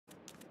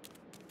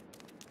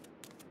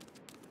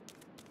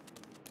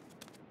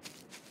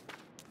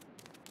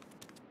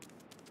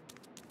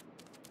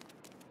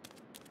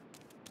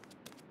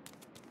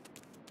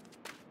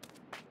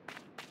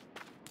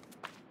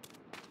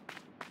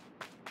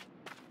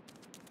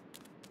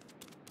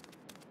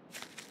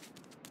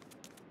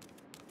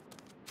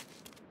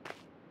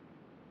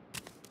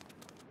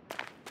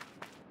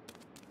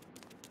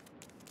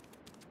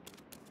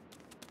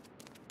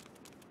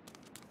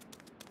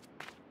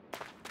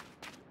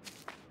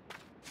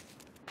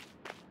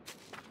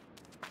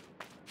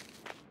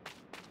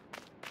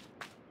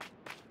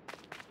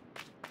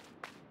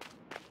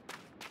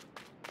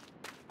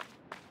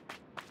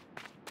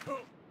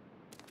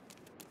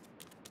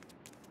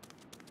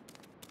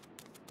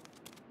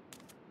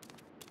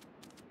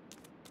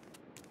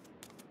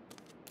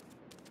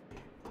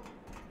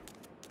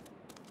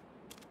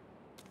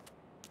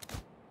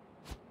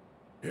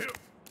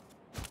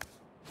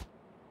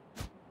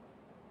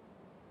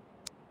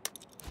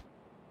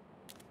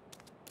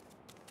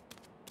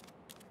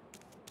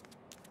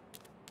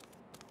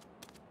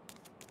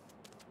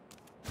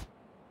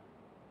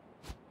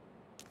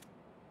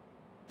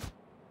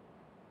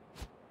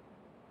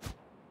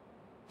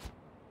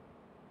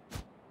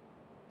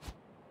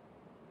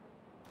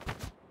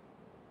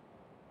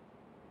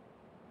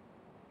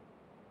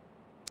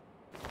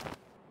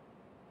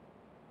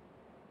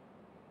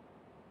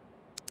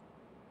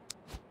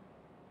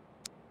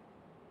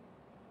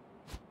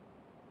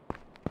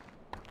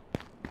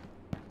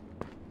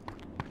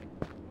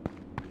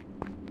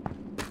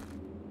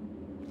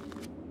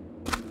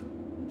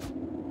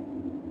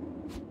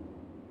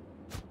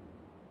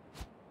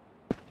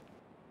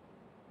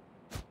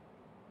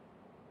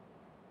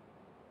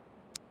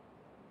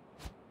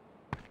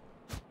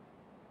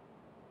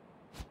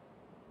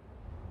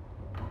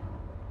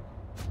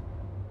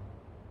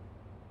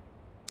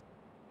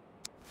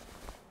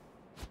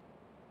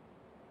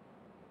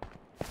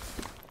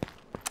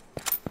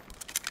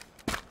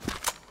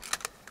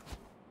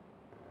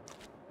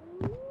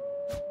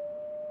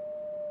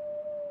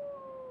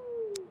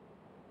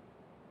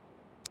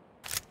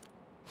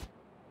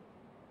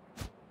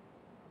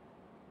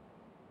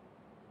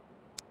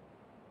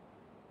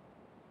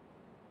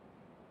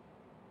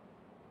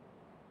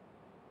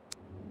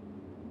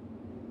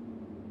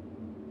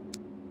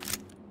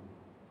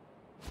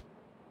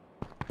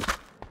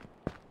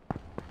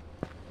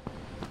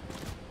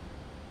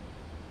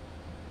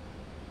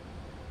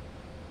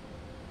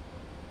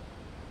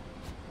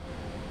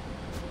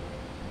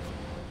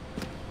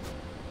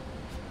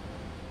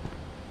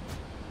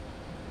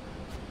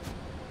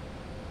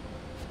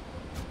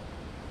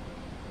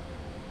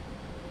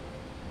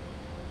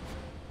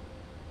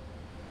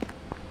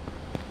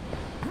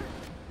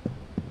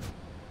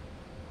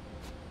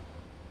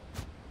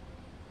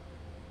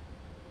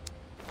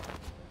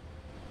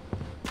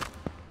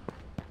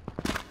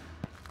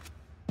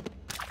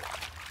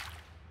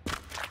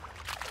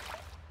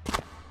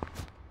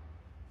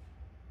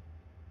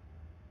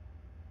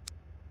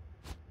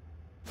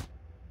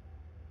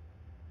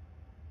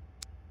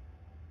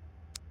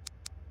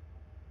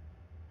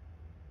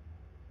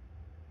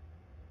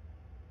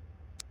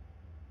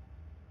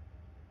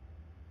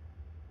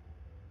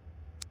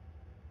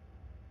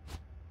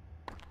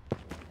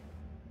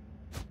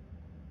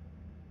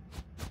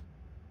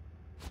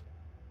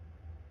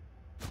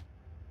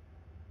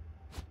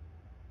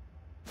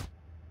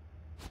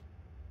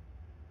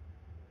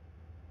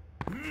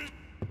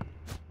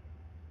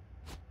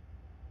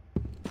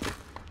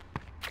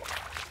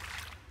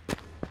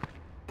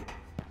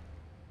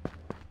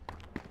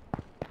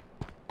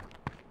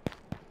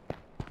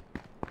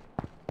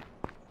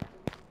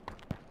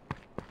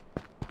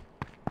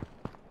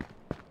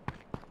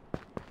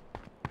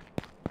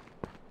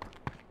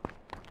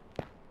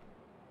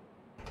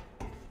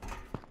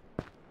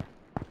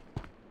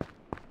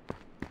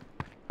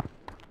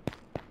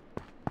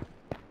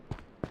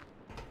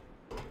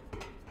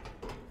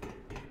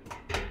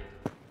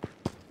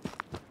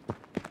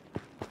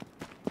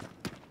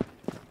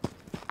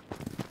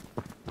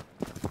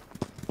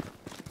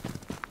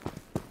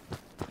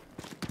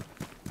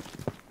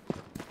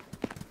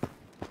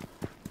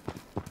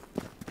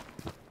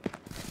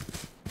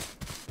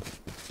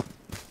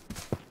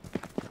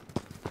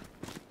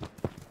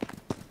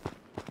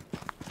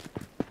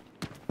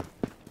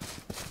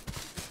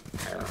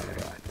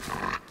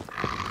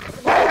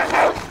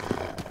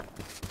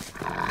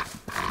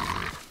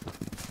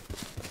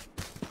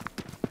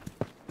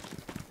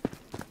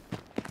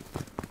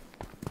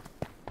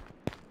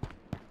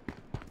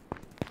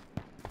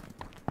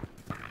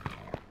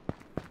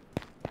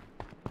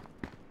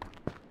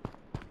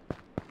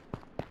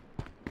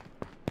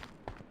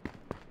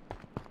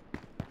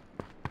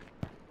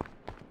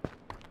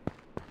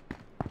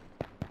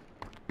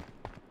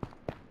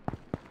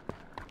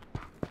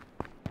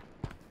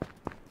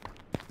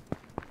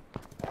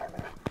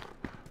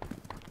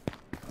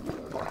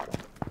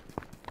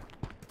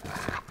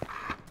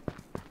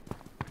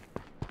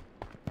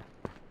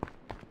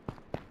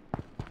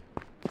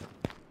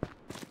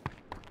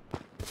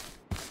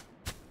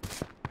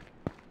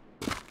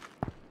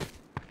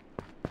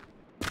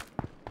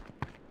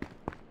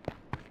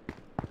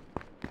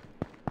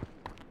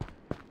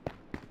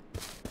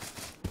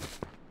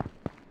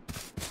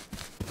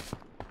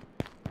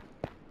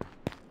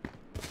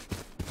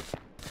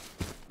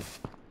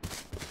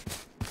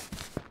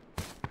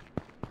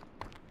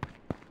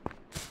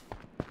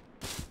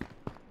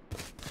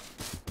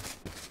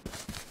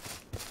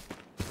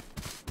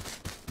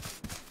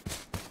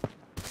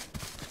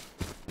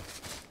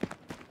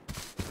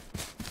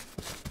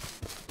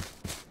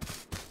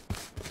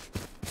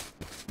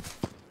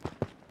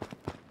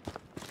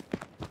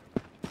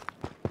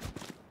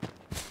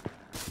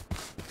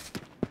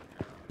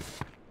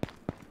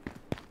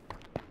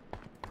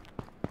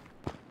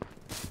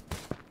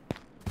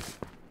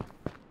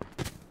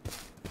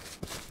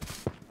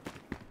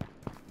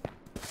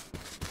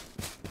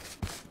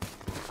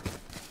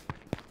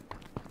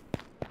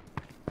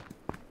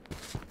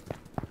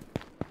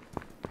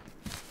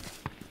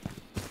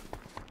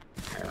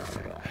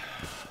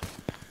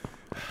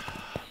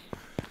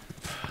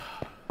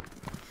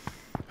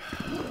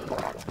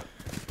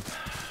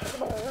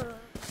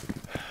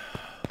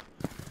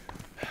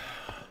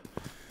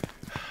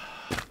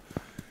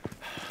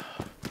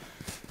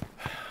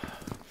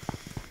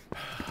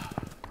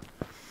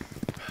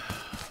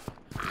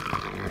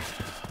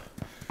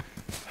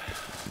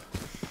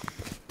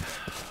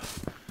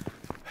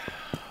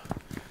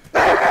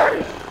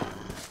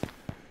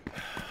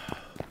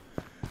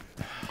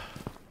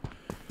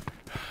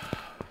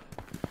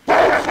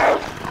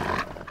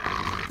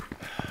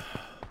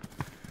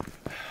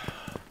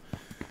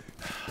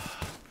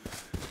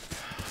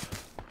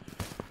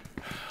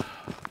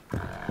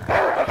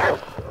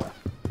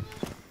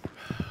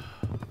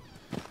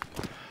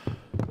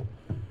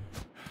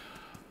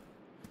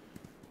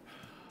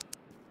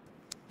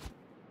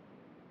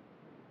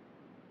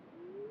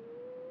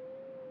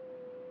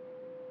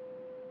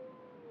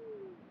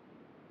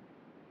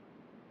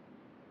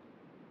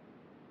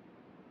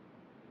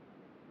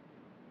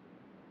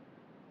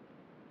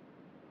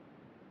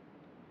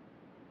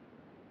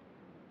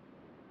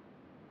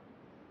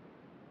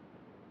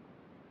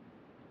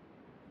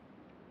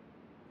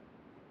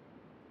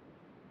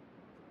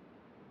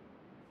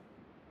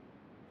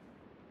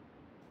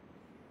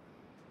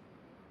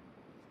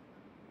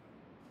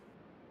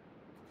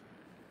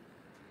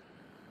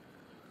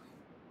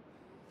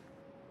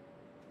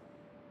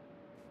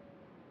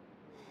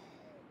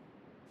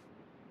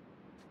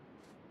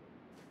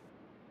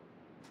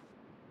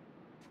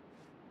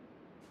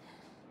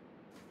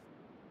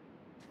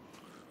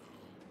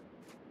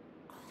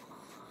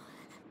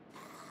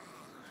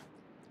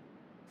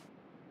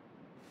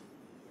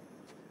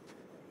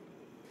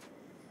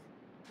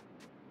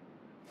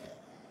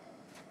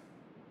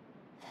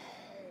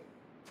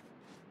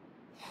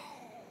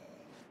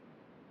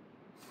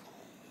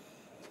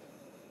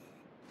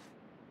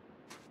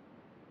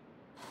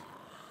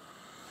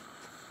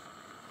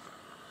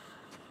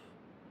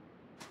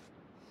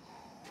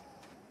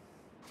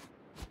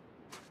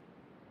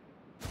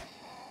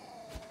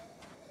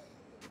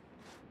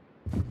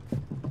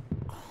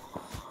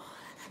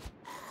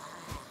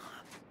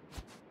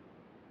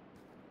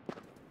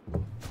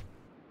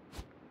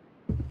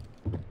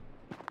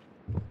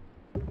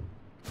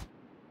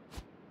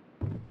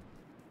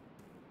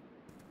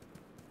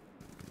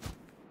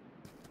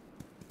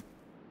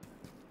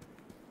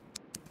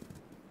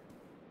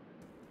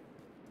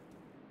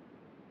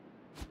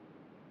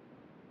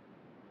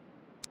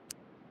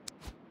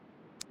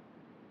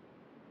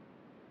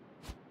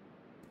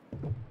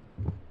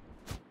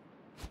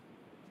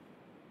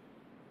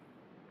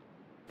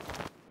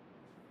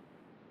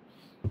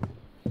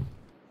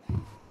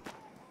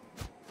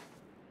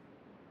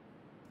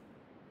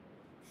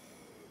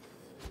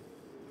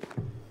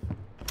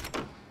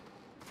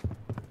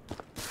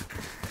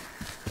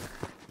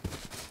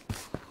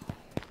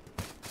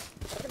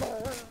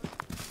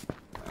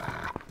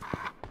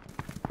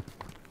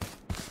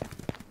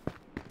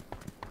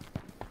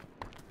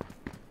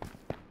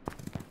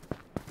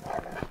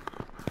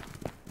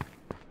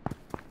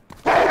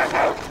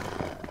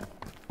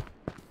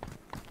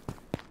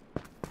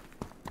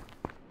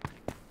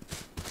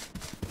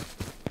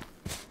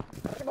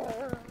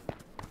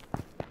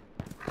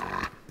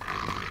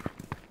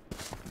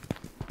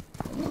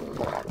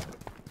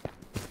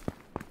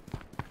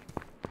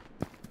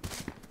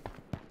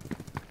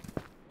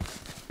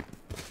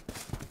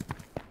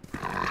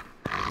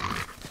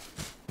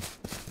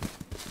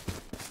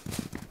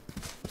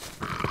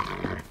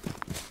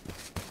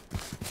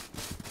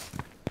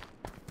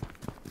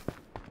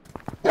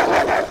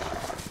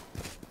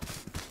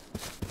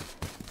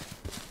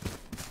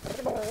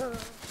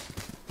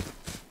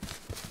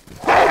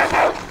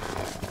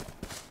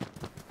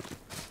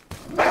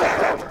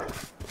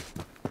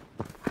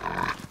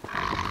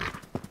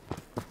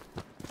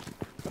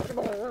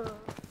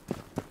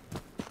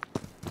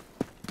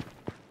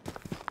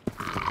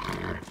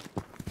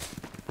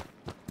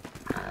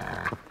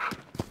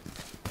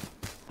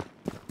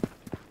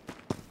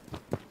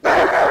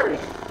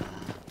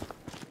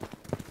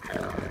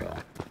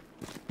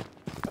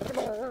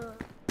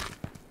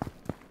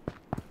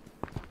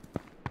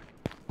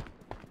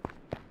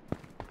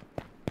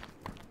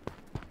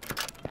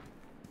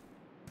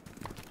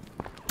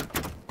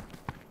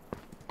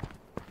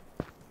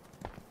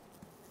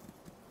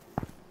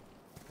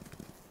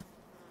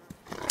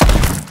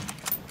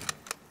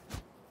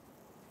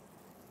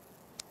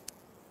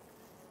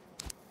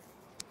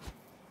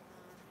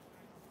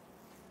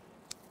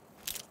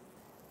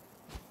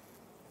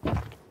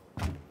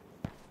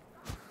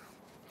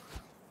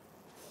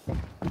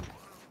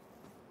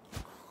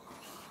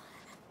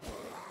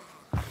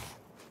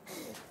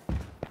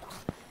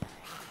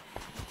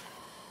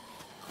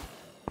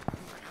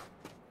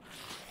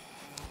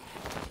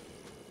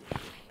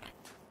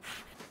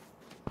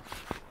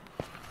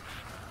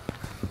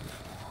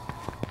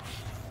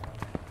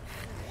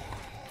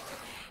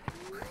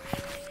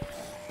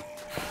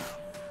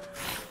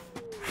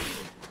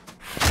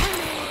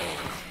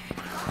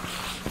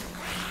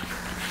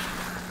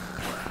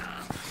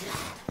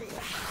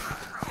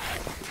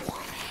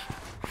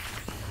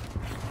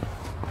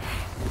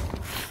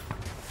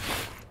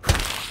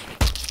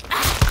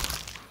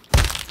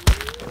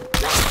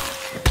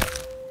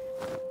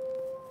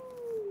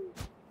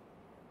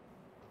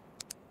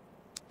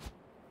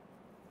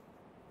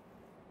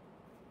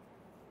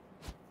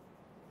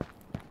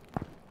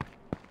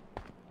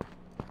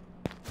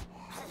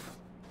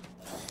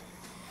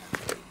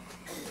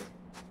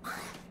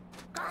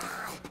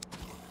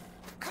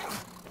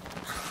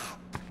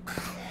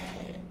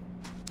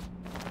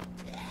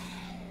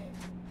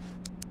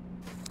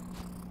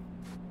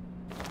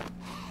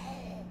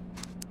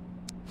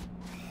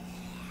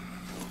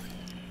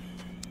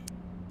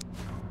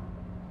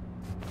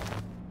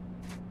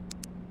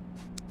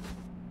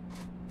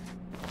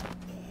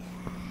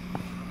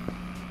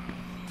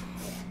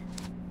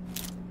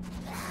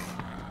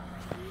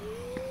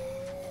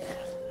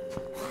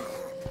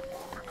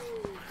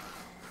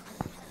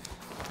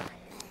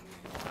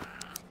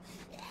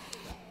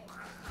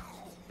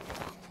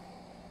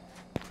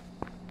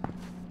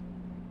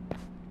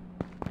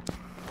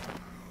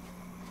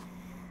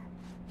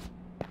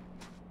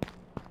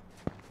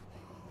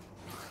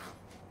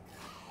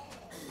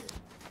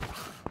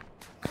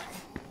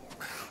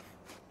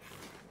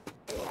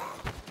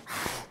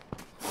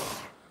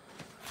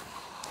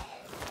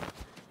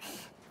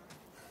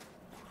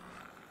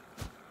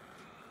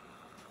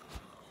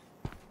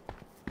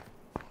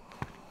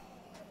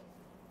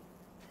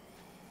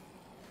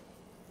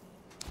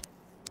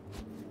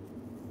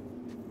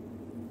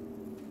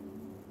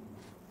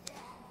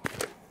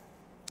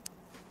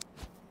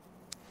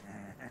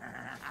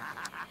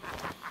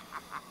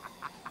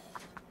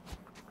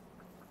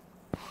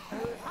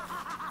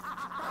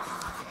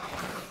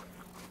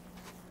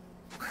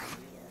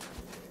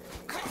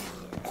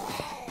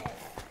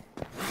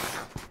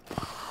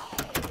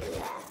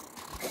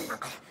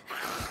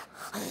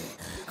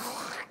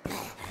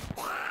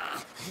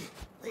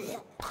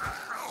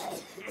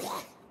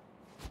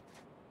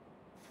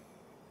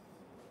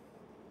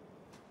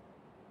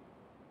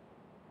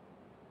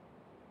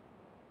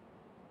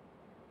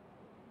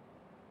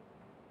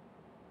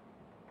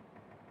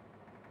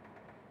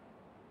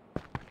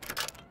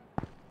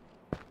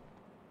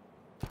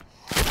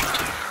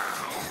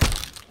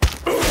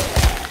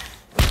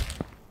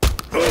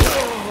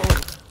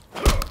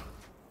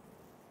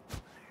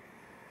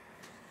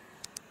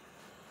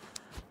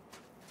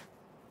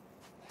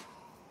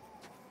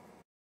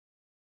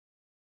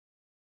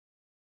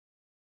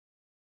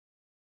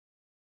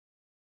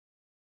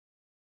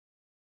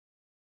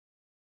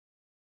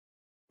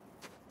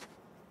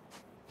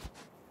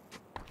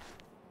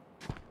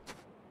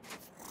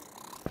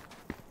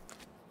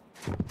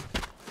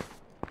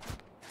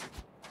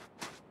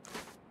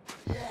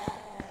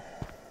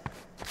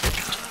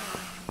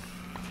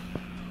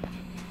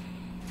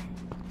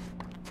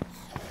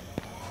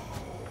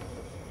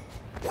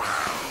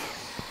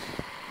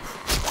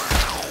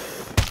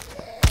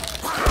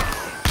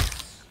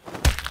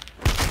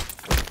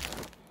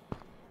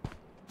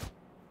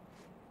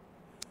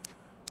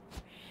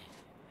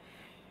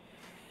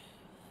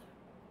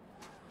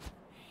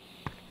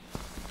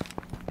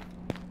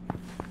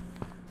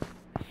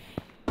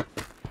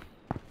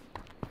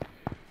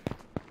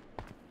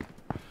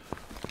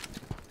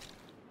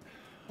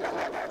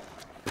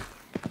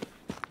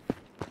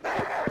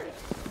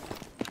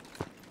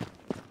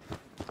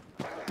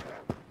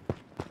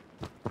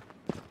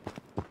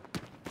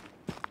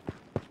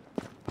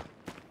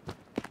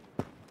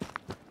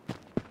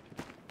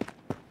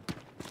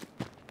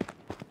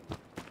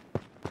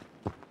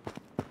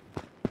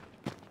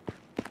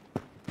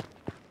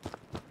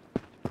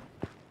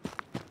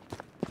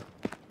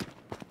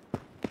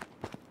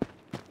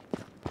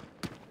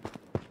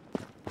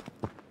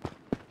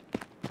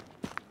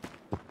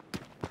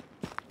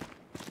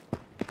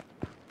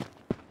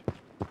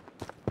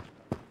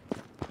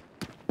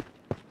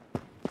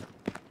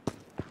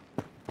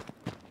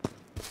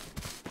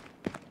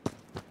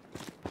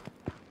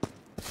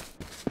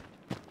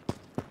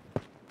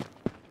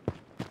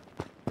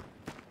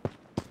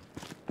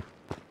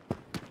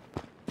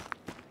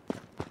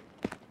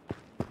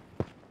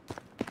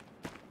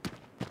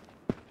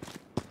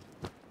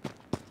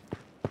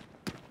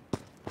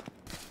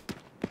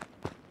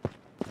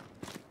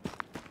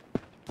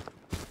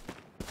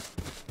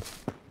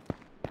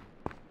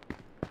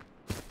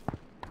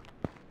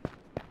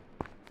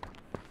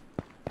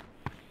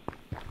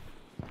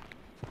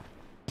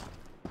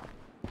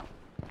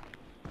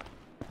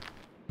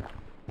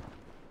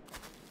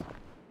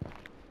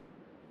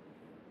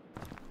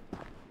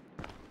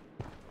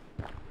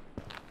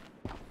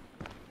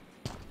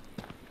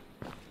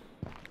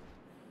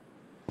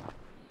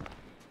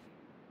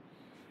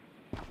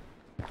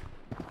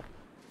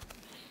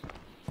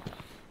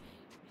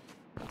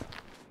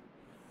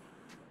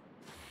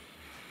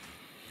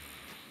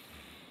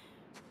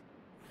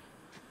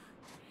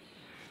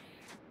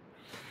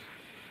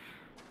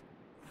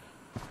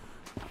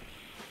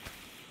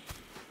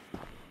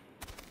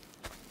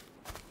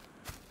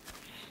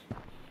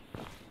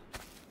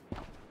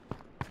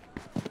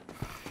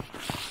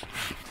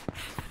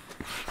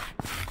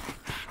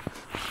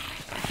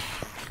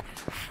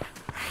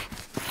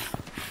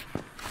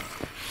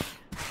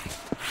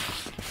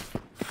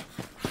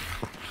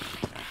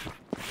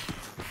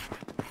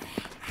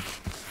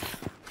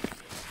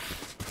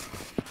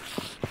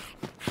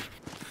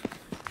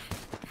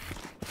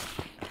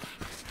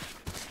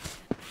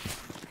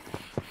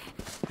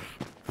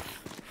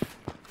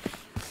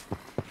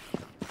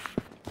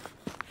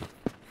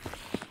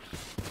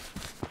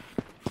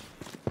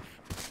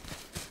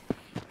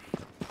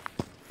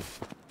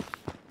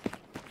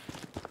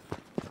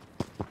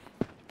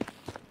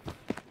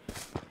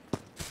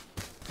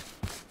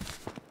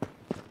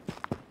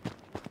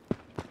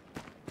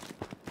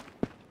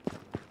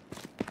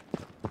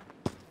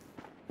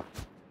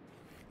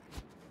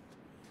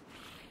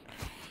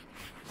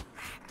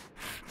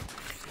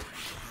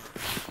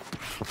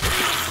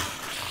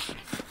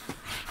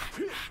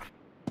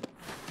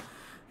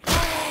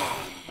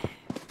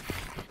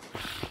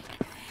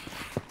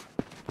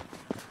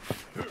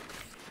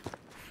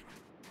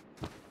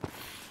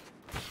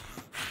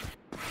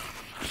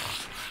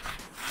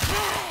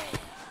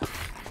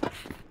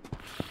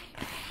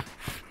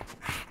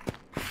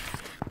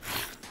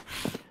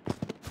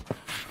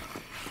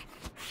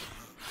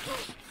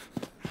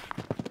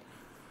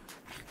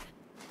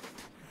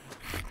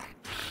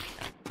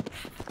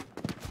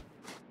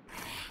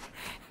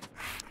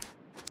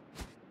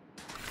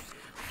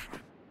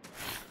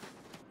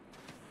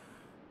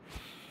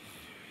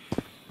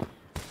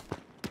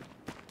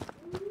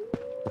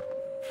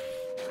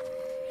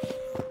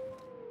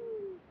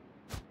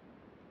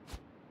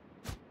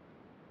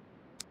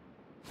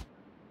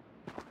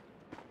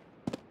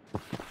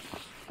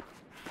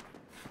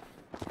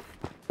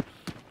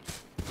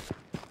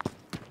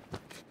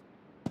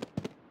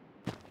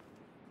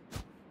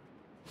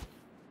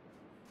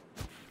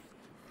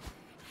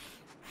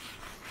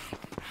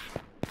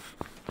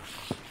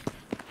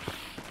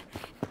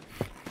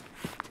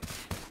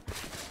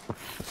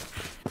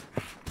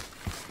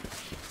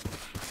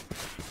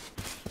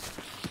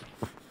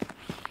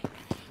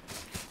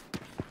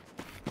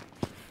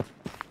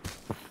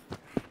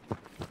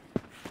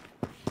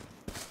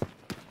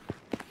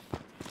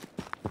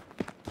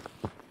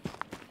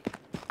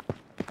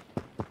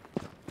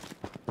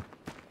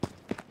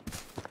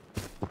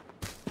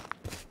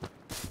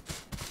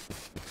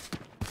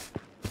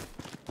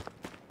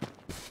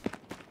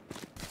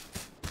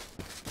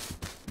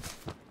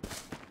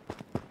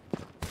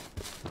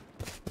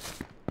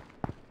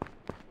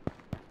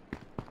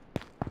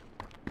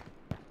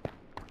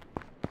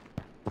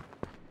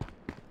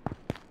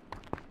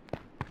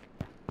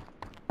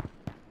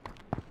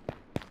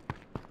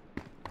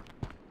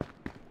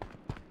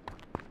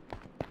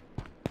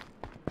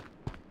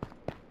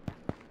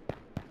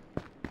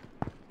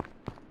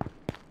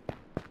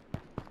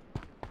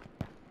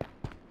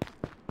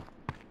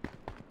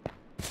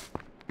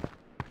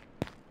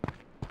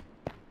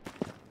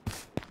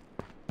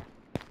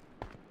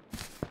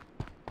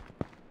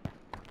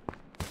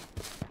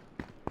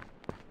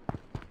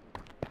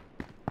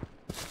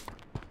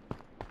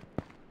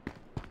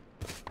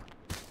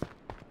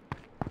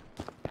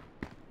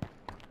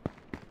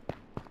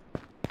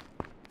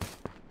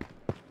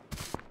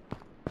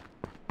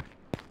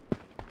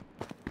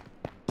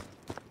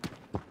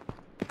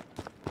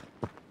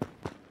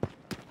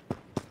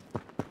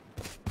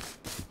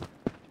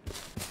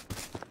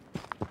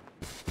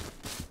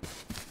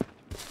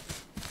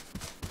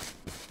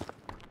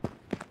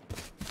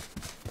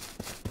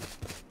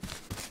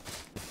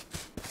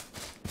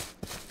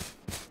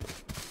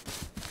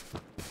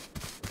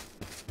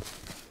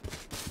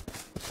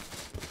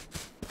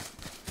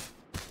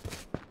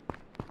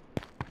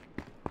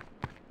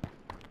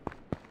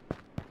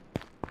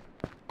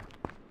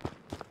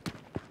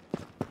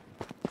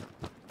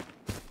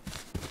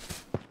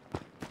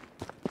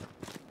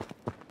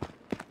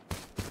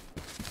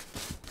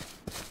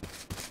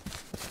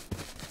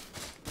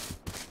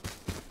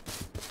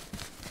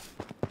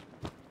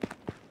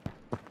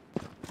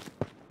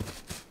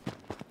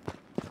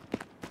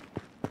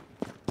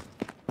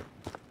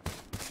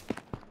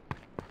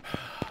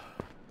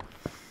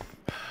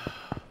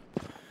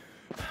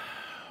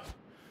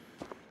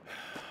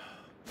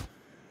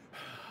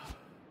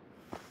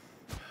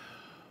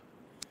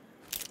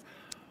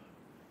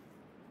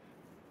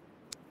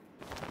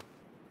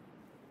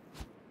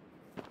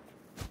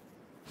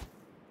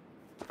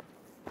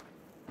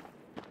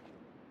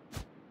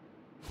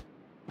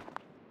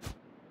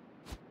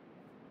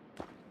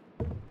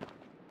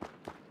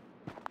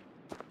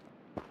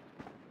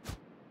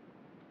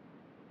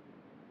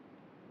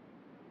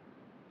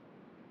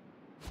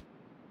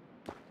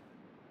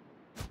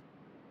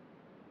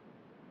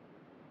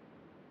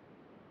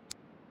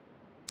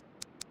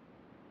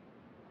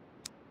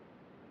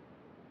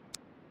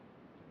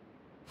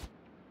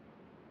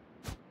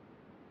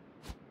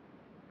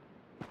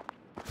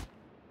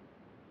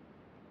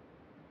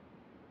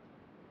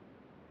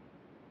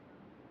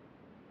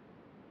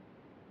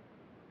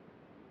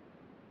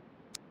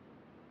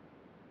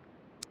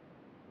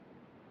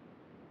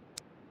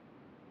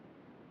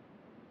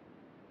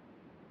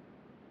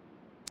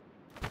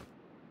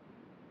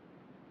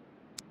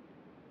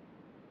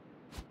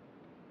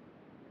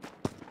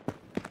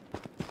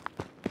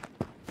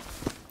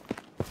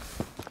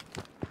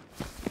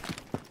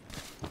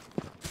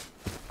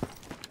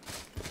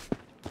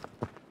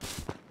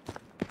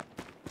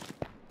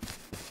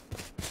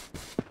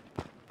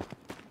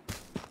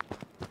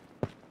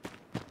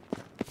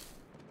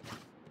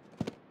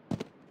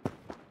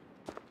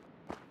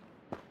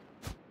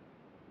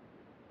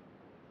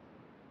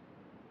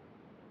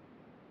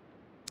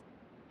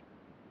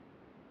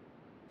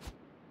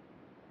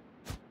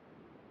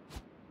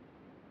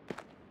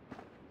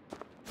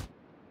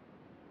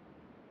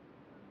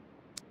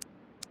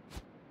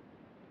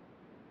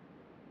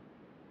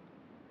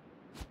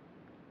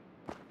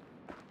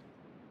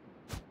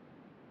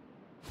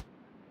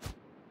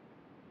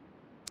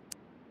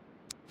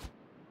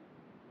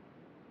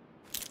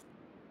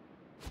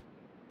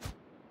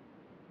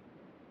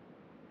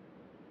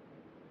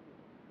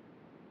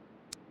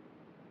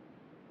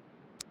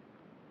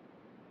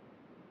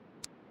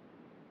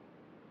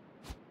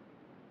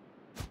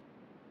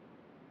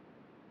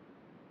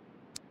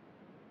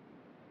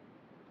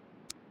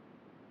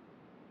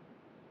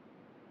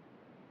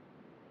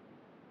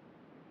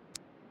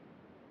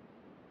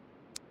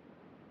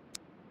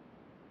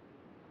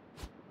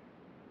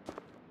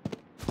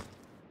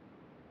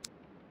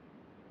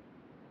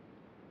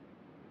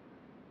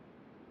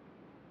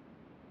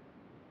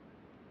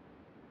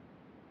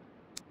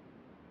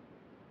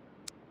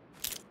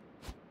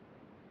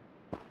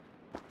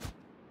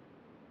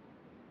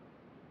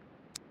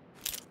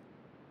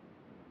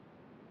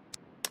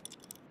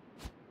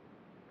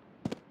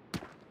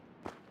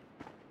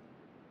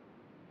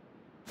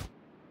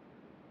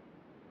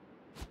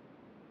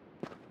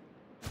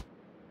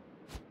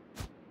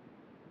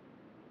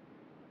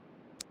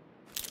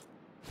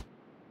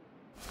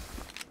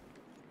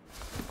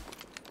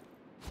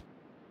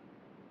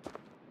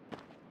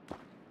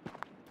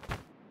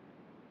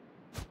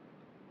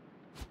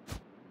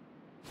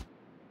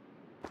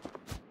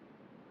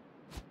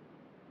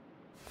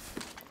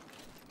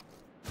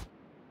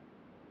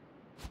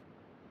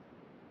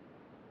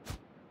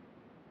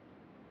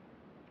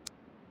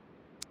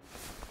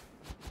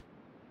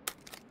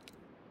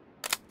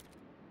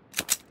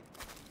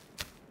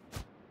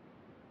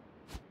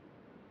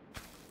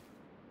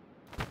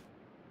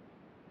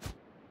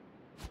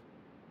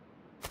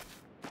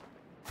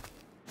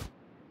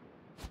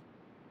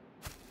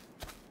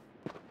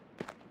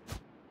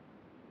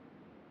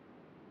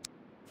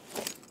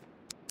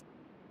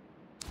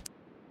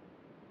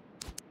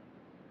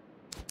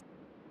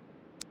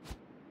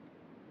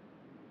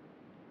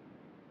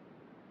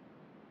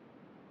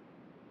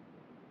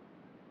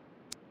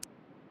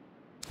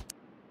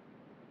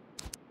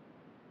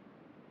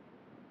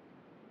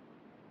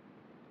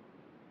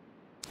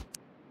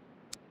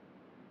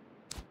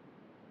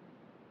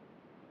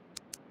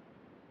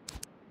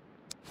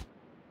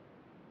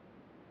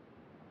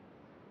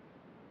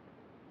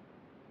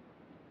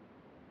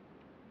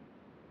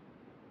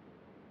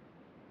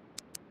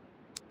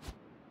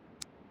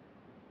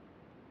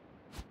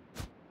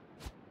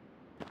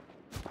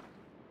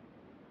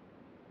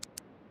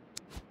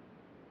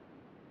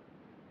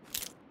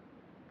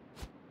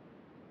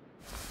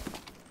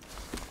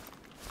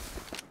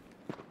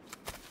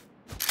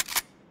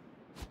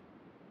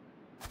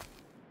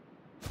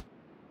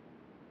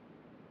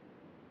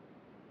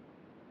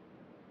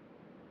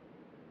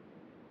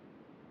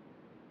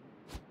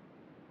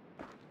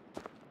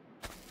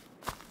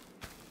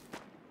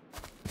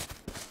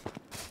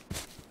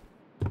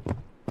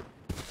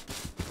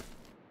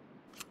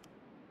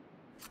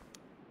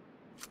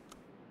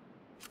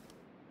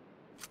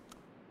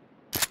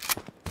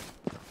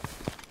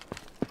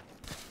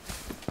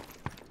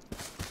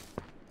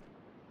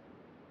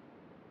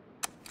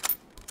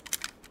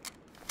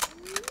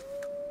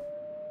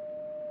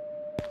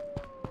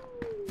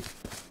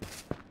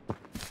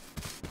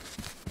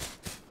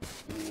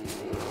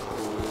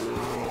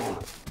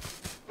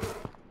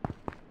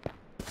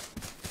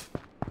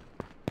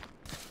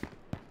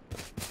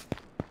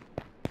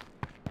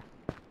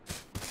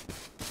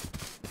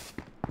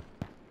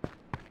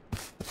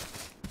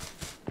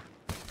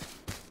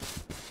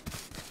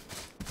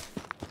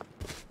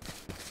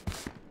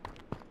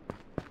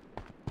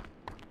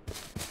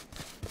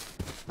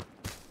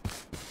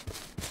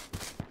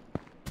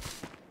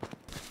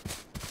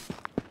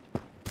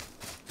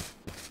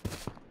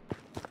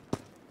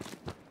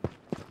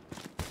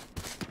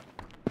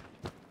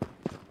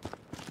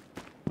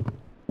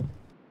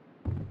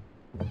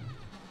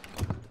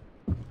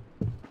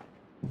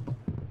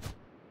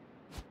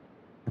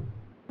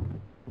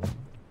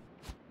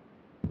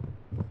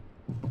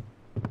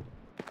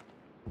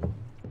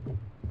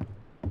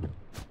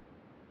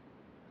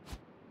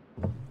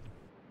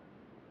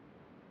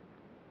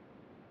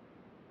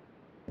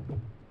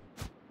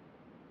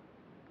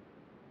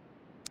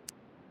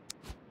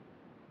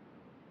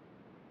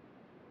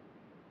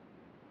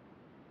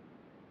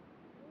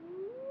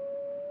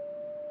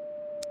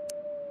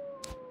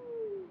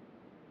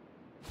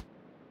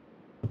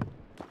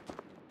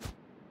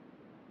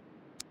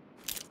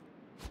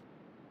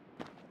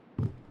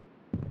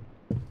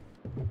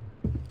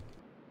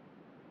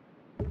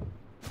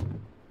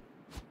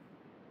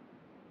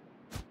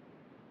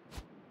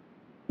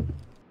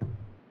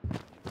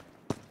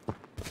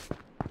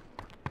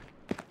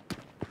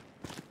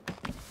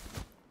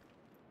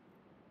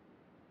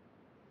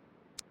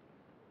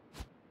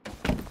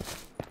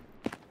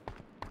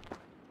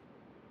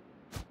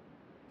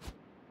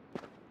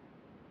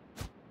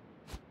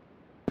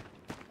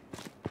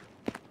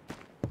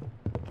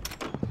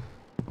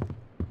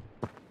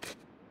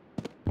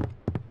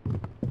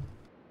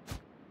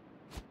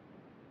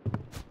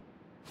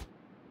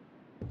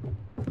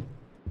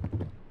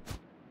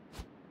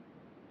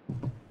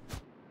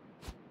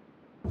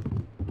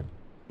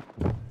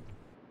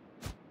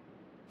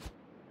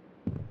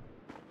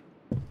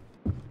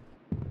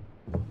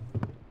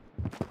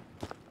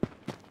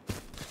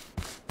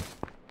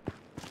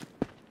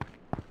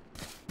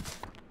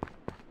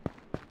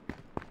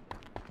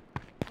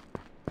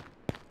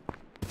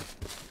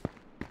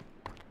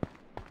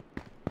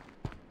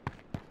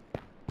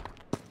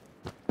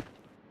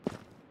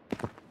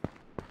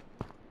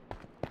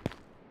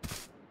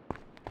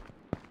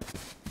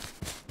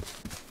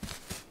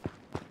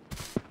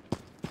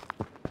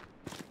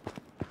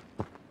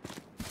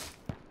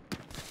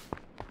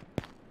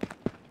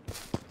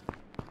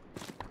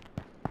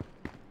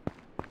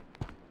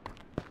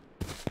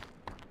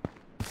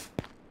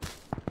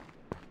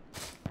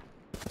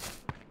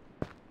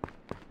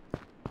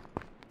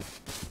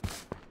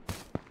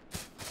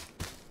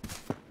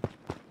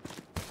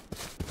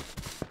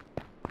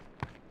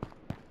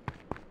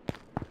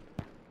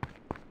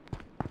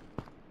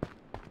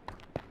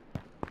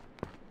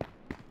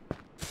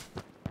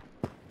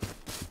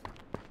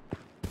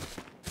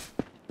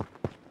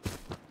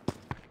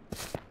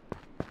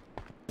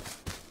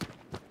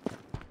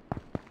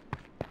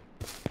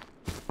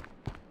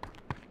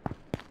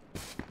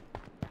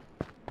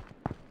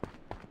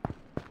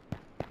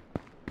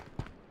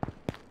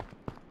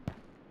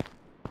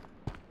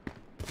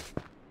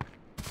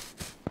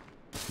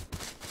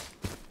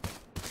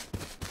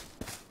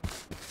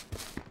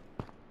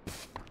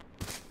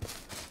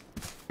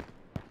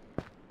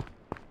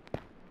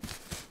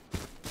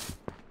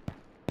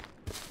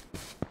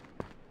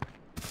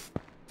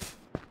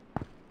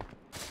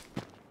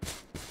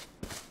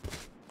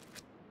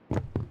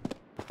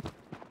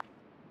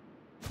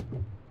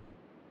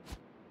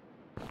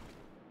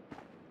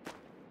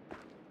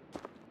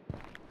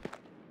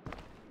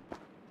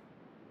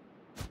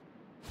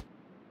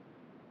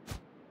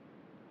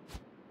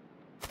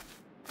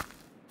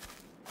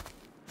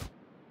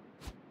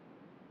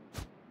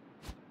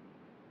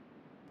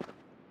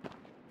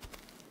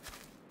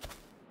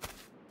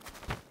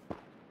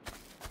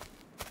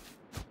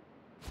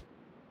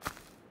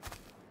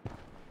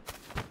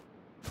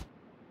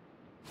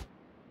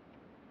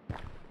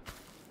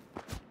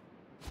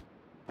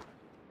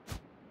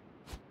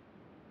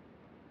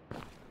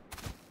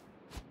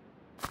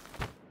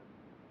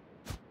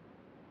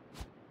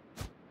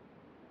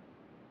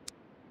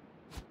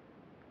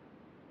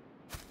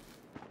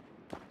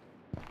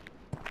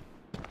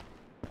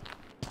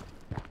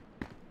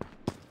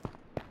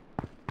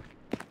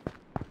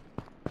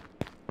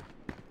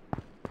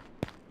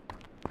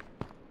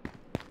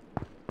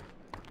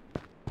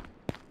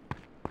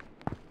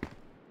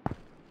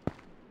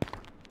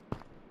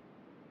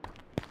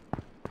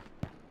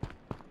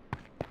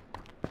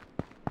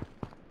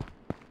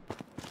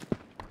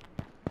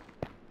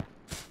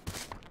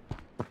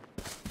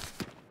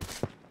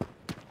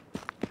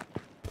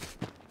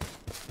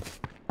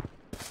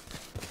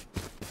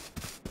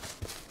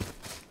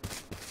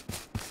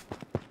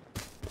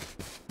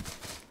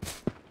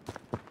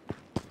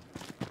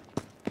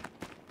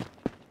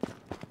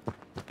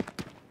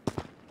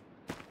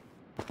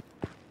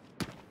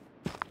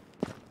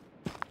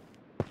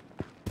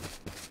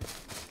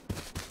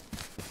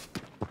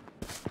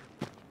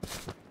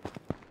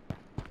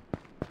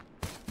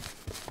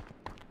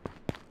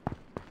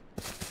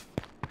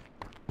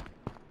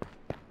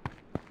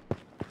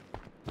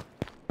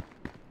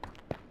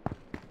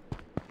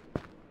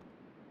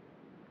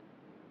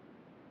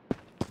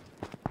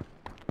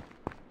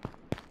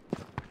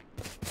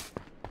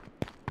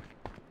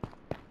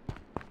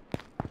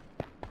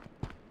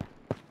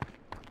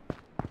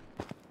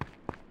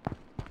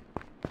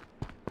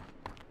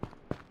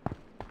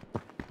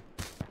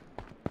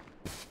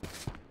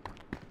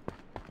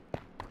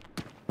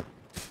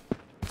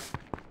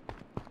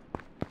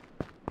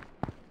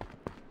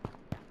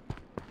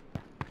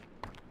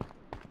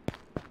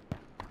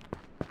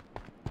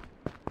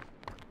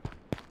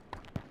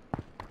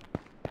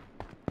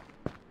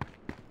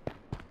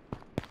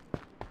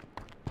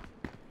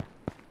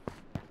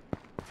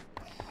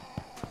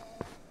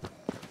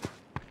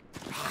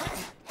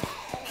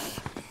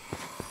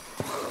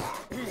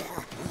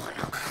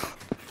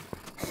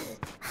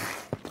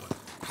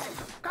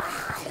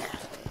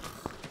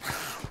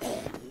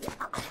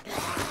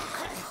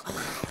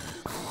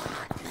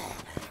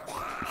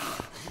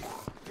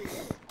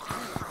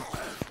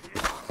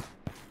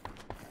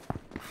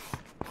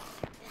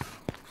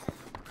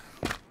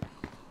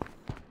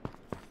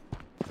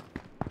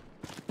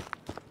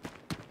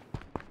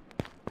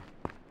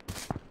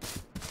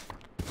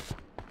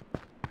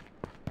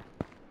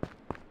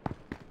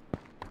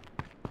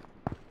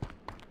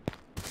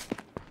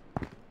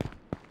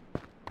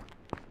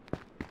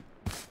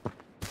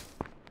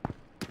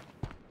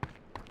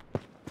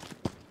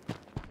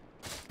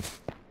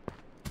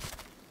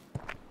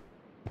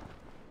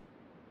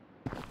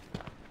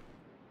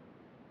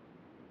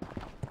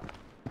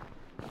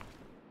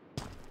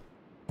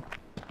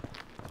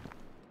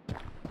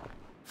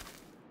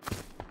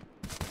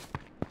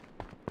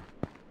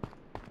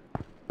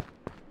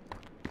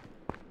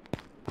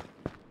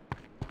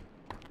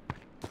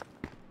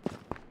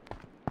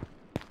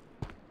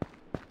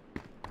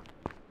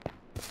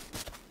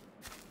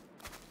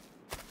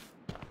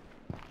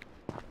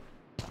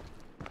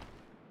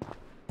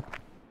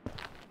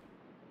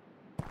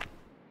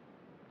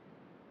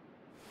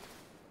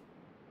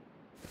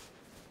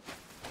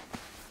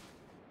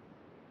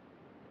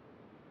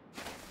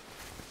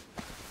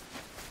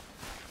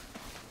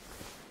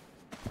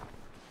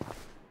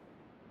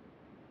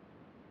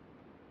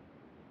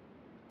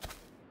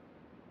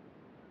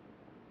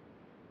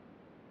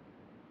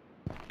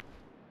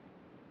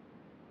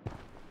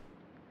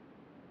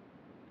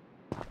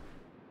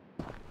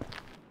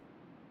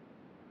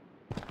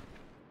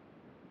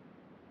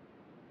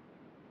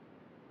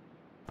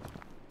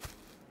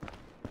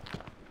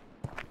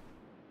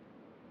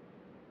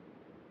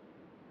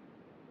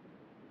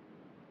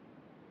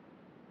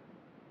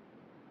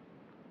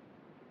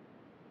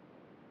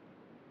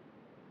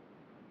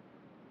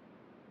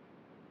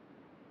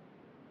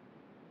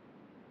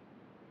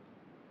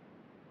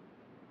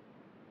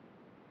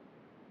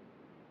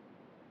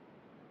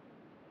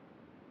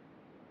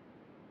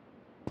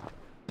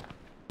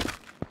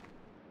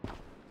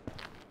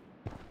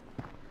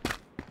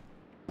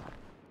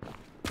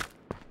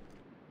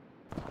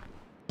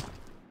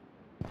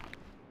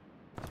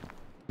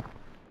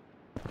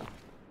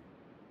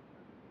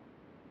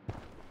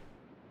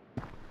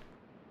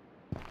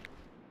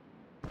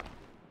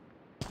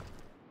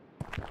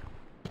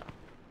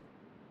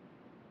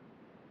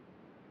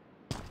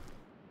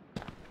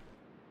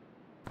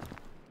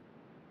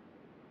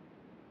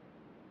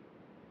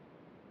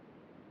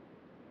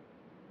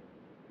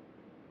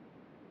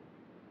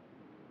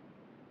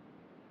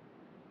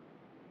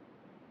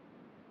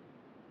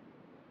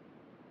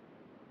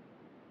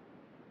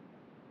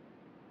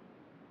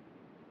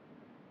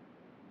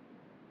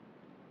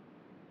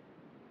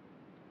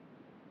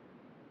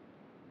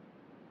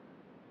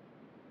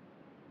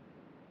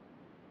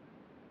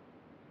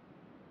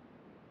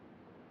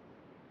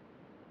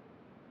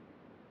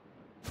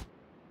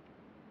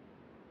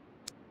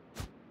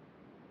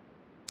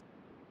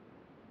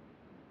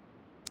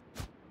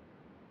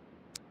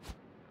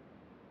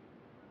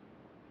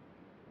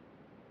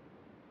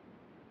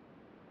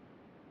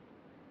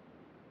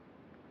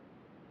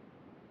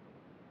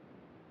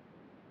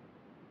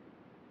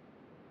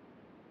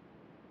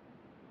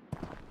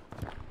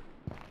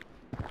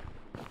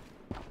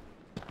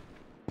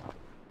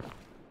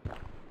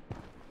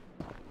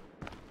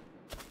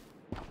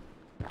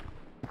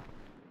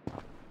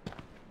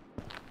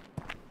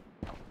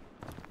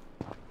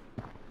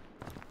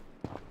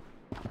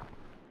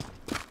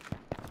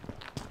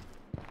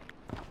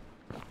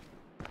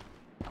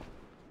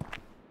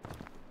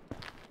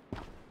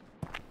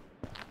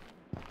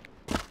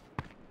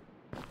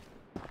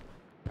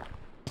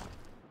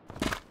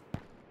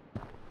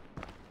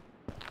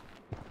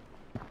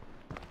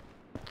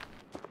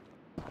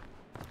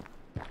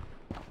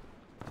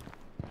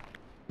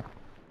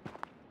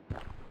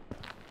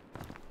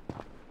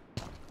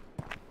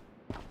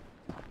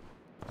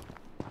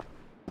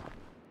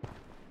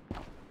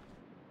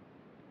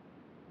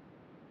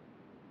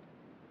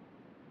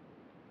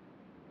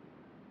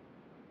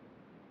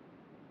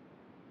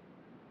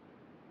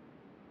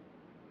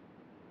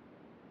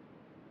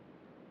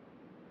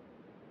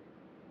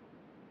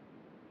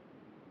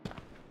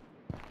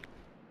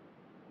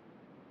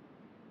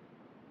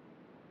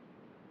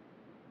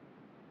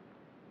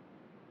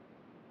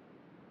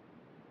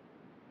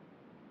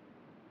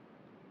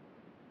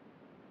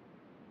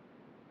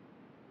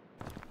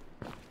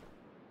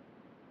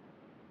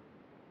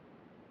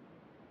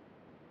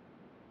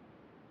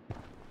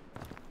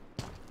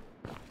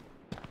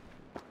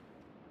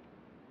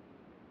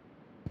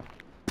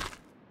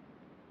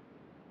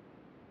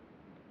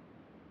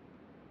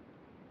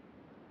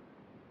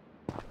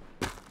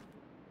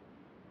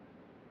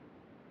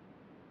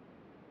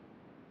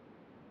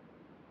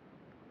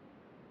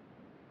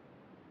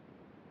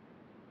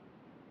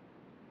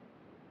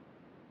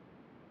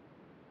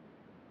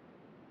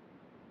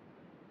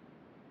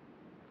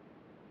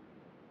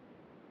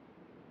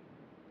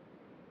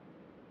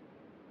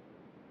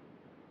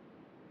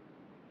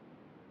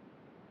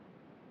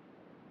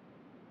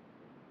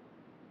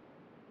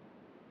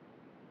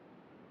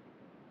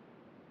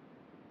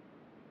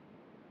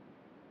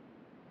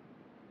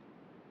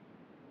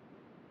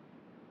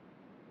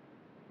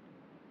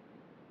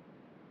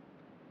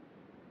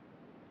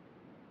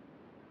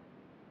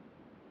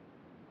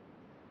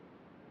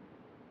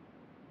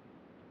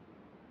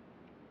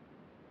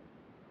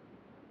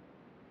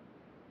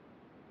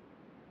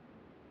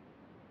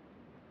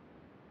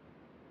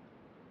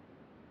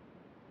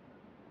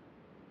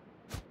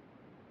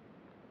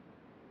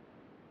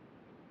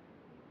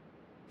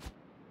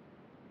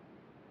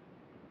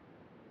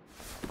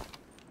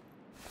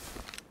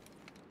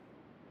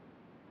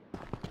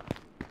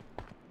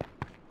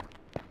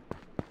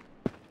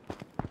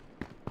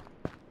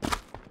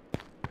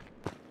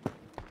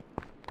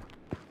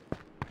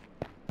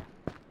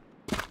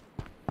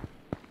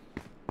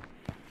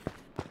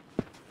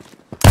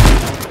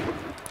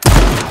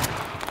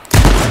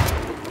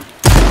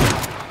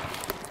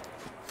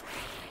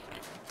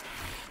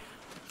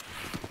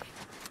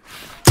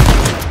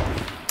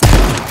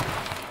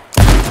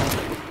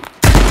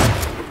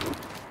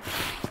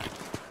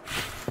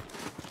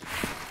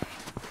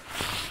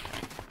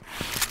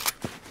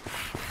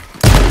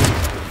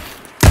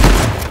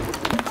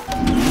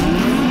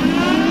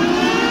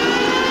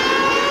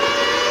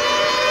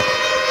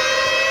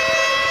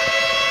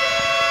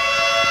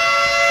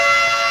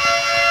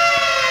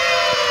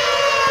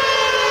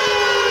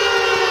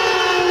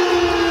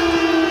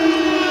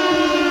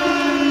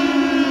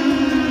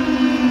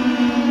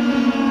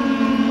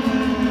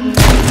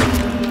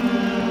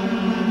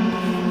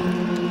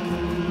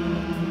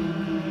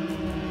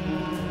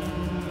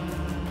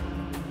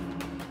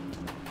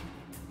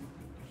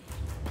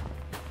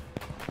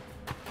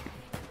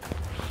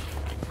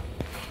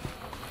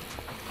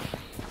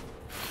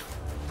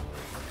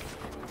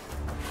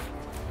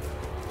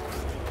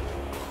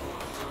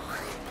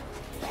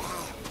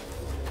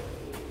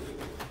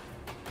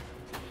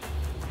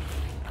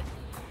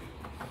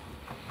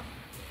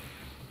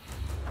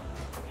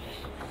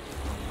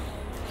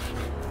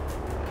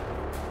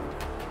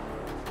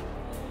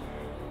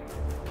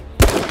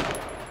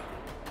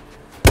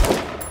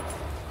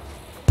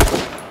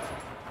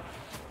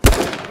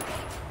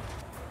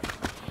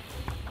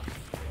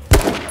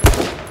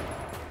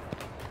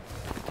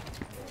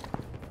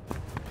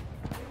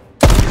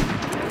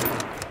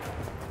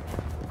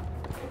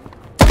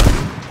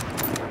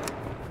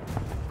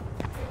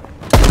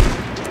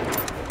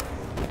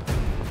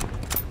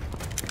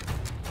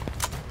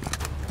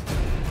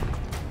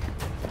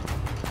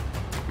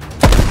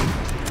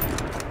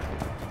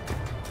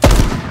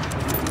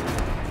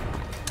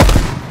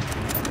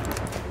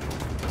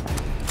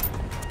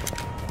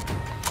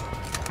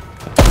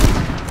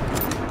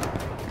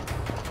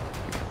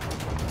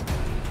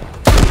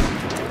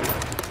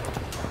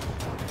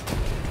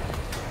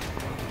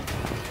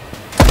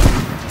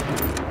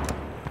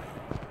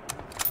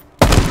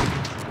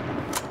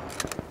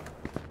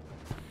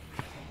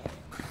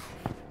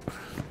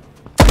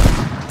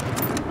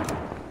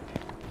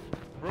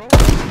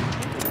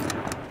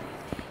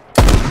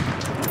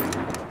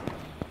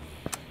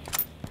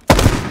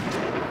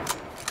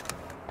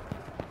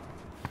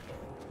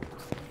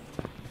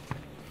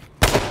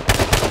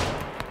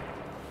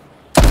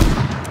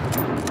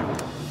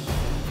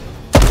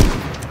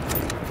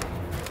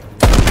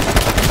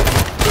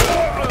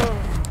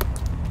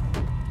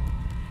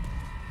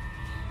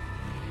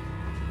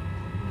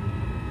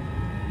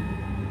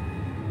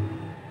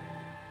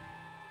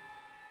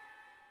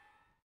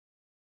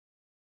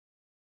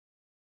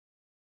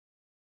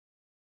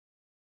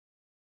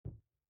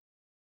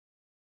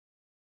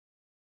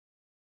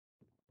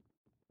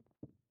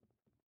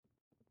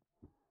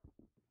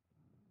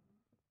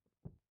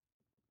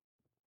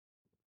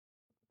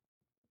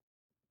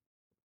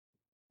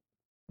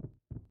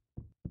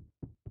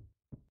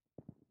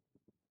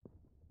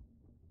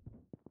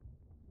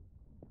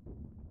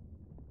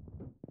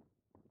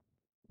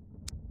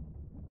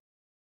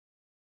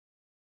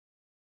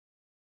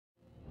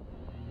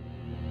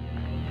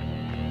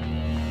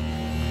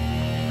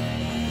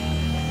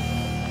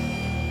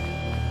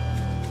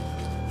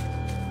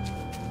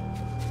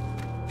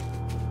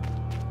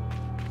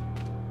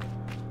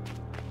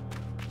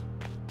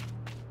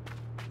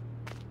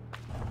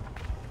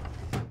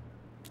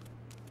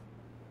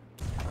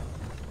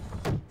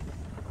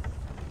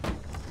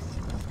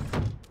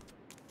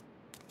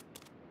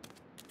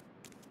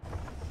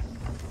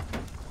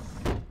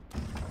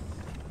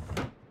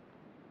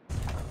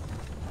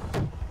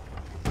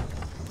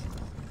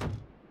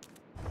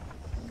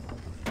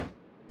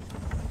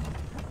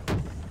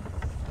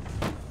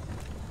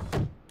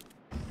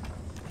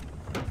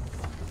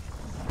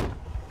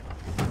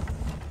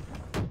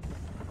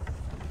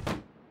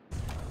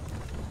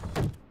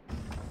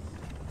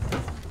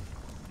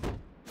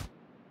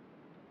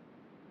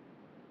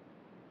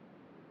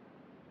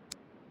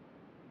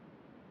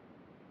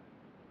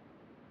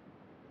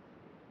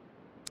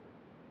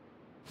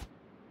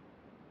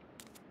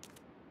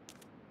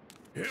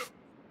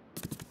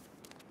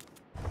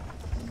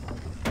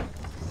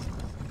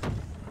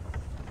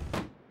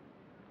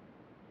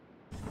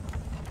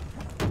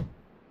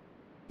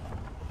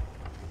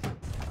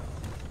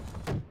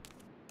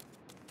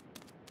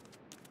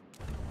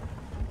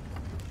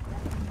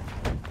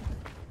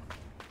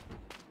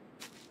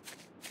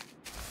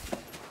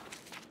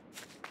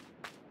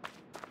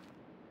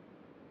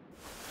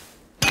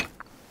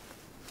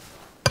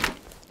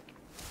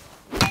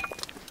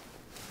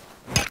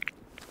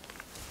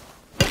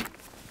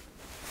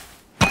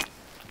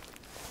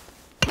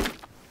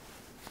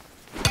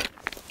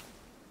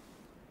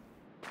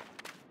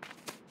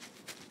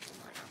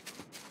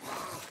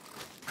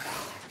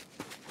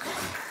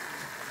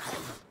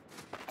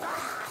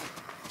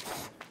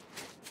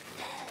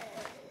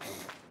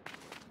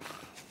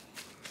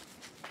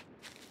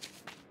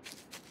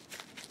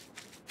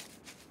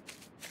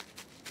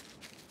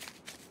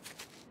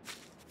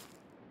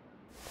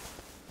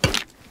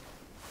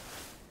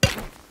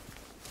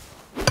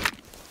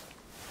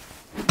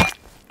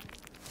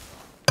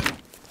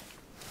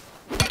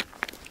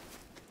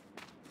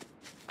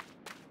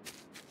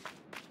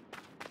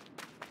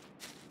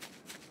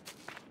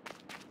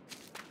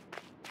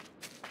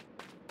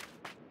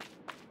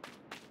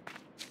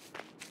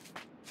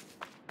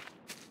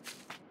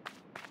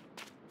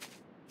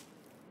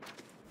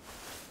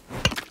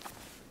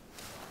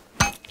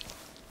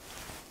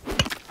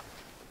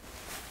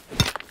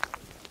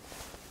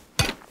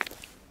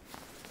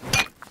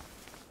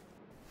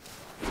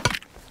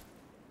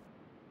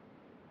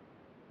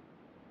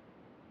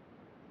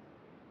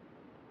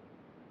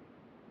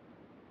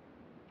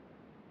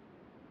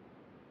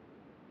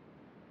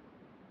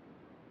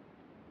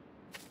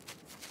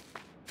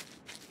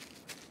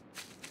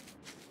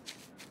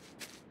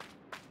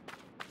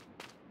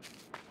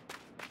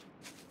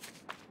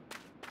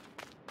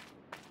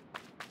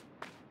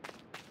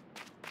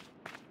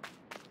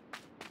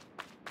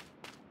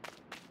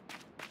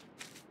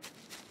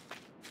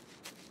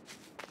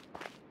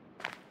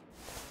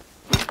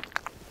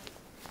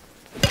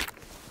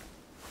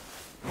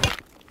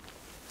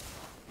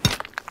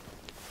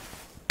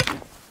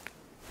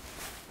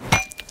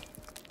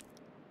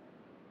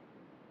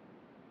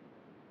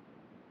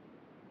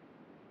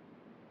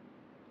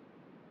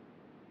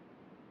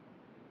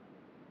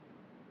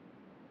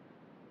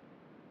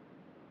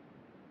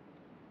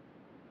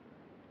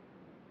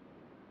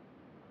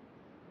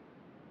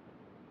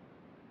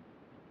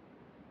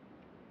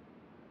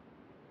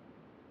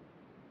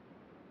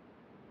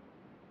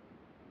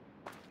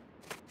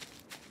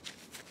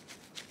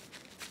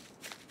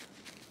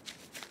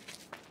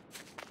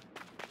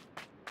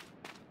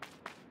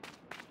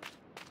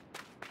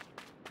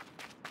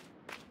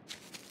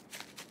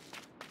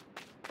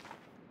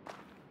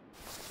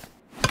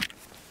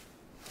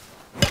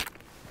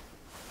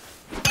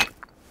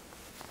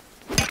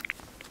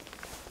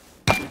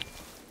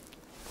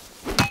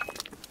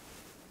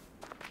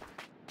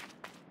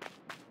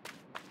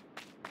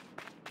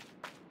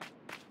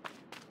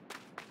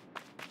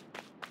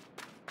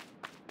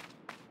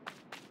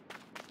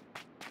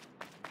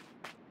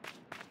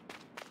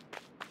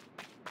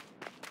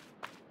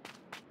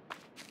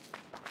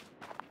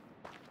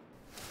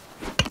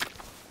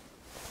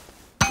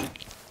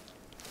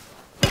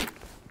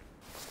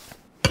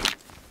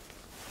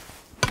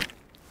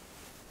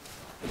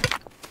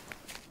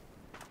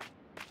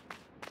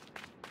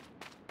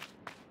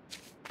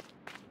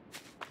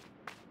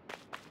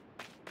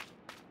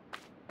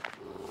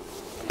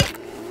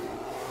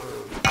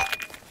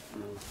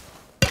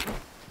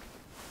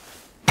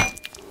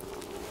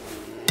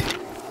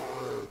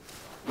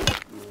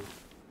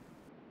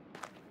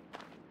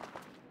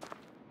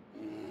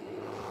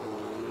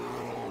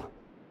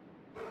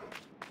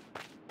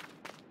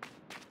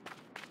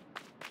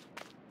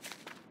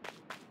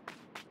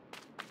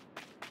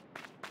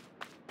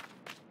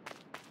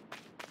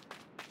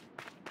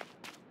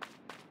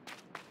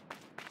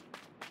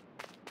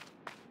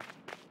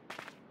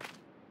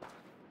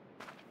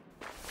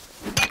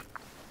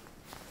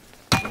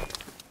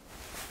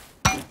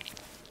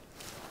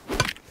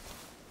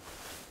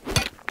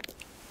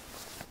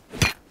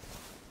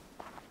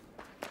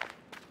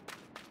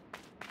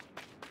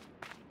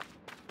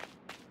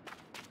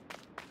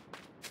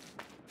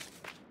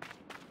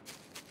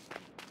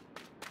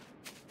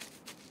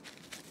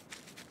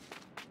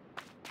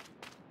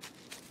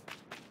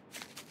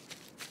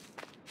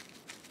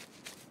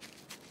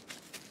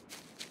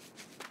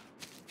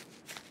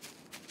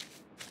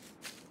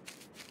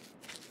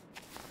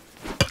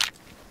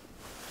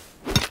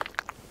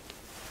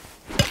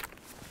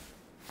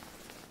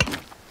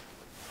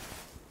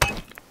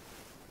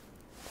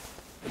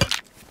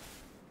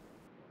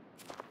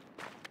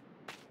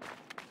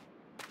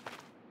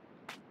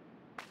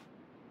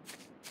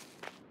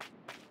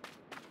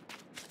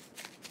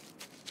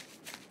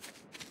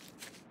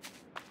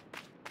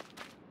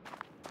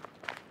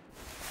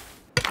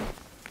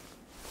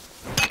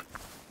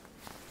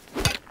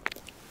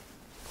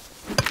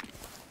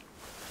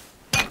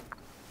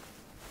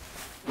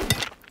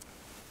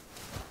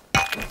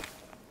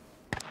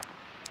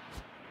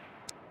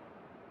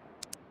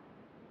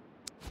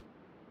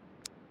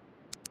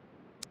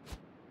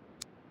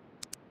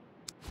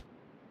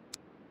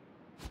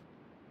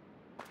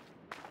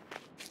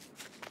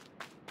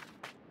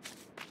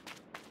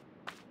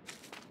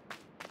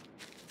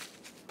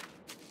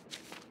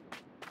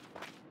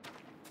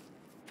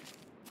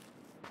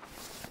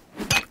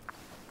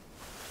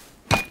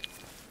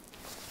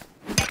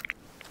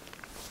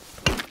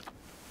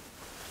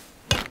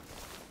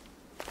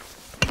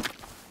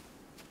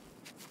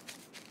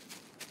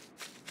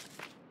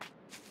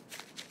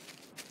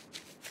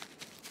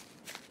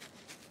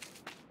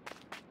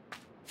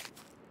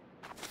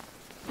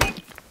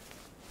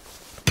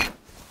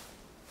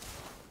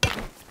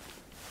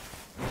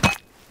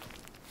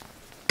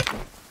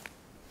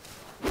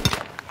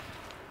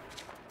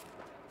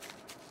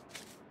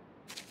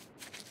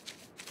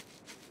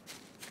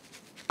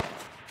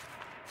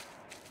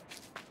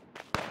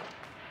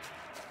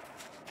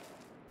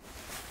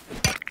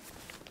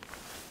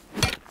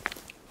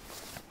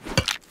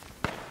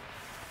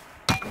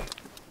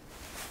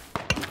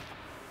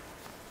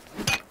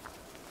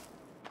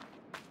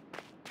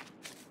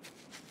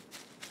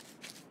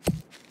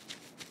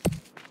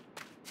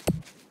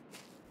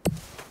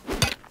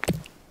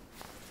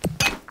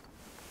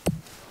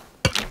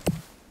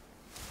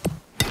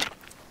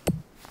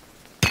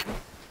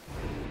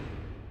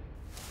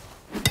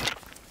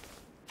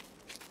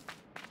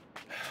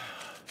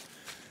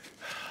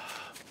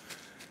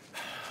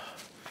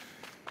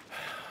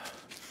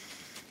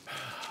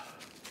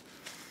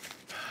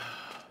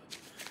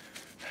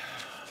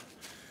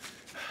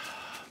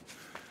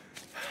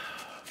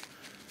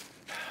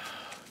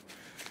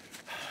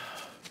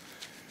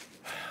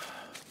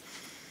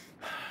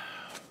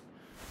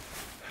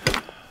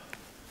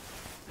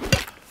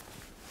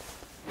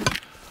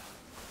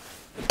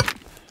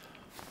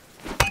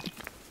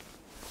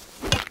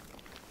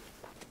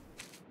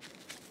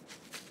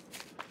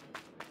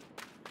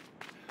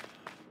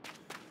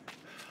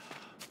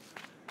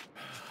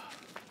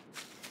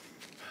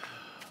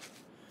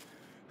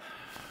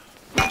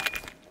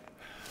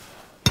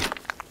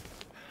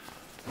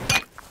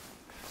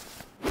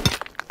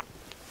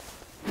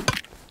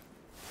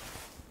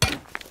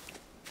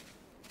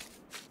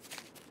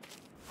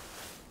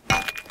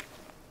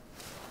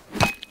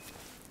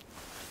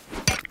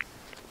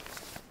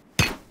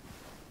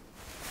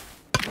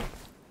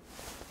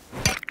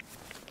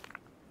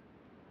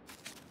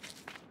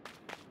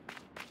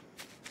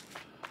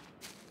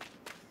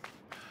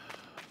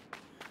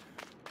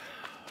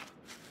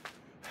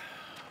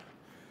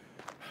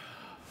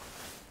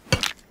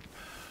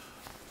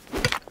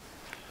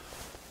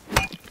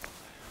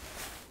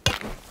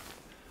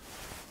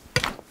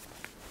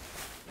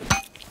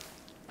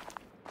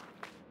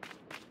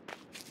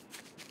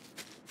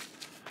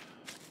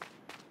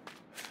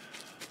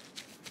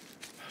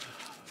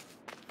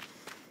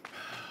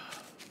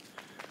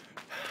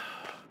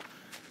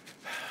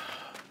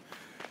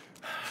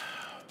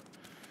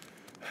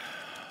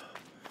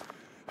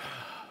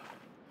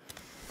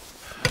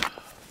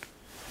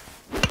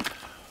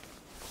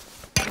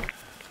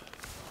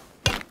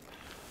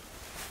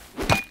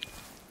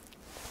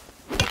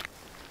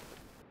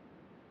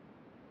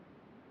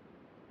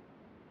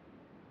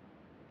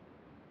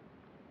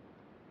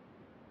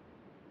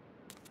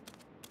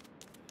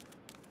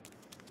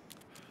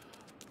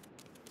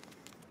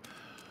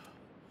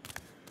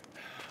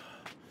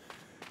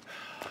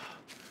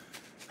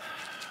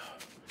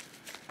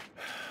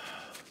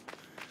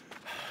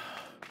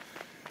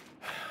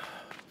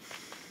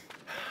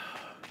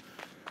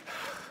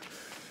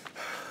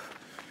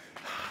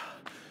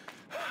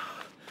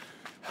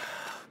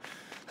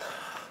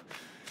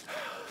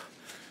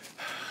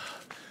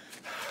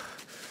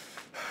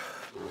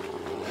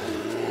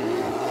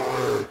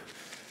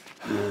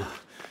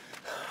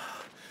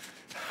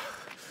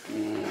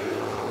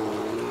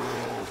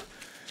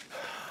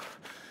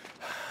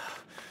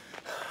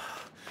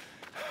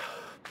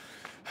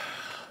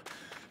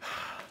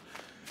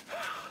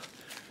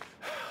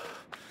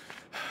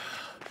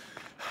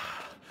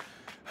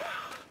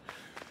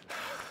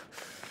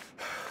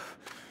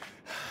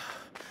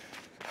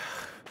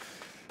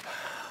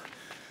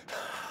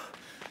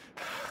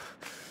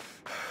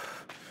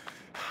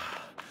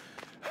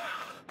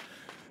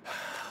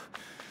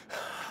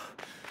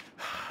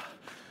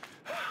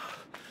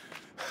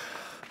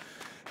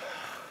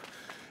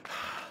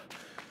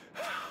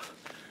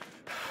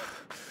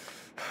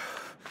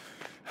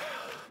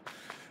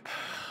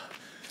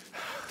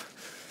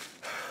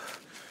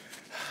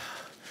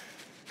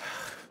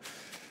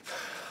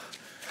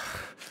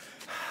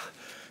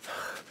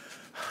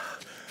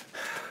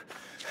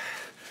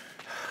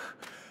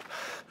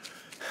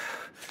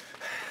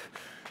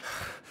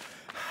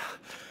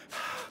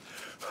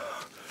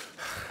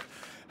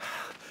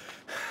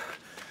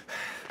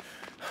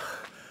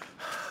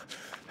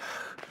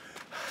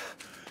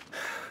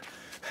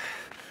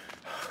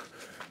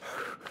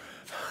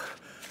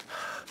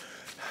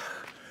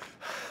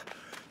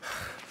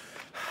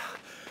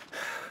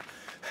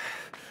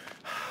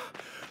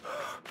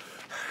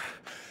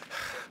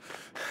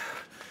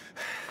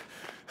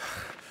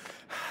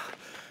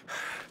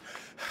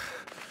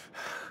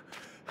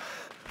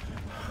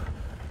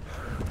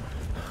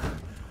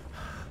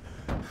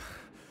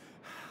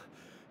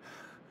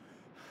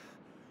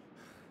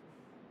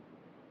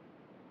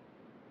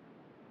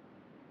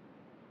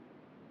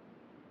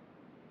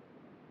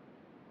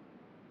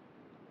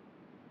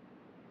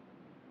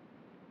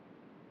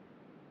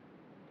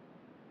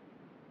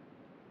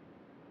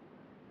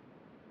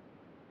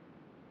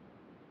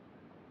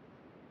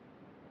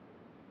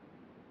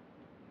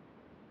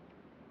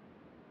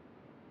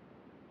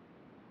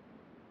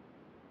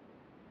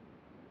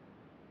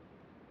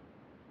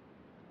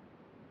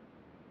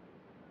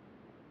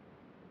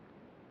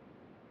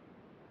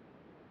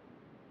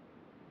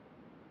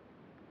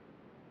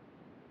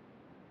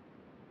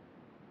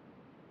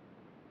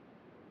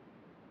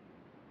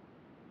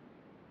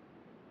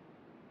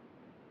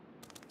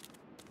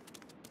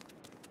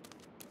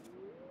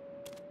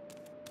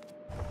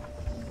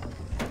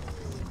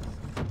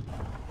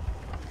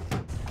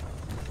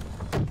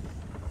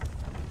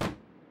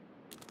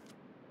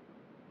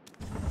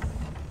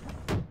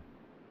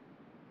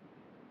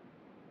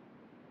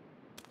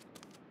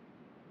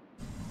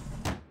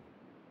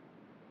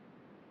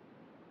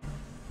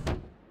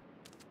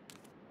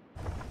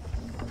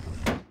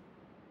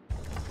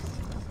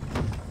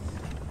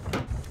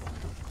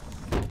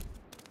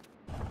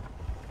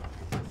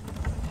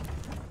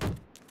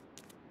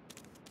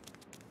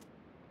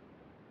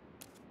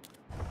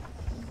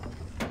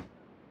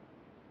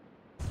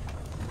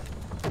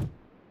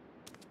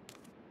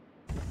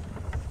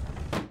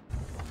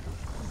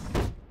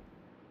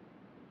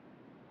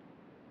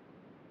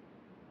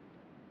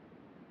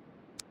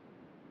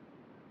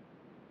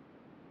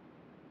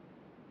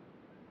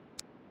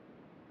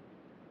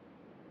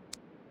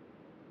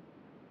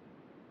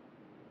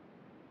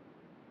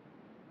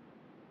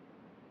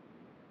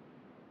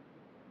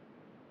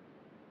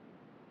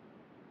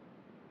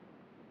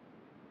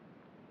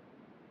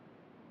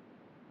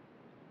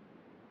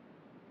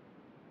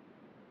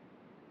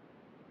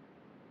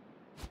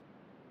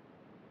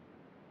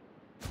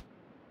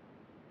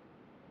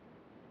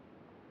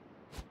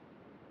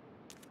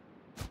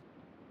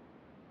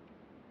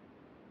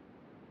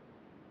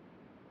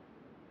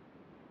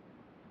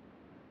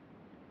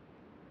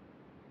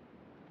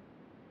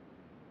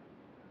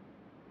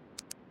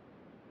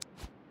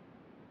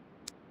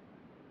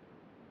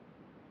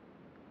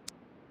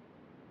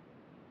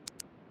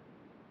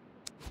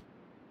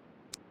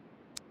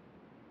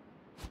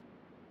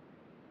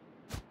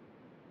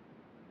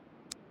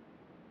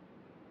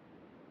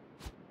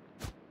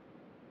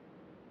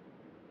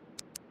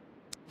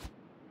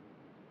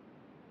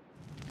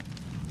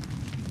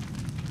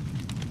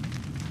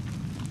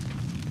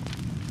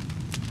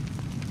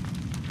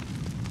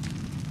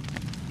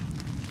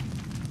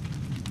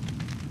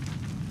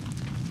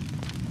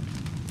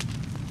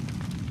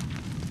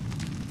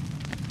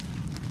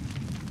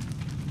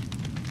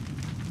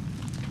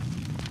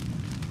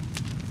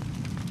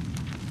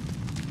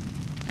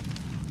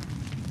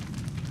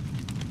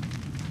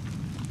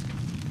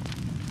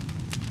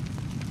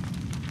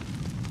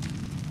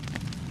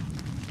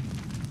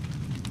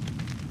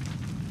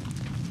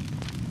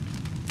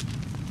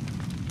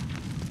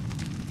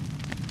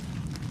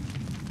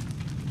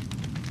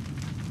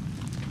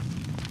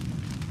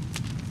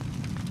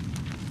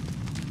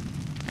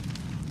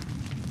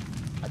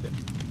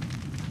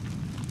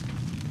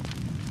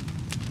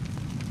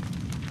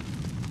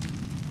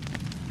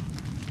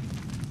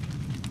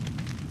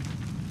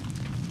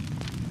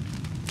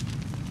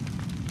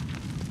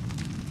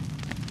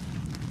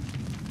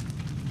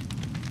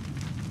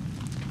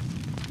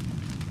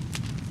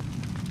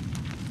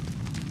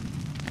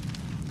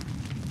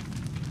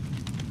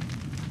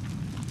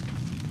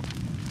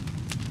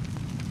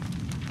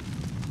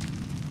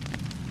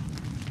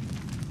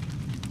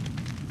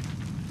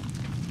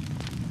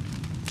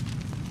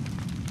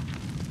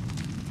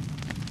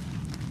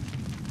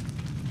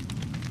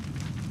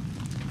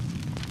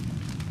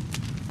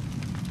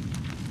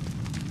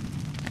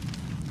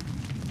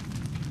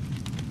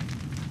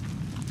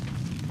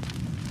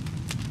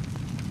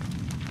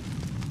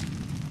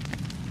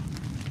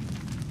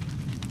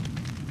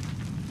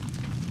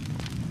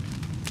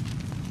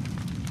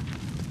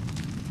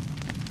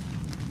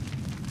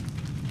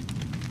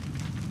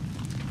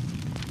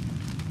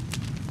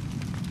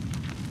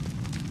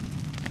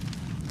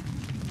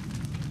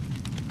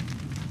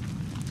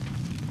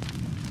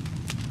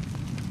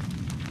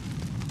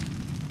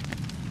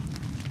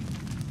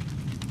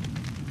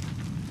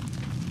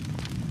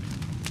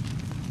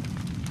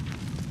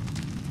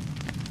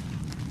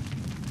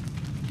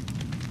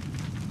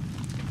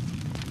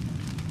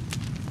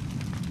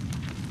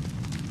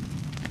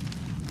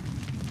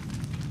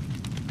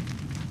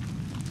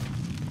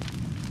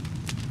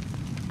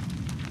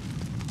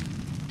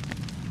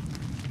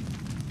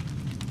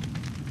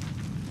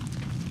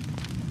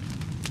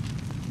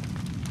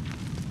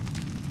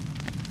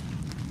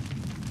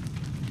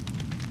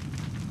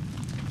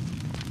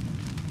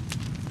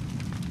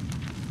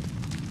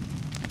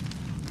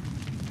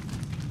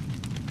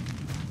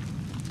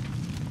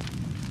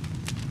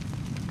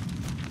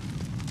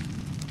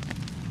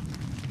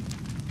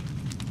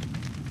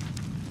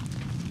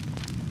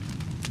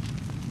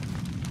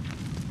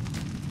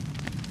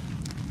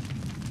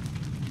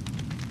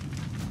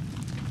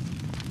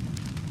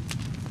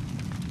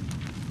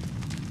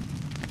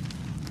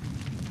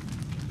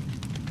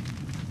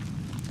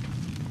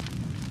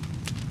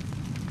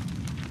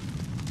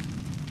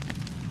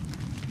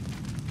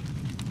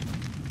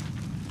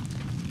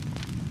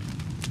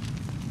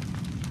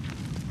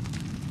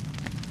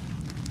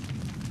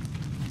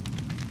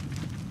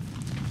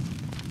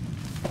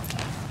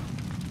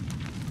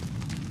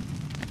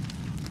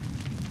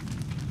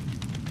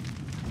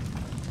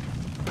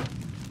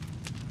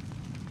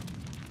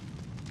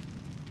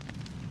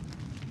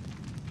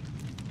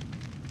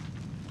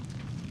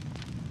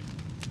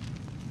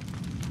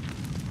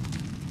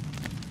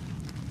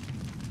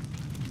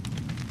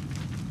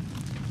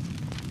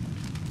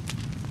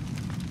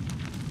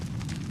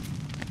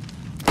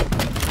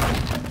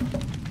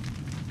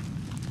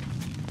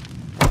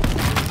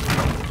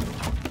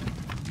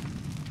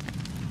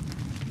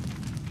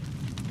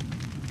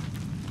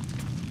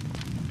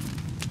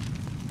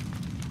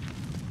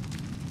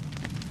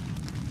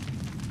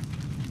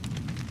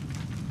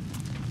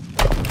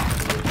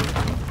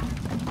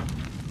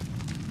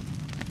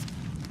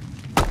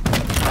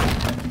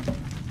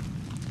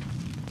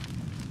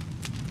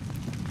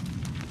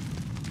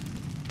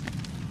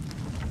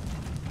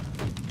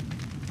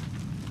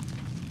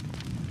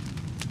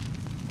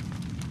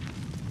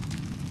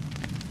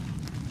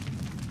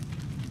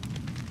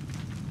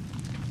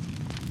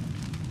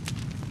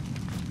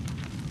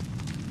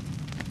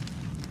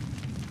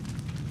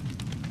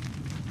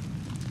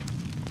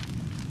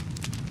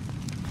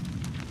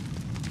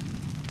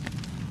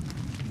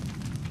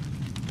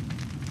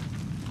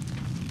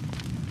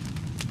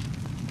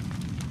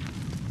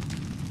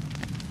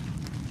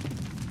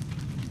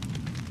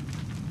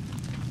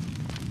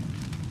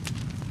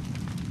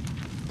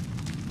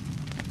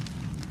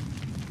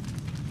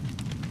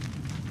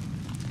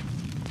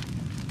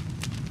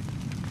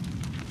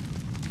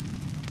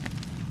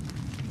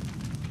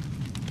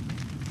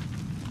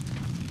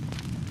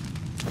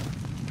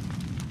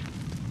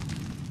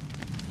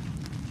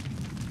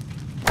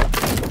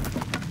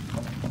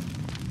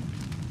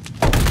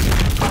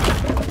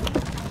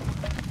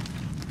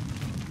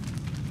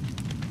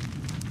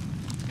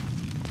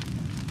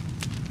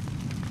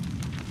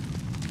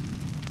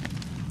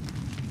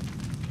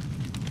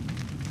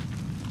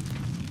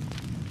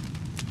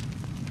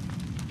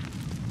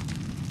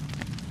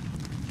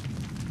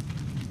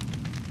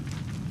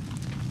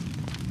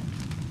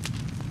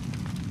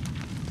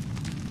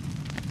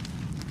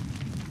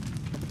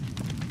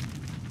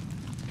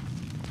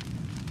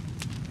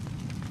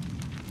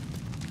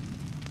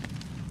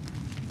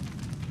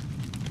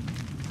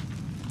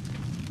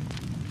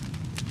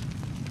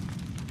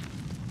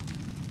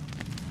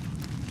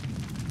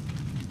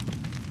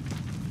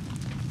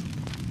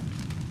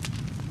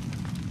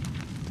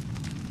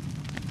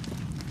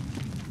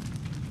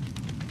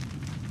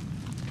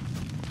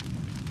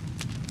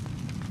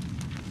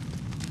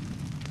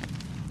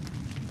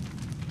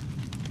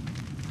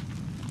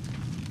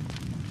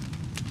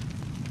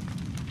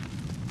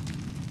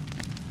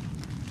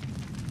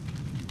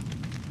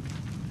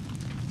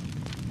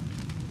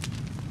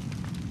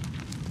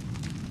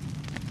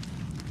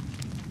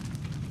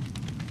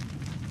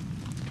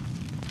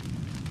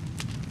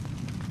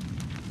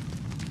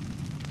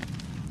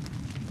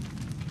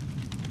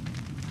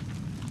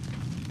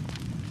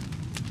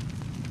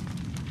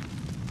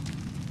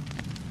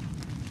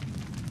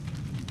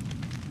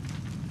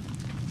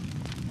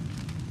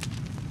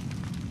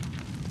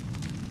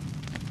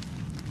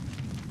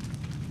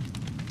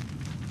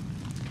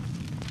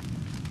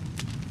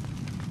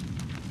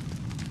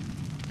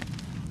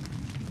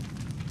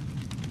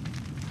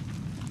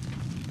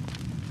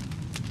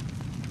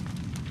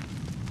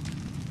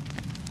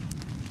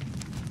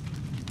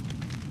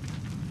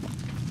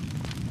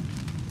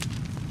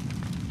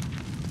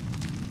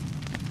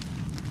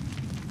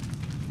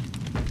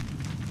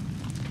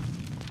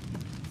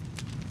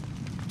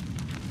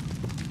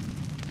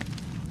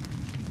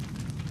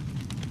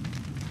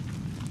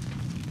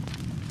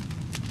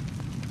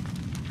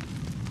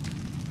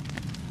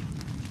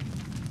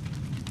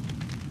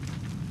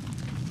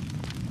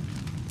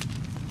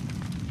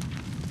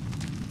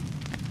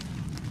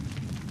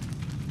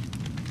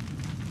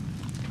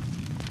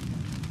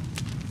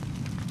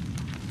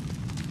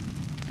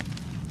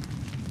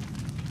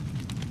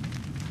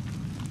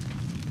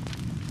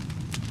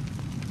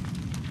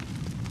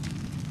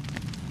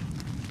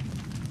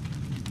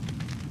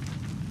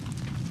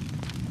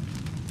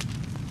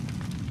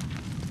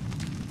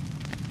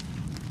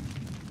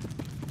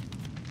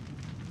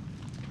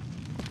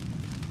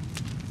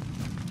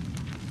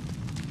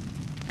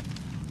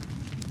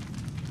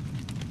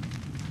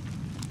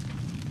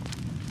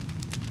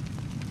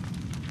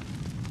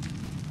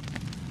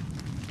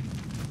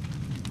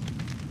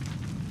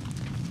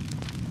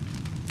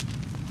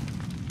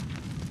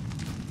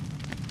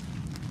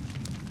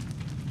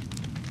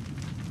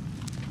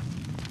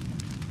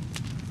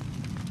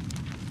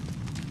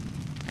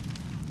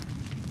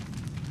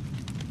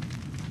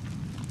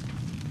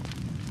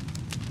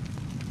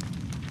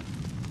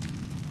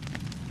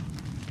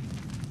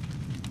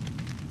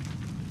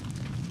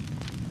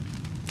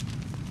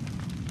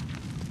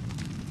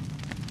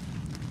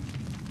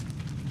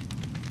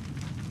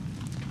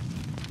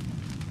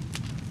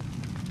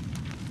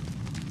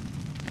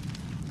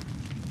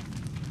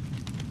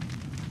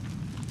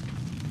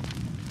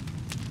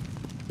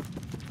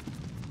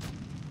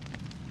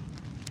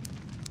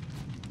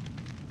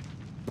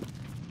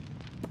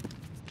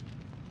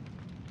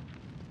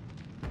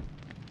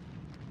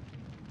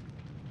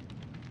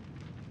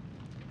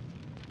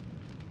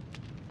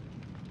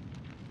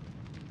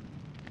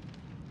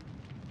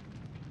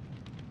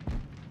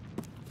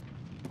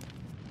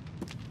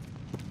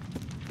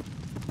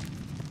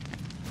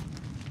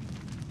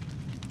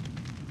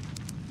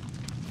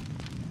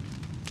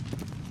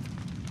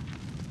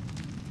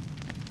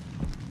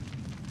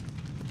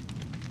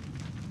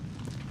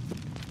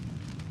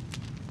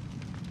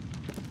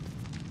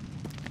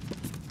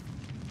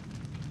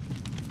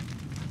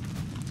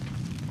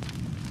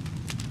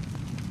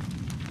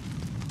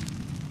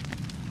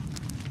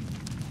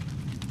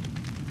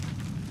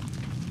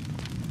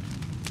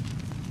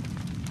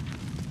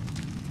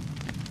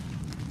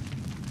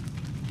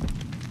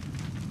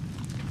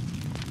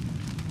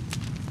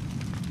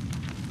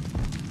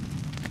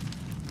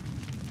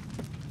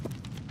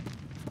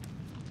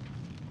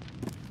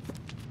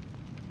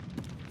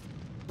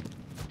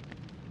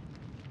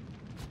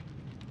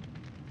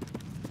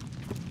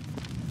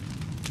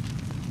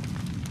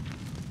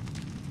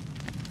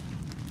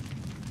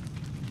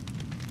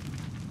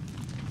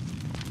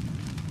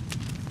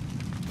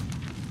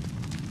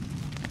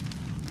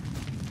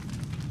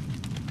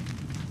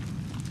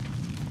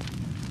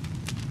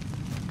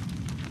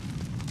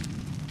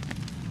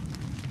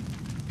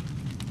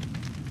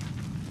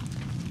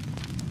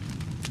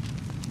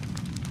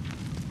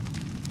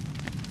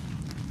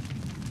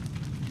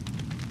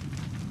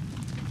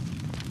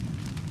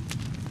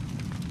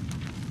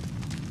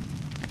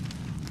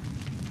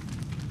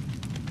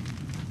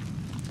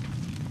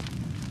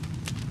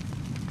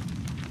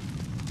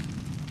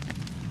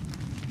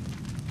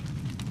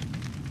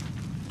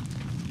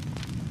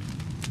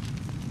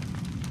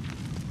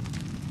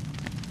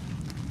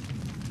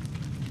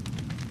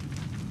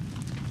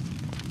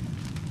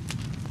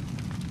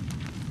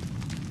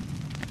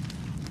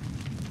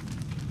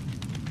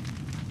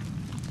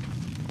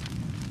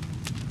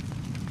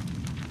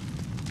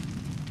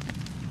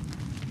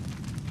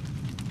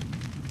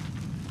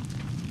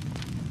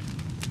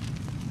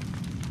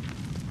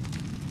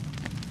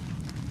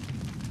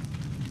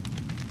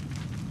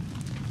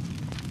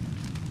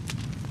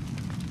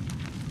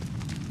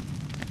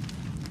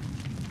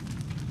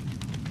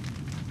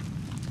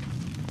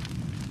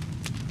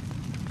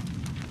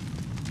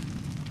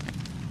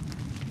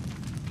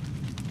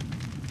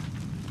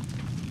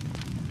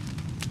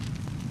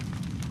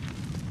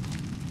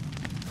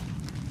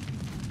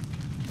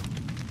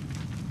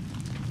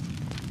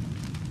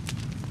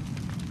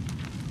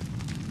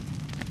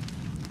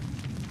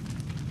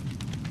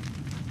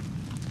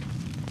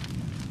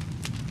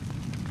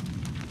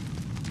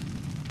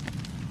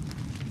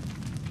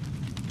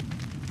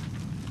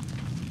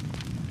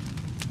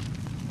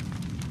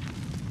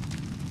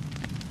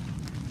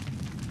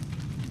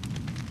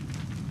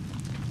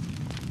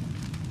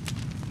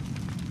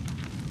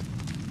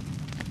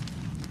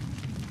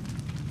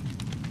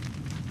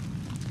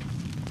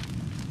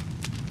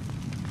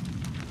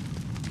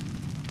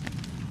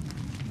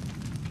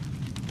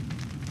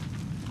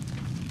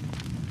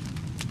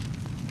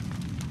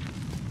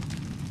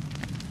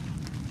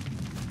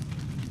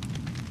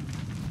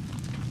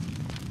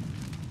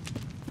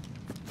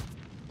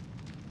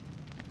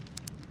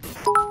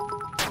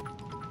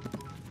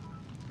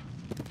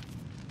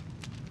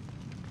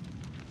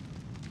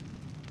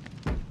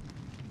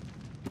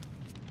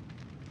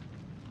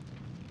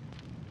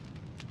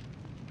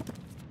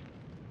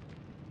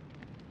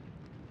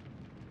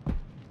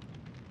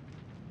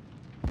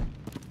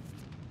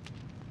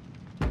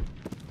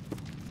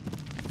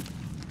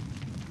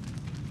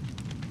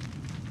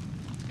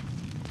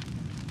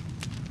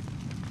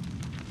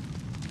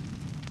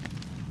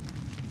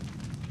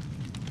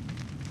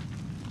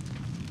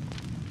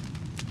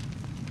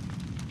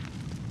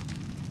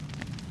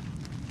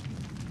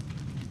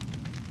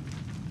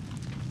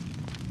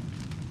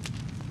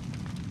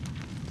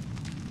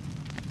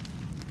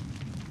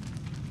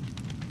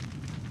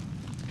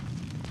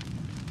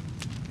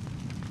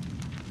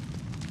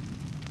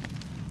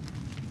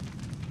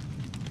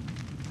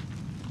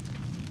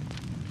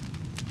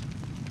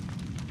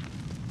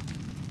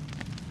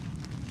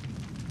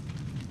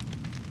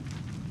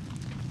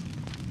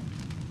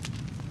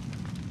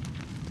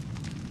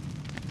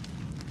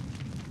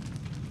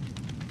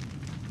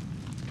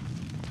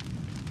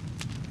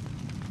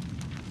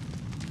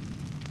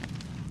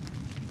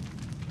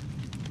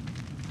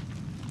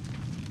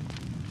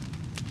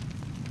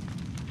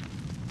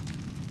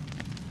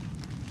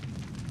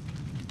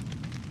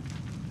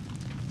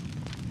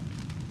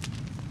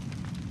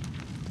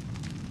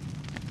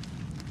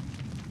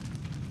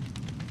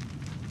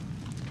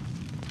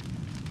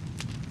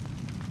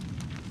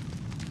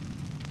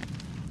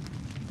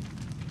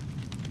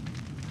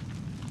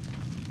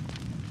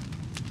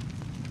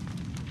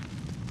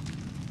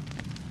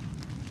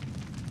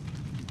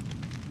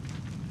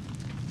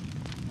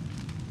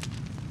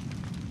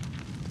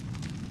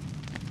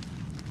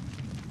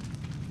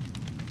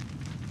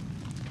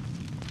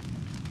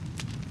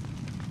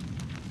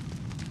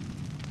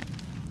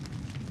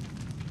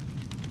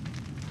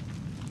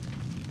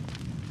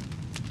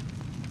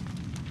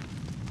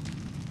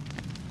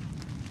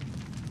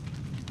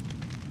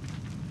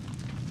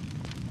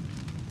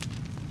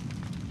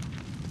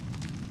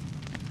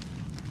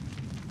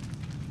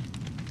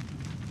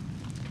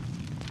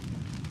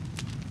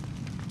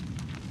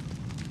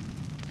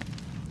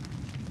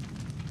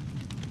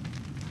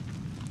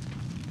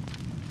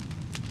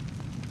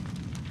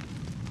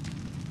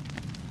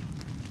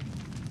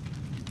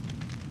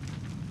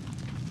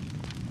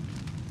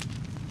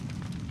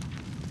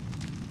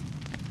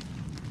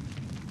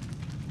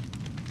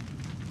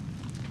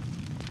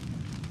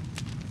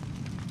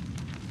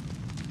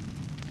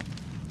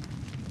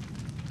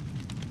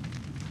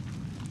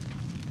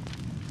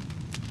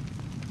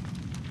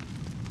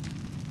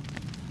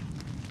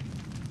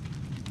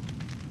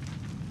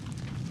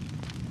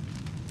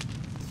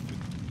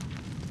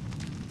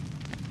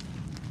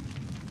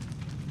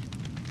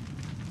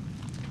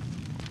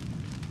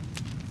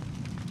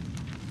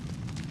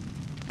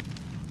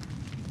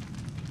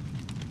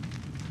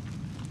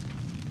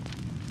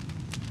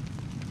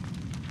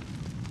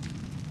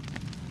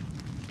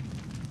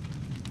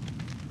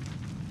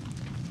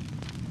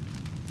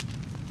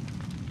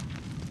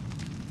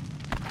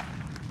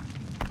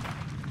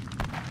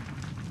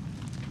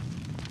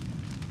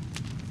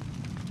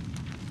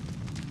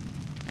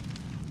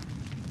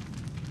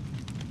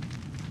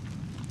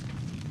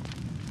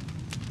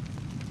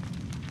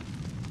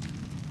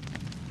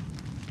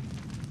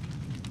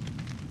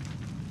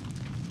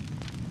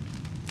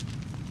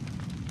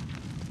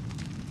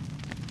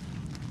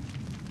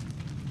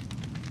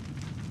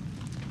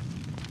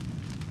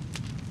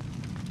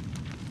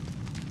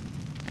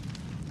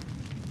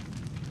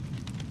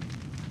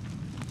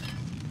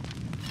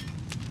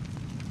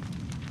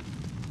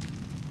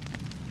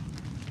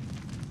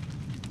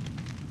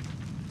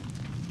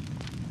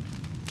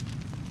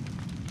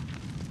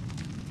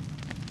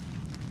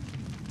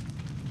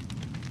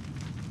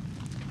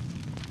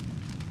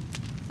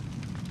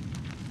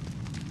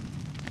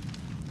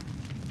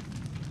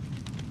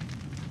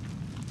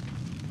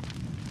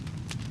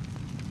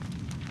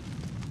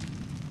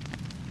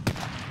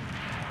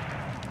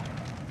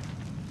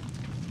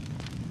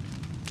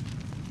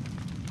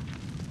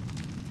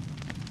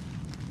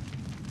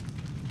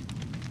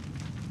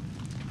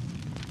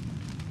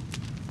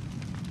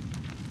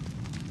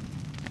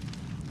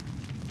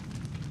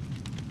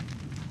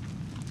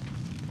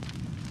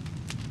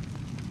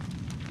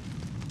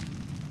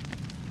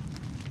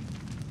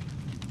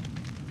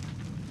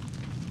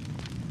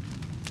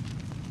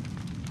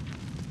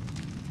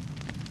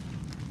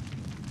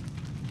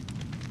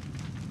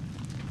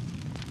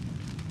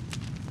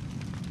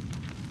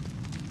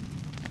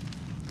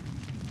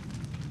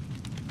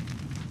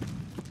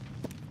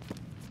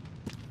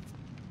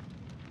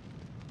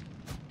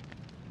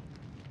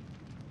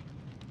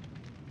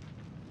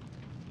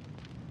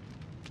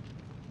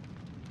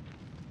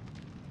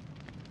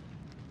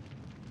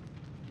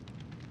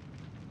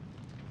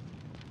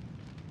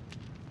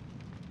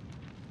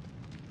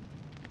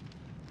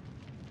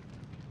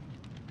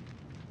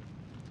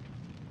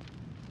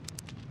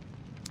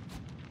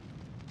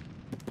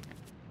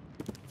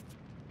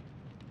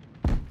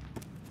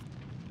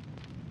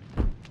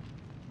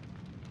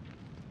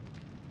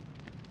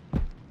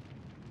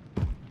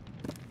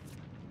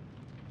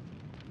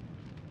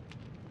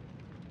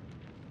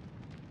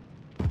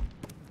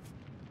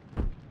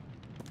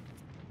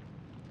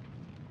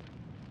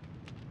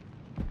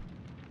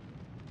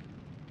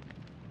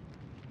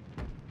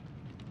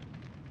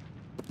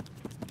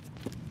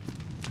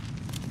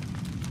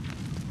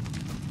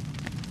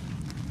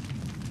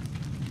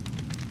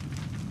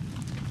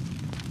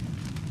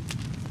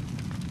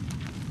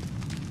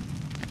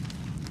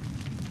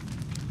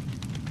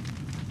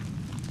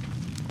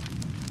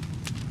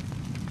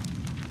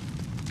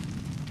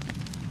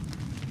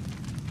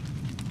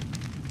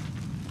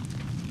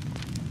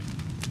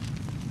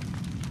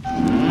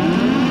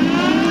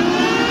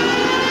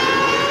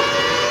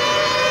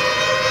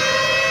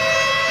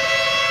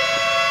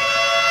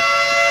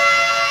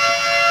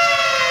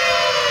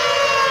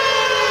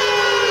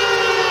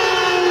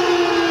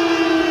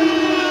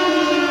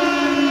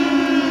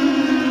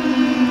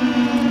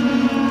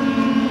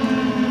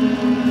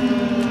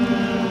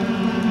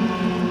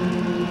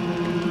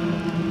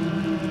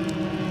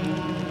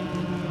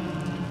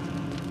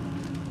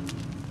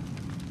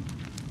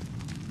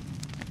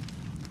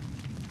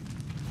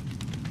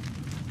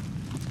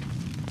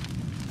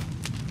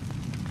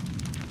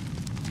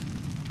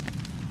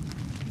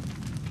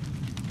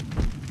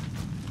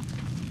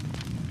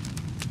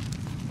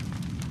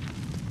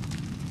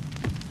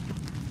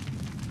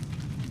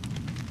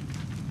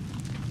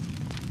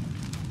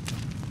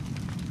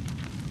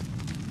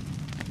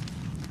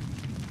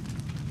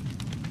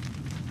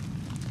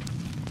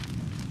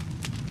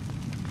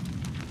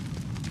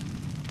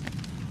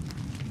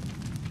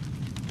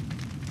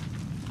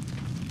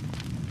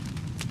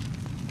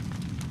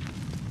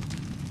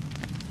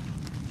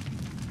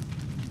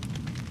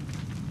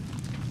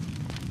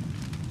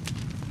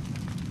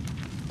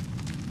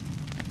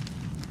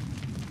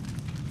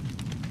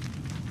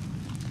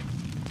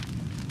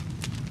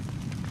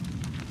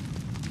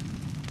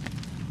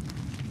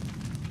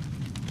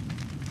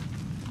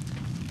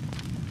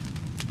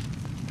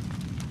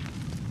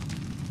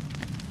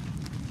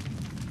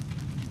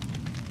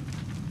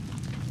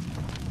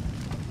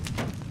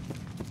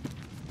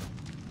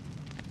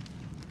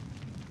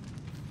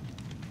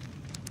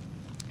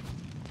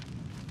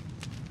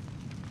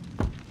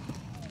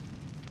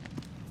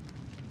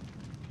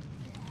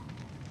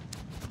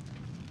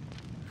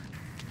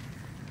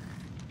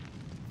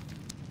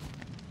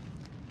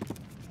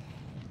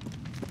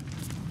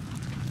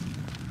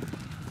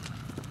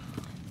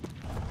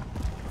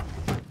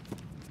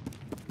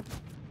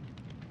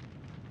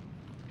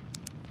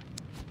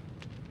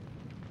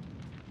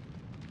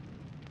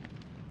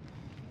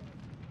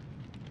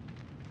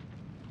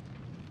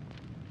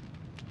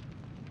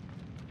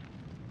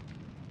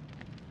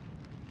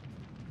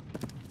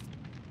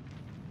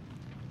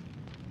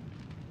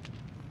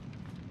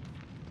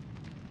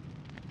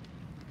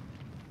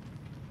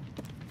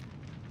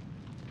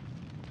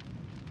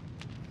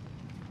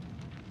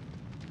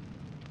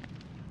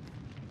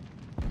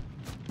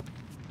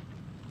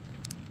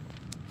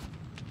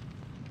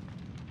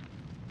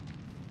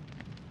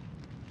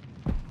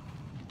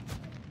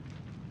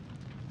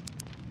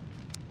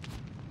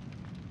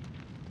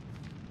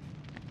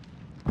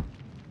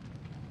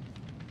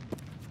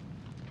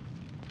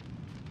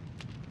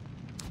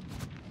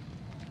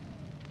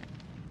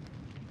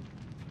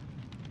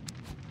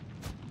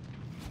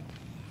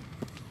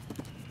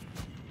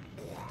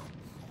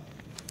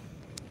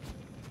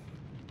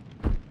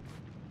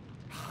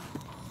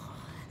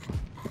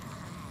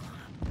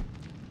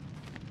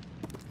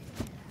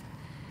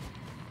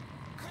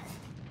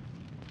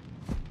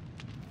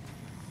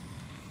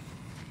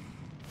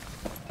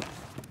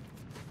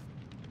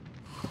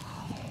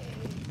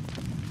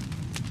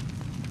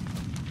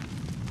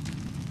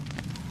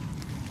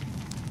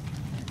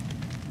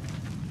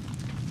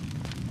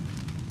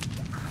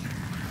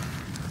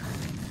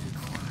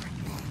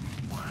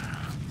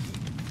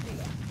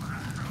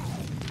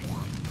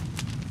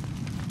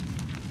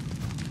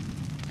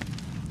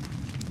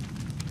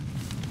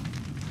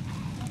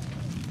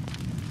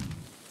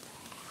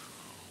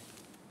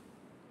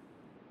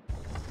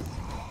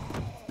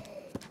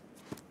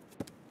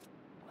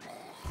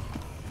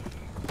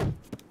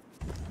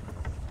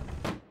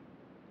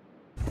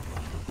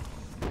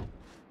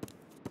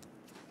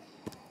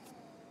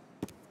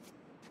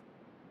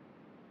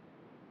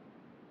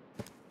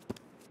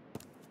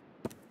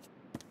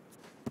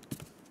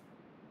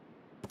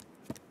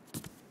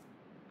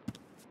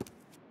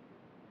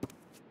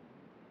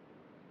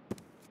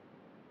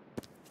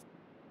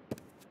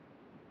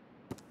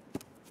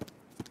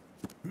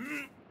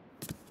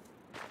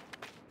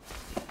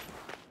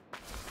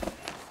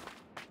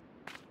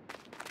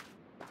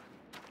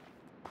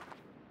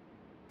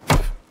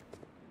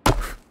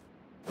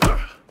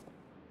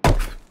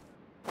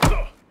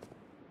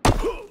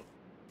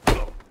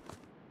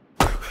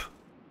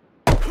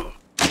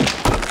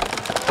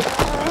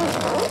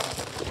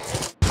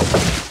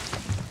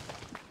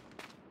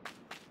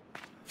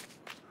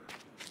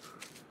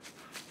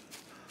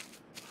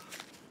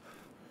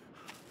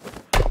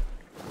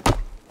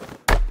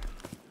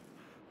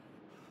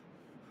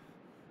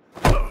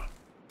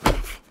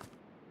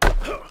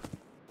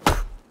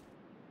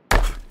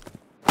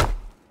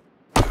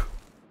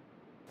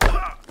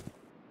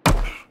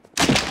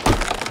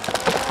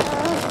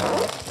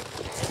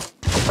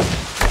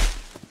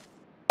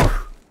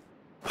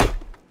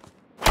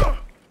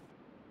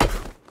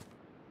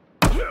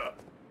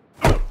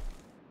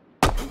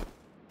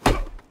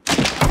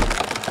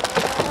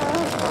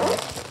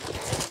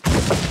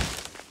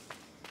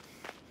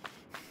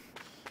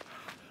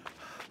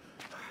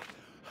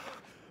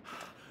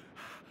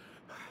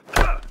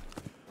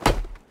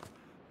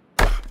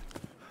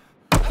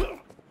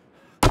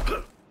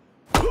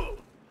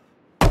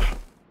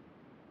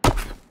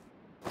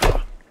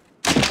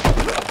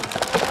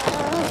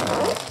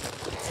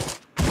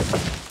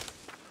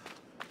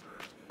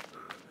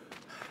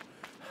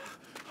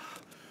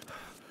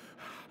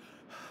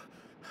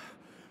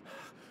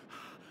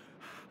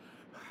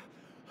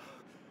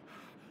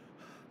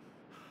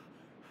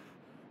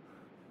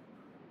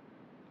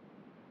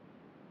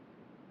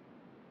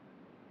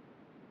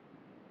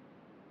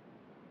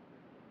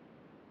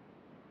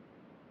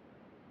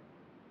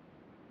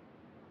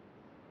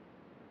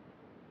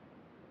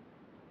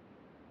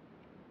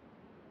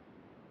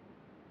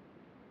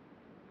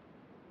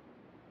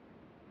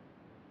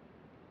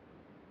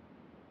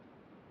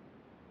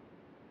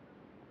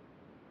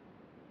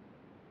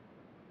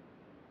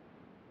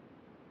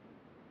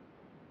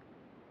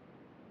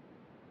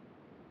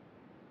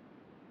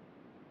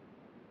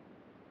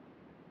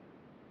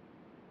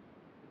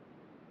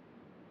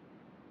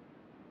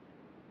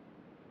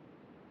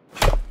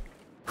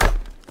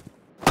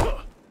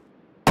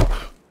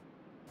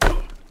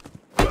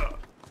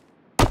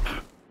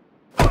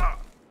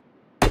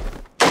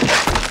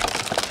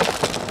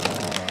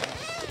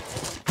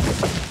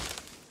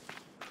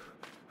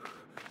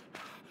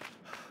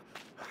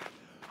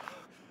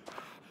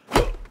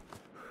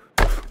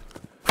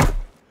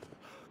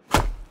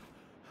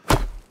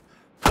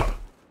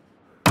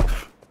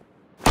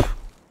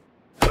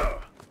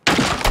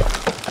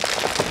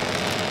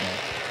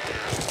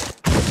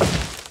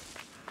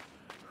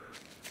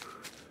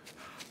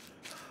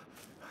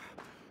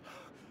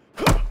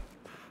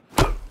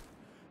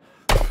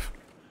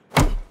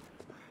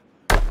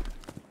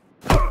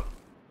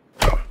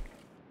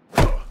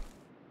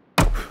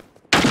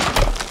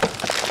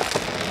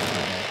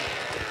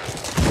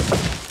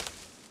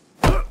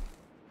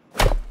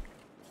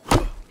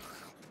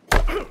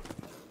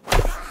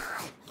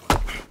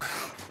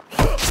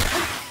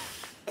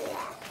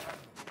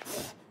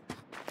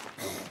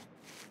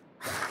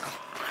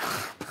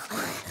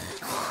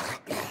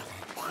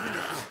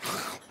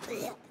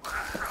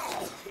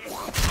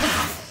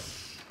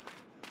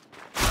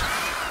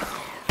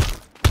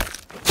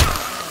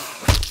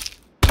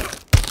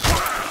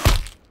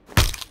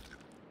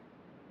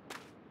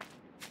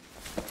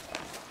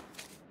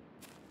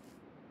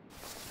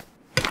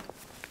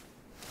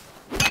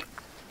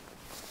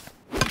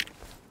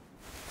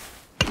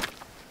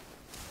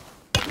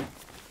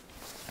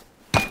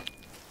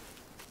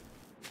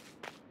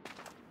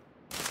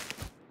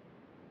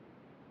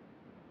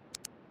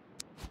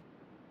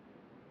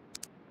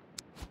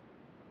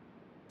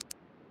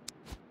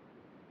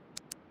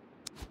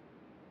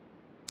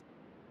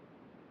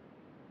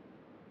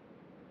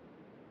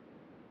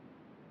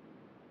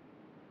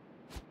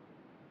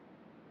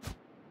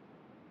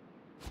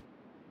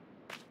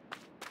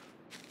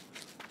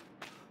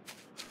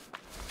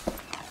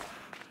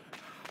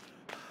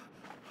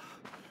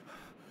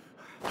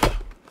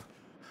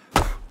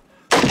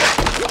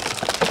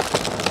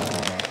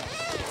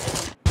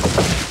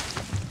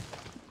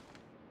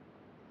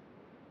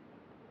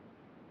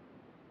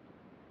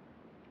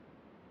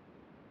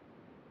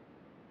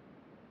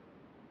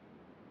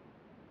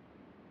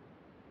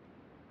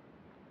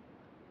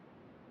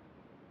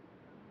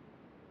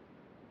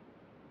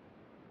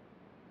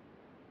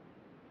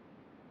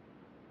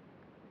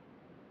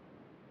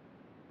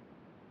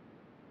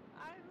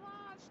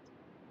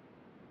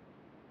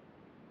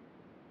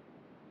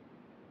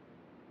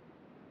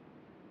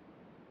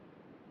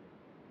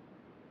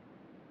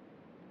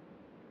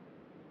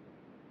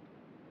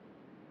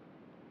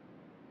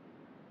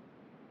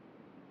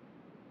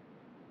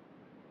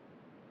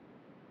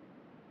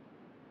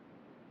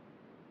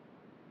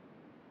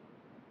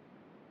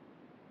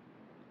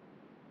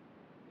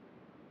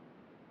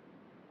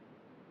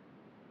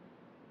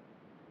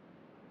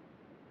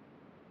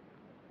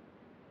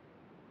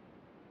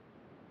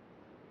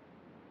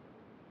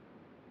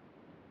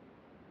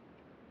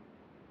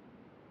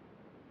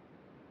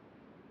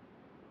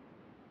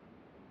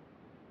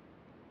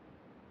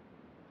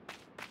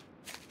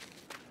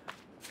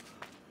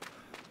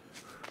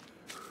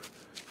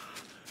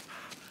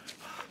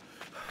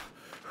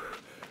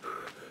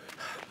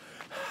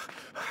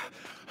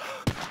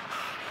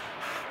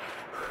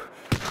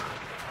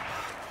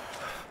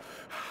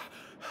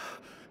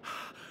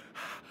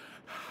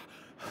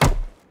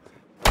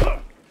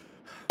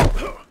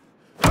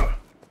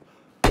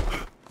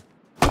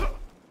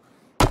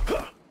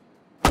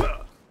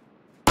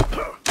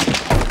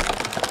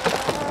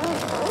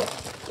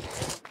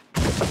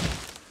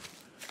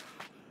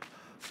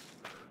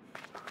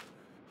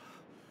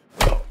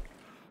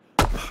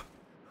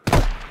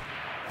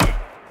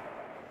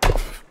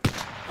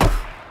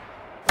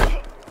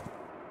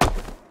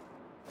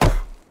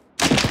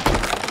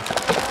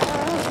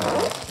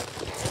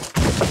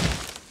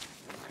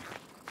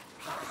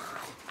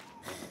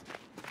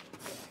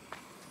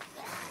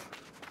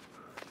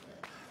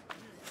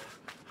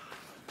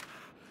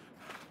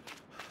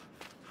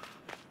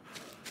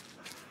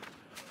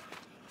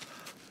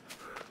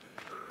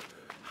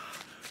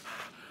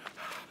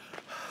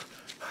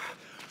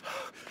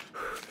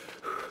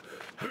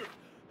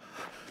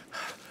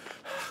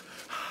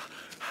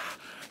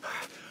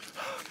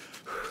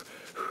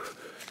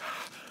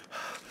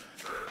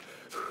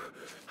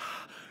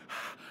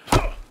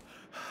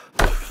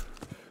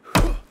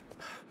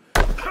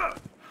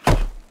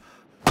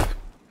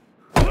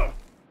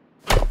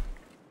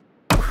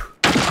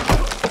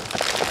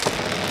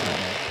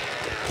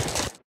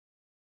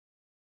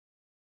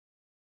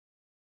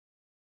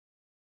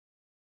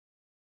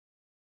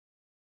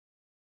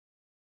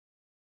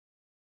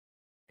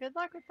Good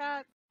luck with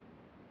that.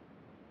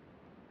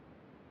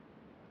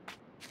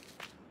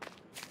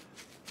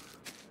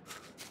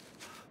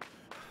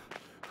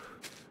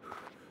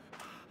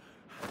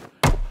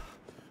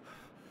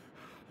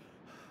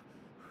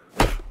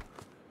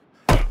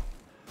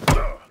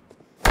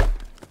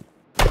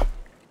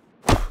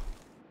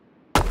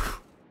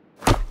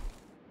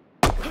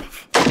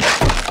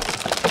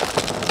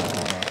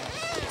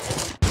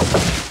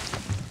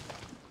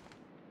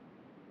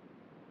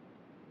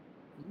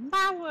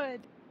 My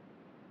wood.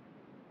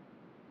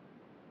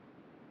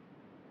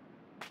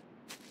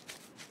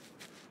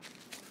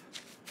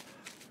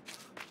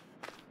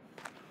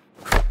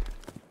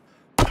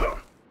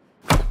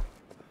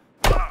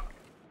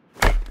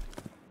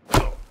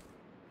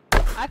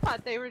 I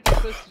thought they were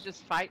supposed to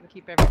just fight and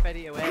keep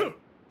everybody away.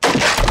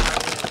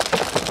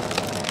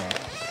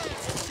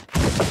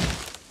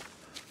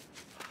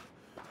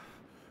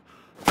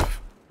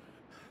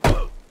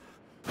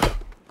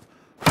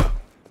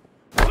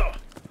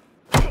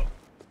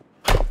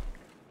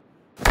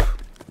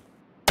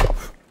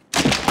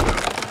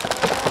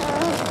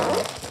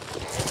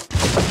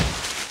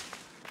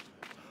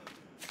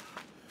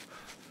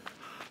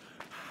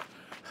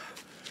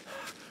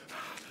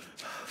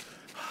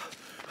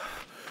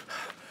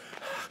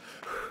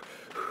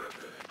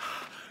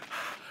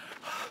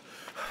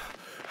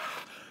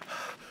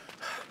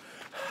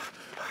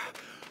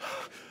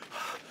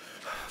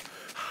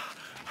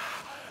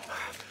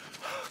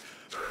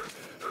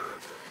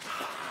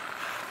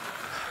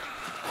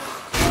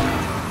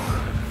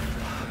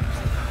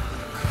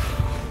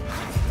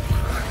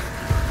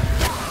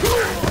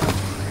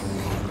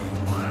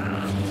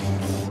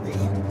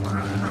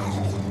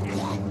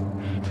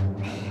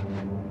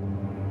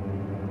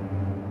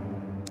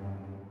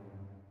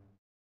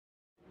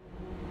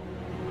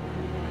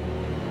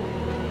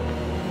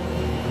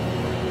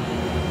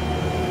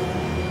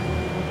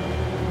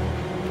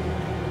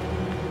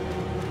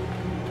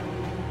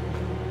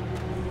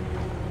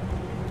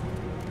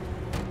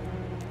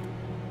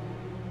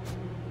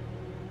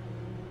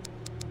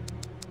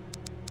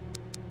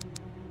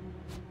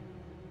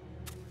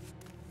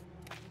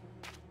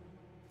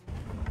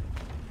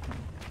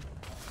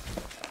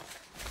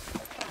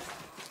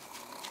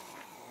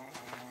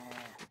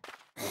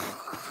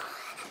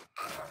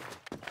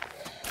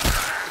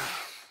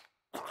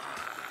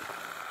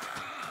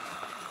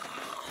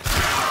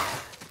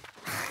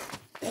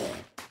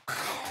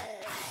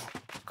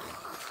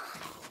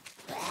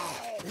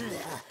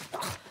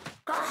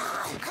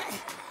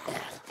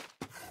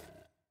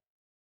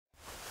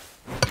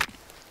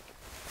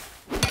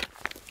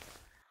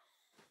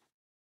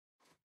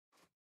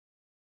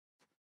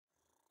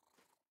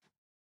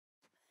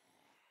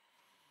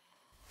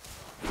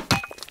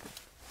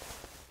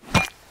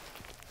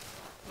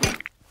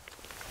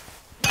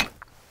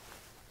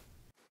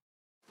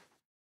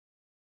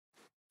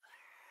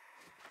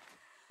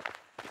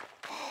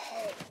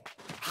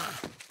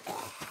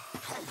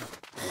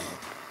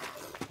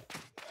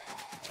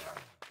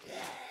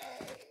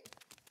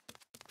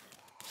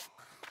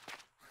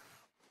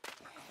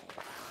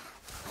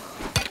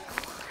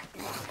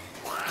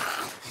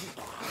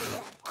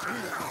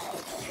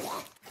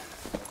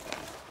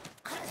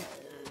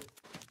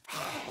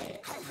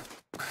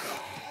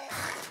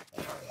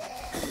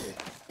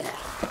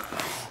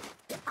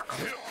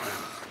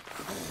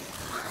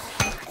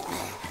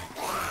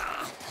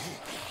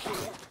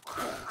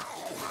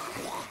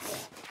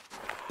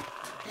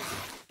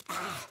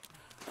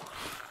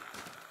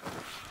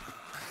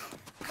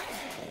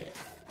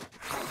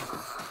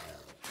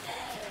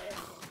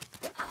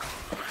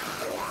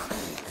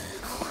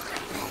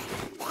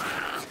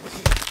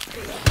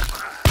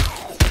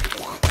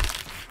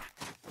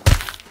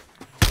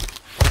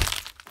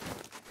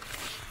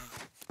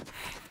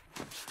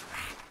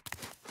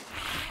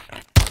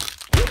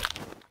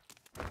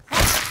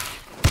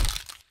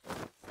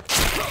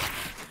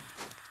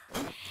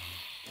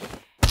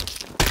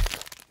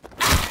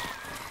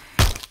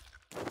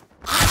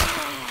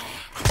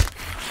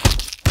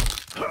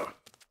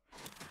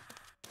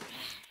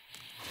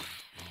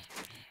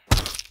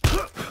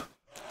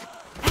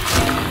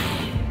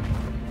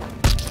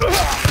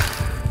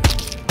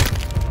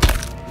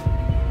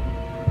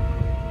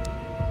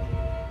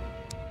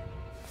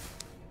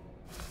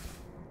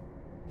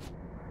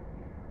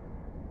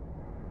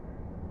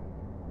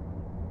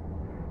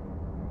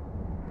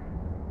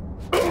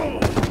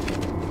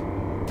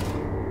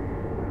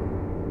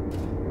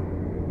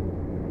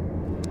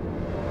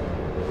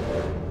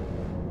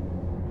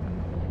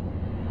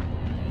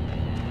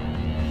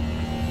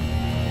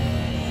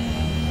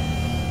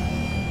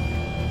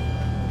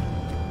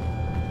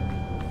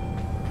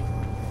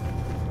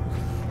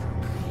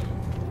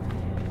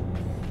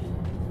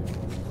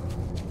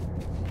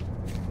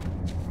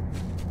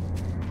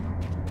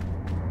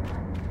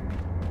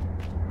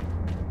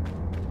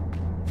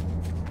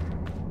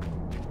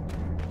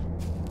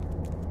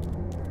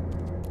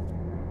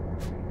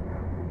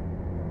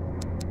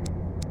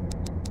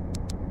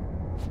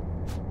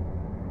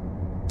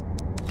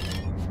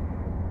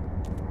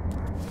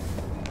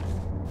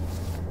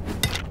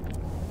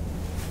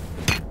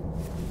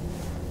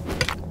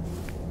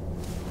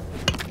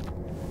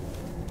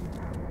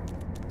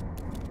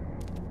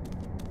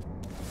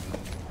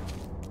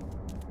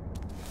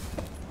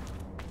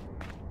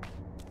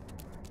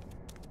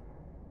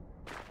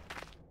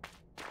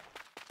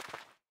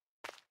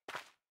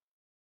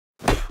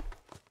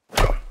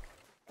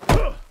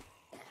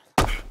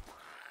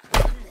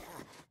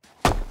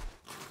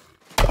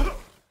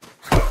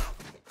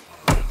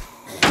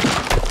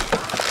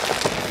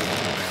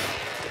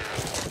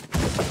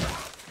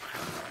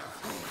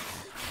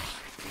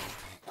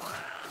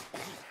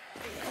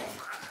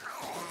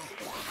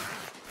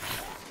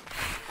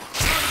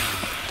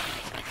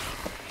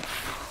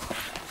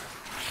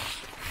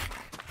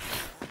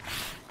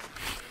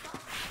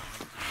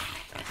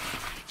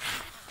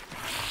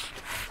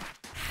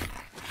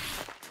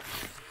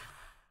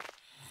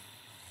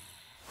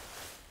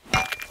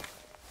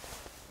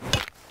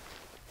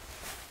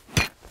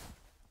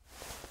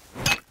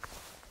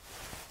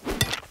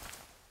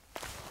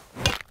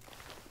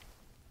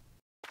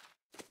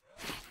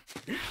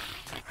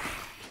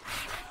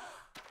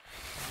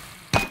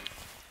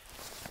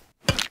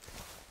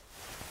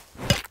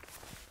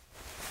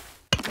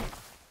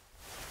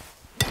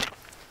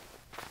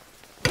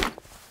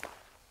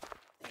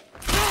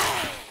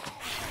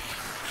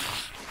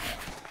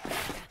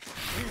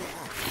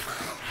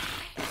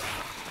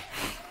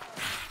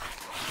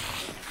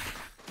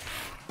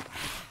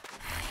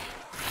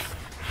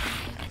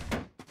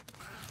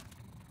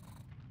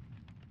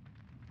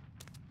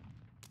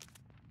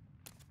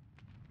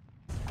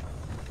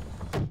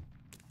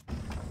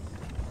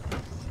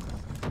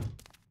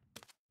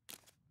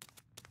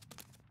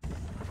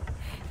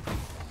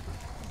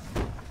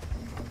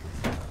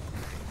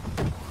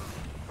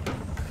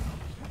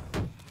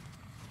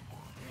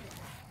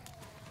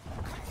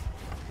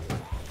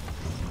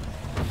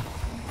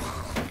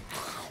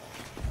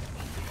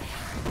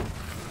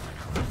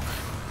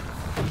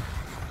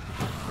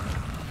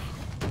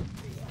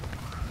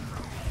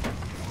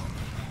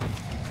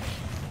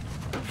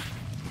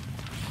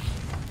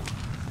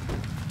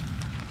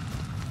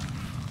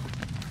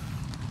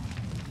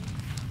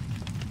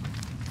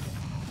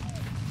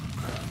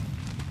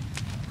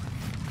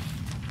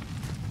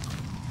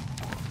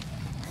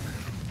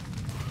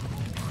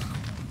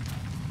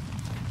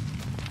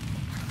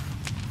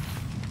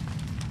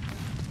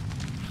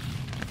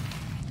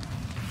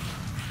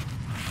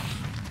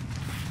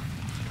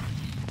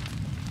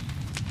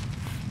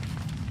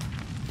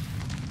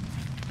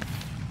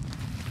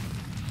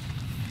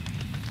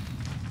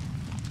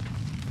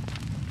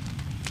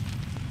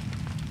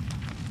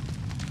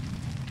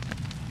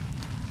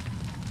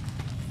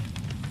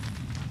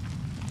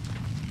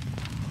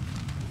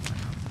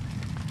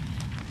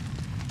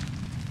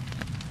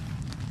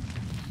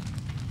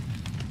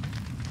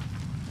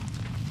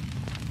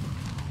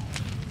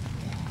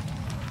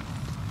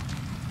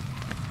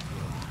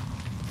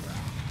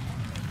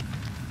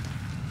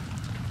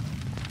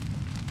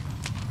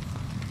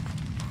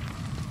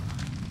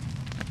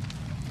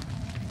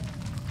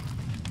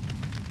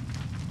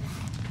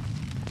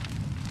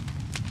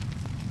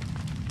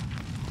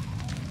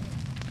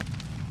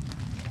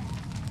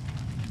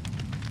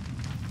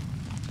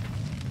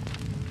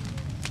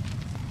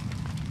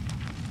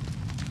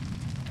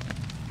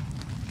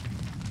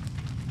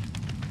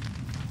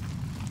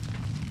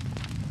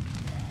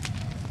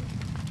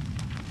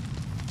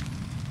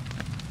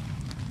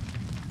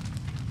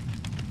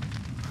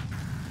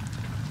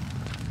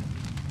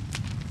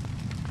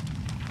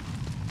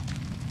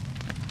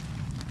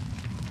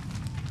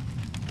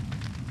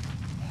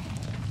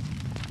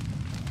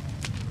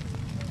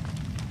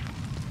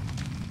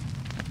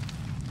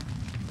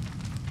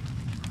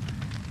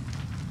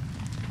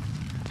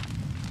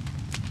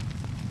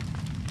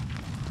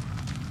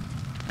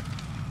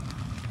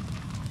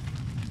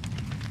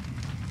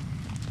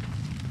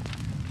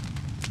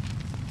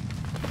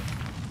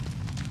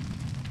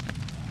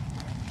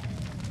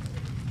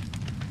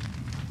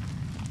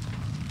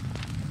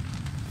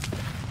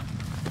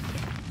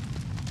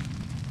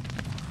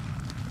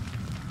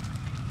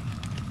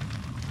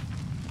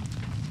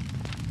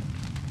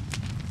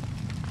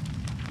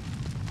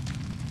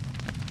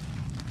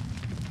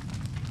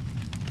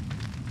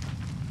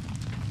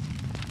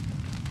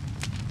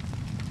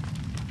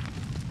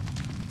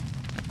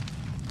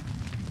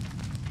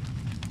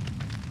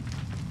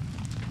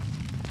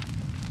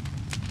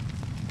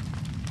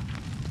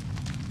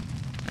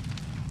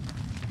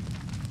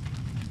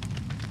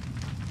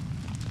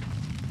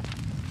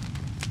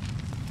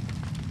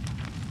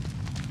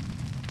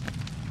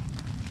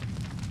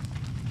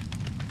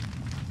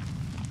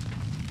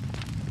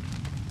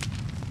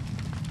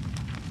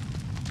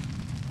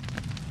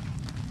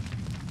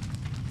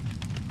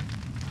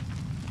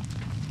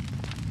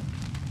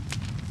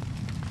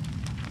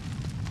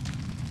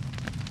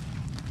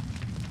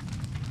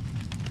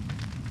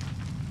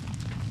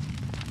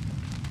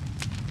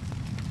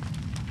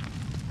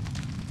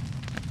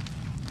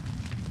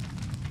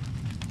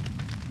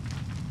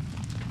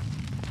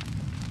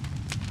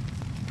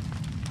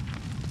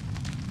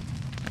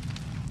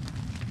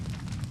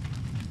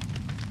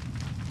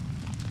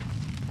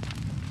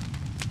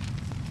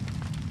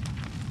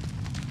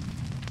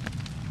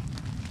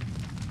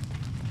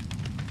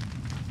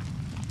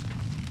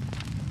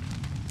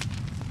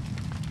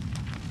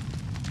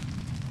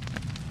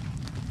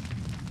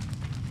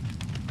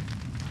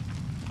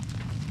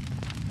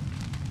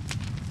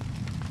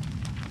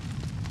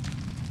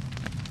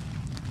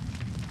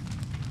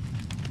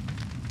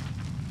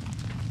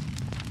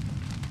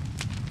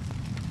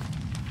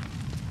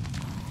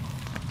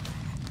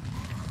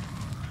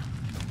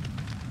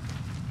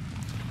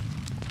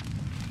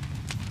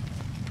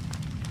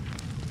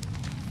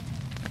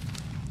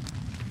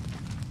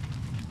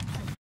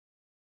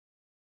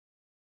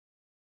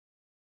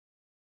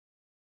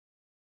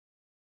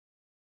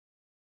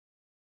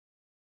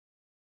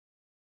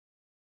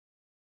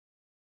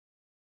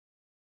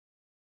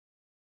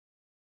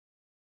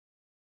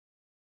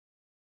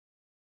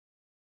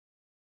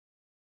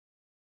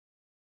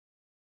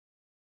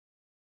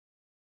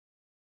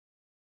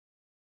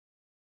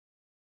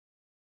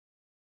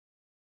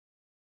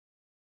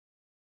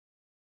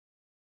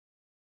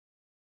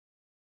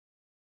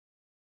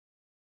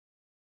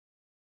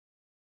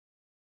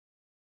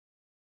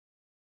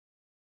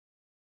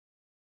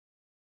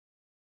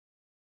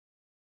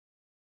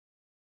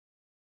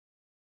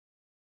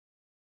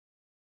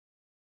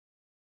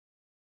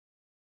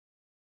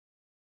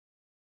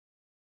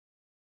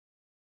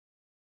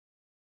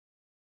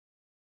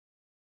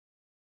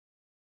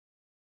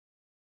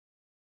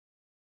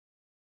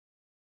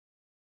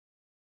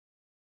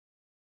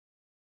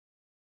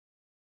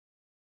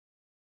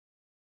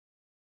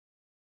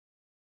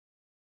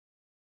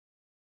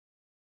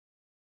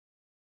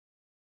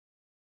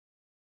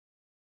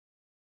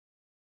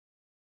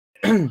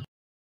 Is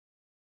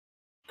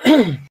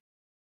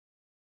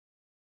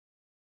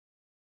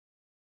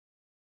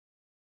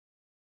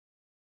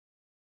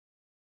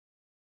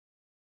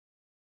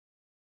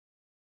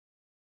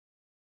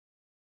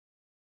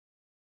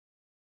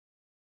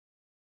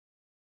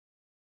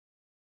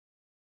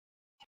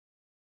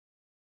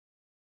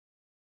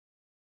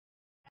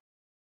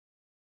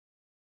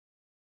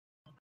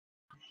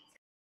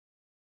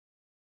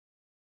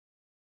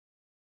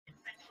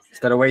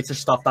there a way to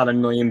stop that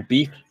annoying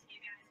beep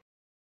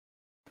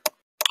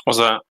What's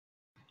that?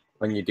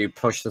 when you do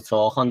push to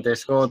talk on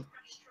Discord?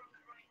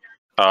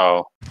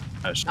 Oh.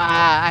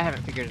 I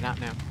haven't figured it out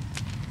now.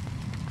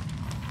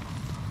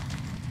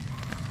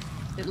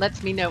 It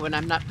lets me know when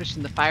I'm not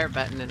pushing the fire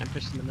button and I'm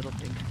pushing the middle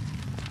thing.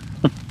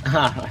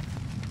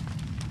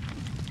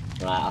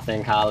 Right, I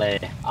think I'll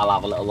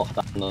have a little look at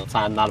that another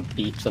time. That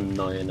beep's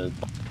annoying as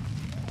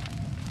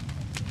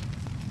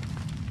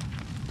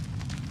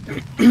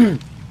well.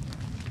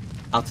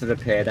 How to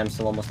repair them?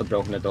 Someone must have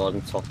broken the doors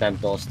and took them.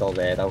 Doors still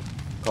there though.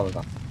 Coming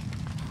back.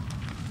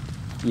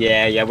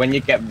 Yeah. When you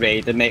get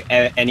raided, make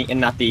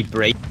anything that they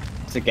break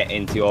to get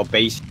into your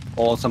base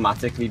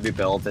automatically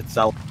rebuilds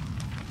itself.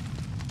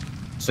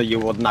 So you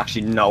wouldn't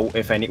actually know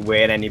if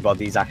where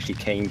anybody's actually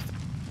came from.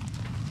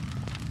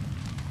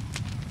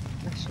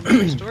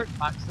 Actually, storage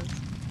boxes.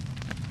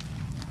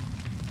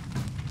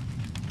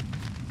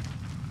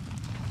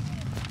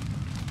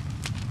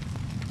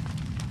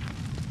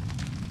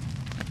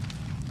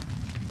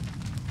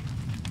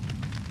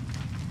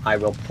 I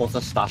will put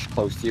a stash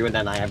close to you, and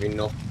then I have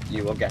enough.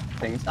 You will get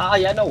things. Ah,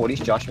 yeah, no worries,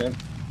 Josh, man.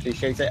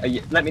 Appreciate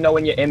it. Let me know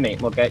when you're in,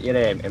 mate. We'll get you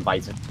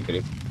invited to the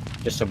group,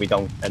 just so we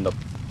don't end up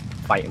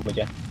fighting with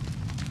you.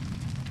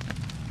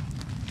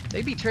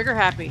 They'd be trigger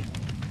happy.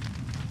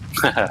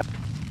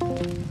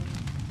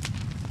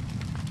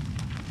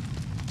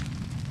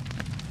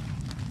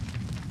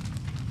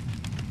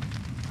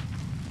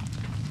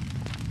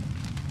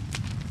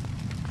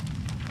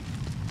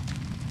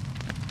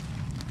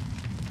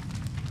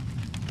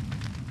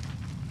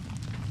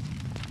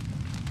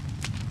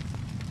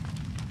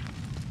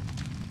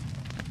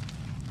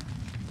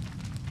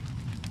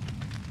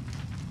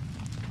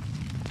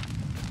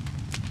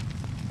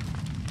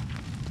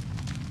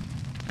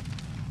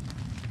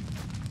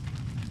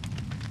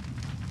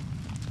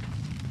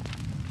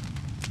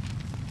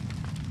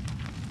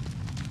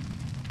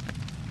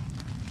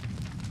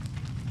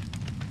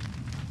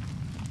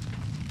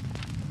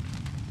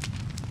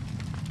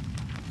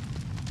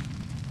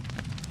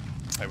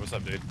 Hey, what's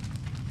up, dude?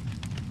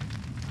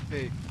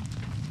 Hey.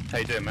 How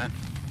you doing, man?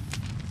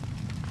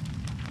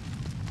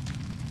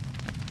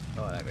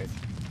 Oh, that is.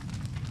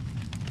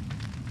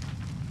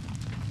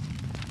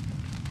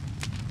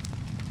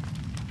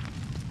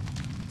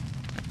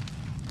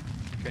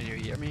 Can you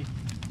hear me?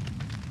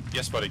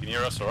 Yes, buddy. Can you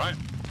hear us all right?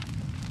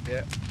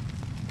 Yeah.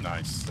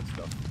 Nice. Good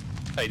stuff.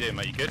 How you doing,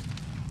 mate? You good?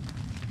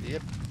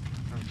 Yep.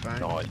 I'm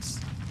fine. Nice.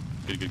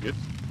 Good.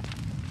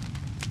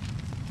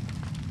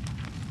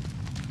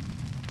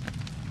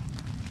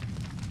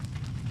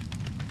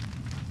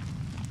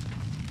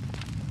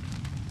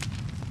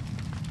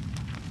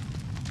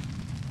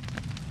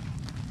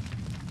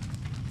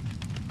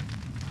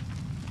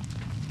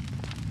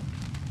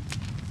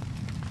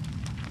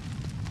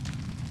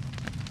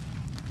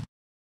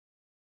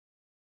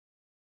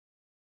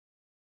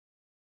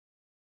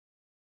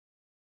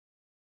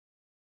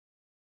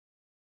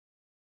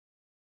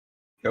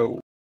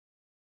 Go.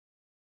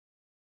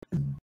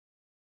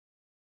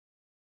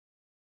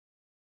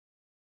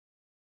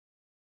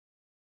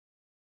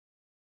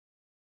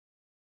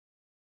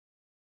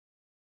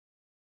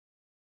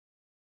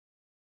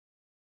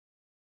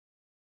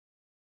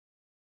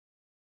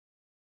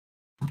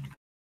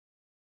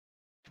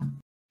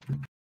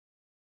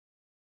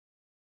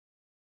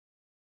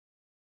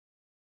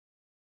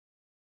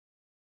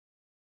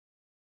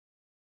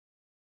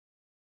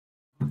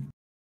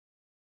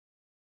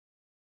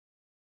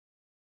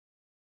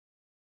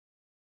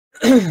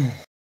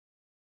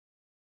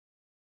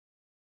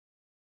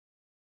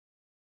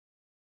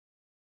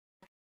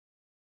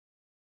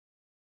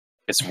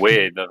 It's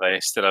weird that they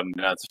still haven't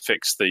been able to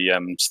fix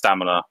the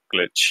stamina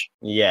glitch.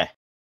 Yeah. That's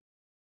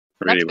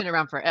Really. been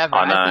around forever.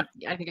 I know.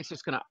 I think it's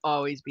just gonna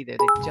always be there.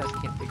 They just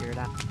can't figure it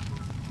out.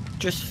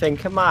 Just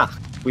think, Mark.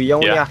 We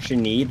only Yeah. actually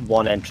need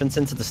one entrance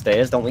into the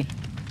stairs, don't we?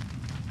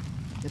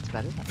 It's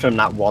better. From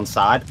that one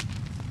side.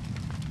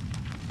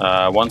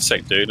 1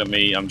 sec, dude.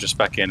 I'm just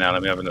back in now.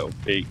 Let me have a little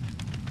peek.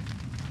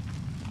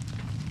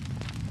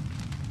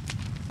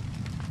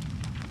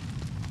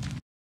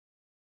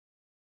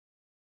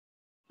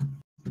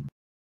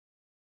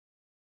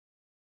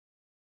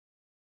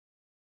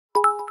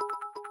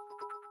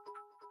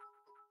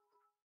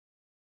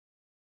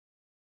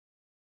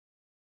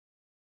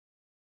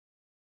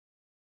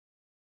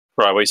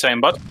 Right, what are you saying,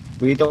 bud?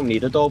 We don't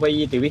need a doorway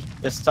here, do we?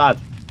 This side.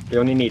 We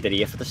only need it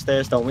here for the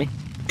stairs, don't we?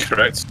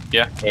 Correct.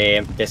 Yeah.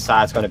 This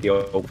side's going to be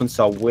open,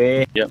 so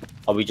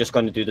are we just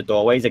going to do the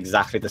doorways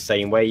exactly the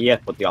same way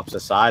here, but the opposite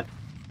side?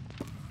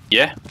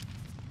 Yeah.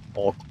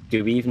 Or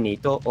do we even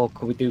need or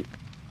could we do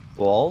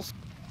walls?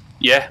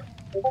 Yeah.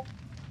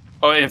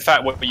 Oh, in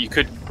fact, what you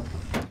could.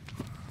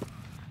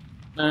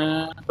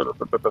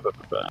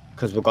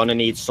 Because we're gonna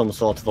need some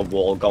sort of a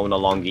wall going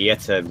along here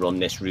to run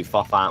this roof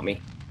off, aren't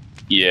we?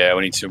 Yeah,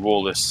 we need to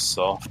wall this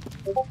off.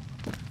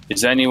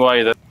 Is there any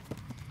way that?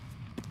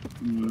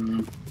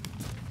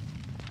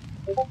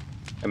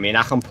 I mean,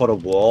 I can put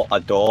a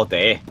door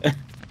there.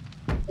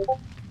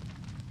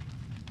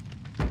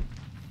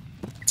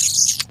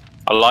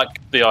 I like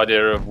the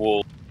idea of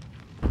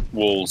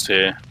walls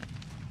here,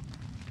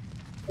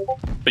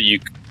 but I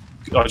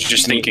was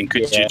just thinking,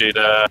 could you do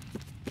the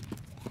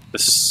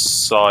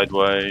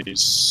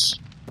sideways?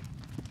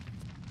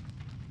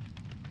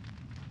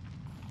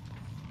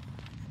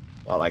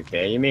 Well, like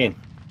there, you mean?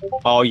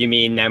 Oh, you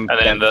mean them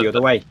the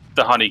other way?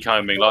 The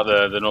honeycombing, like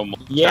the normal.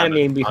 Yeah, I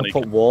mean, we can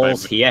put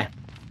walls here,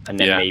 and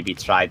then Yeah. maybe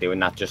try doing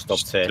that just up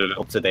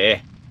to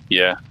there.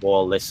 Yeah.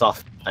 Wall this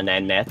off, and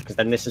then there, because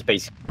then this is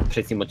basically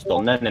pretty much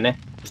done then, isn't it?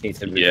 Just need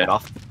to roof it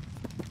off.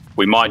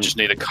 We might just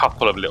need a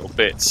couple of little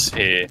bits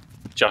here,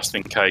 just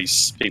in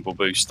case people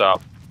boost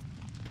up.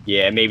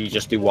 Yeah, maybe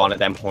just do one of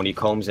them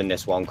honeycombs in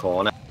this one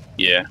corner.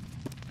 Yeah.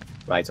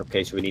 Right,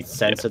 okay, so we need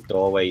censored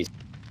doorways.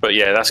 But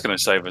yeah, that's going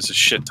to save us a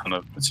shit ton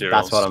of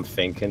materials. That's what I'm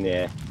thinking,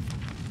 yeah.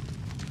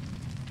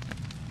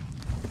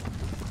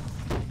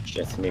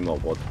 Shit, I need more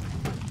wood.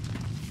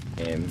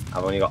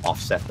 I've only got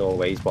offset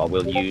doorways, but I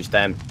will use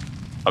them.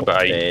 I've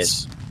got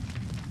 8.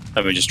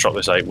 Let me just drop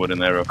this 8 wood in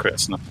there real quick.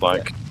 It's not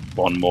like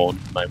one more,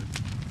 maybe.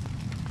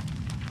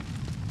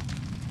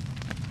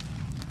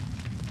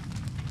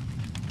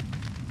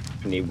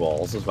 We need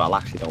walls as well,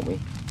 actually, don't we?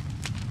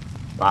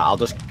 Right, I'll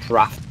just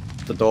craft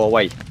the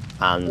doorway,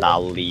 and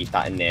I'll leave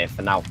that in there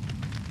for now.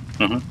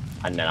 And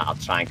then I'll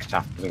try and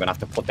craft, because I'm going to have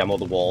to put them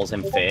other walls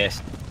in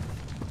first.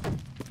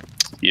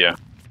 Yeah.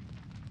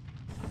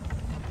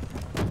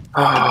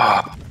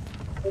 I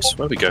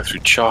swear we go through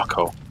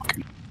charcoal.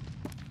 Fucking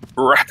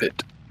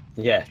rapid.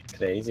 Yeah, it's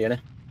crazy, isn't it?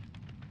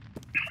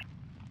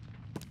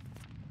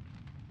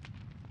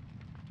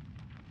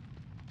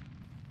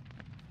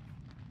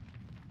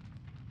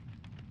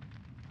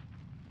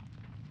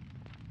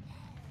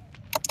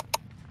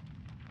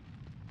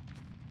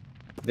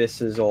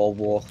 This is all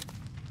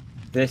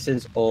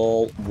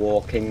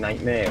walking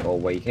nightmare or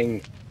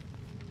waking.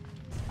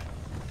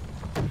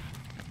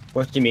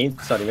 What do you mean?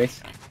 Sorry,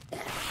 mate.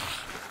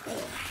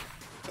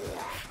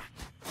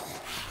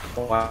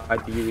 Why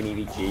do you in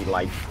EVG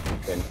like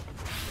then?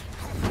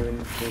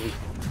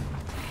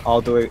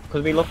 I'll do it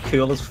because we look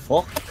cool as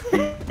fuck.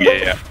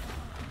 Yeah.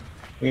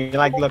 We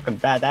like looking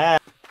badass.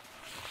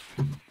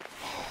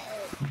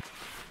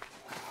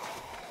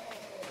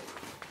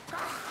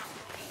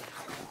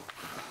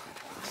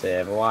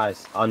 Server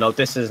wise. Oh no,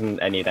 this isn't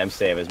any of them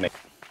servers, mate.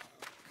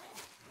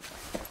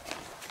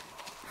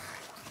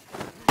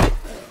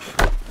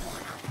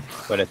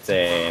 But it's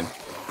a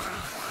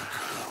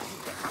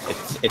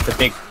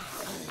big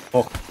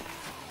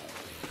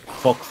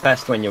fuck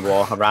fest when you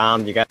walk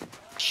around. You get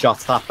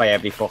shot at by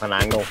every fucking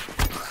angle.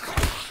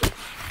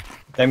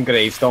 Them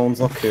gravestones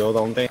look cool,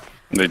 don't they?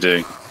 They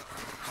do.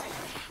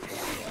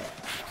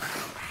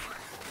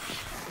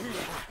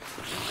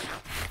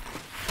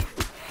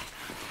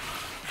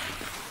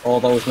 All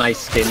those nice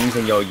skins,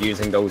 and you're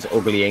using those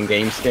ugly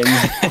in-game skins.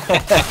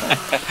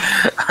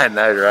 I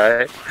know,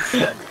 right?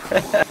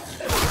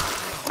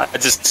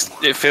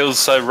 It feels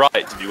so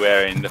right to be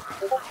wearing the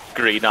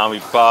Green Army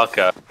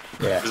Parker.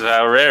 Yeah. Because of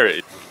how rare it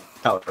is.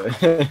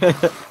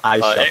 I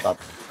shot that.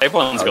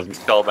 Everyone's got the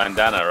skull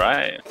bandana,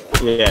 right?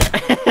 Yeah.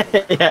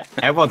 Yeah.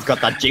 Everyone's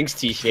got that Jinx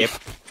t-shirt.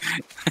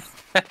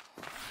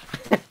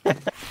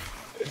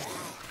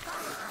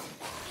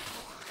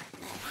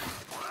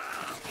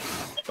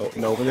 Oh,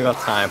 nobody got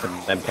time for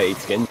them paid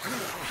skins.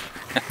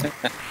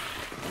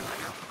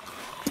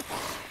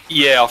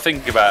 Yeah, I'll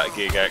think about it,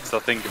 Gigax. I'll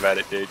think about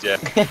it, dude, yeah.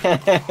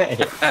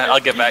 I'll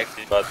get back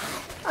to you, bud.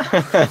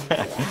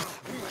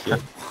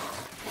 Shit.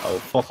 Oh,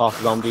 fuck off,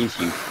 zombies,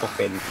 you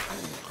fucking...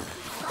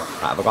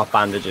 Right, I've got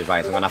bandages,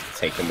 right, I'm gonna have to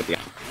take them with you.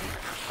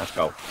 Let's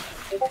go.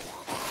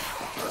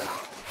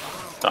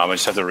 I'm gonna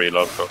just have to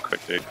reload real quick,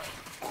 dude.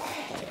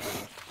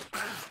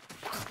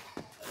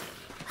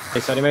 Hey,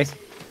 sorry, mate.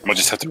 I'll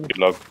just have to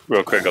reload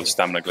real quick, got the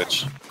stamina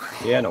glitch.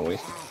 Yeah, no worries.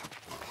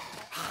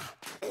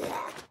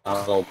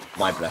 I'll hold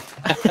my breath.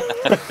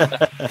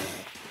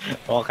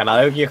 Fucking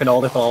I hope you can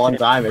hold it for a long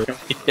time. The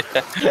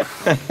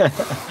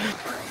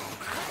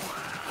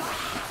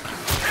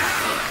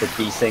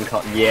desync,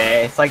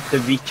 yeah, it's like the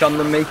reach on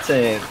the mate.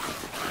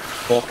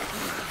 Fuck.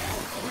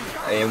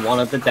 One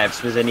of the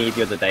devs was in here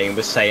the other day and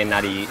was saying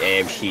that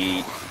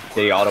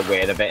they are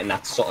aware of it, and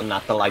that's something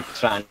that they're like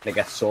trying to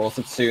get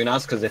sorted soon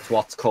as, because it's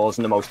what's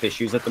causing the most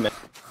issues at the minute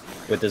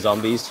with the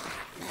zombies.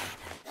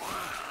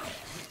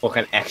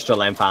 Fucking extra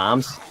length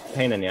arms.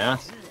 Pain in the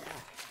ass.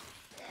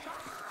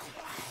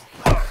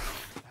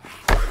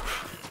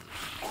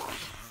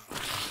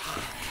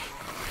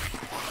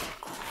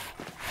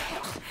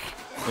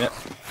 Yep.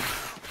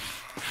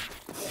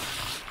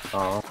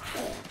 Oh.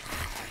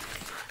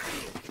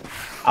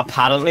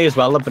 Apparently as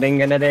well, they're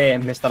bringing it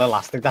Mr.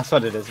 Elastic, that's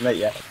what it is, mate,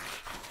 yeah.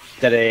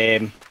 They're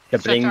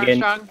Stretch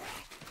bringing Armstrong.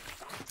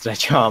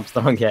 Stretch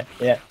Armstrong,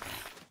 yeah.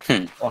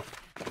 Hmm. Oh,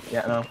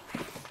 yeah, no.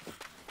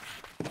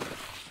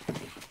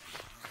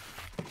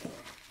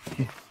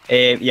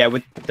 Yeah,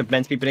 they're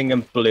meant to be bringing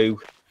blue.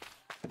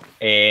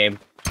 Bring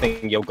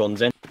your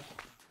guns in.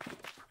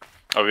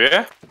 Oh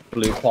yeah.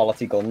 Blue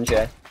quality guns,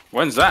 yeah.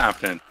 When's that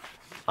happening?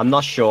 I'm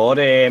not sure.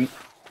 That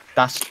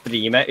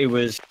streamer who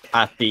was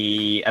at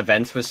the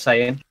event was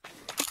saying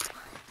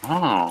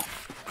Oh.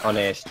 on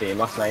a stream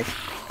last night.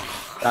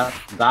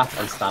 That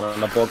and stand on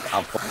the bug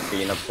have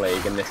been a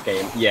plague in this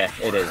game. Yeah,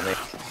 it is, mate.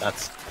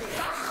 That's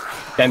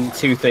them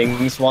two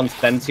things. Once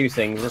them two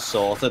things are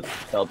sorted,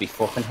 they'll be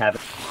fucking heaven.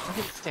 I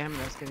think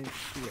stamina's gonna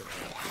be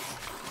okay.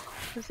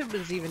 Because it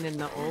was even in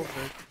the old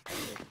version.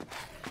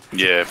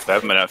 Yeah, if they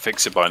haven't been able to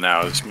fix it by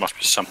now, this must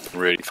be something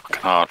really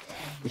fucking hard.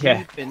 Yeah.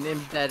 Deep and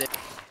embedded.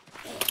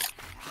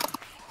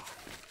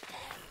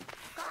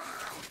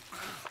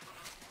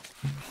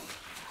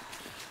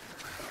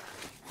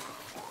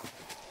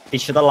 They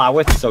should allow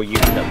it so you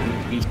can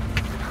at least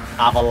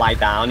have a lie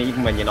down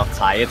even when you're not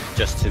tired,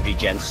 just to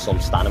regen some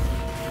stamina.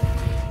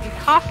 And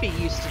Coffee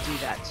used to do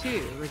that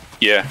too.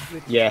 Yeah.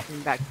 Yeah.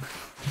 Back.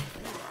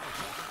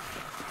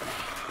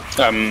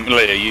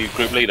 Leah, you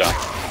group leader?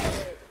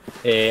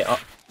 Yeah.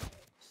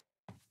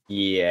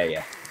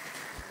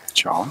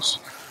 Charles?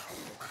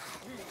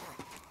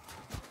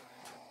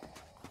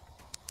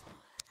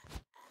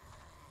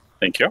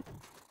 Thank you.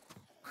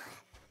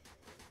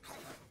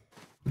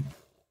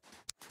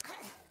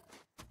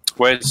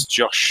 Where's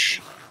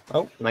Josh?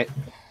 Oh,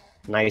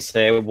 nice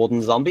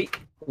wooden zombie.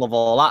 Love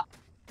all that.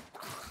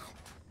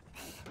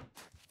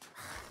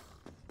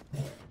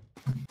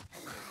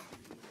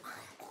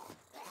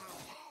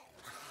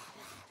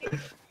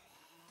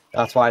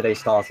 That's why they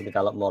started to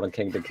develop more than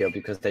Kingdom Kill,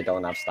 because they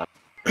don't have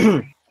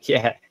stamina.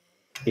 Yeah.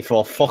 They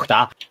thought, fuck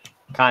that.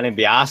 Can't even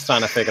be arsed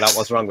trying to figure out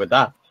what's wrong with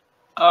that.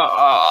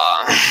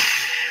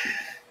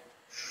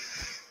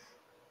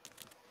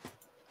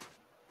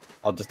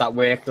 Oh, does that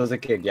work? Does it,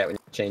 kid? Yeah, when you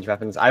change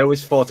weapons. I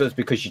always thought it was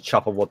because you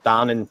chop a wood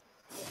down and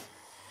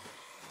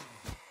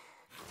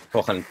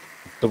fucking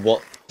the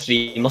wood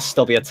tree must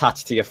still be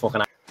attached to your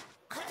fucking.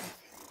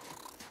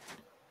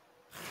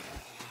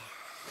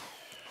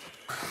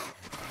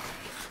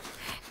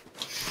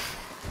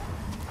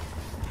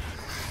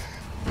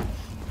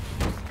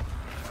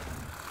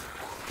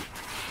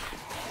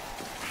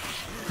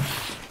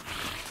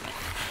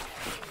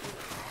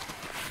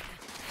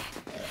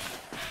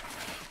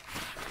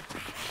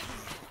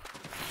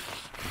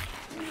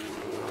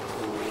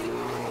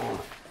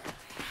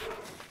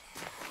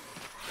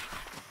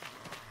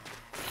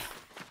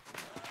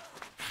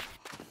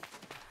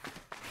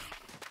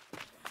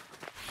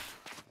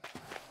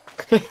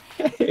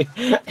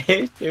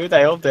 Who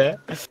they up there?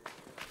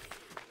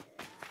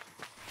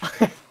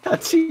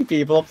 Two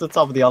people up the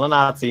top of the island,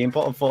 our team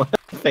putting four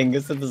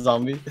fingers to the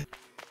zombies.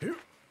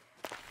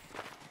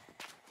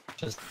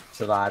 Just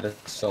survived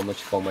so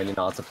much fun when you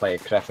know how to play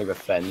it correctly with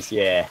friends.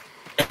 Yeah,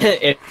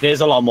 it is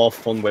a lot more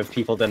fun with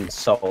people than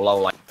solo,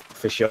 like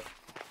for sure.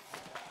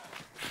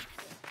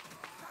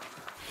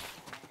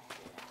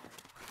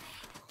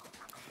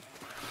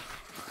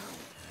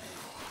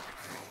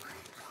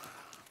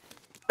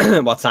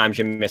 What time's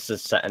your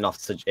missus setting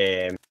off to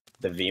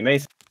the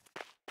V-mate?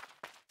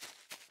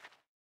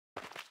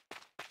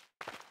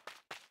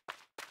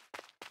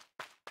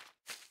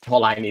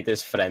 All I need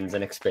is friends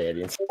and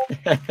experience.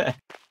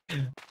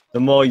 The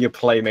more you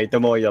play, mate, the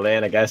more you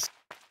learn, I guess.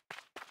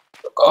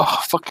 Oh,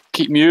 fucking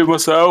keep muting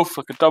myself,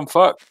 fucking dumb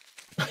fuck.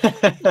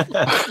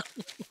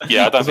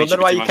 Yeah, I don't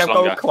think. Why you kept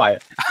going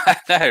quiet.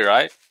 No,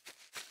 right?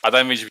 I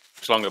don't think she be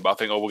much longer, but I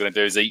think all we're gonna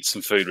do is eat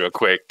some food real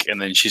quick,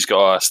 and then she's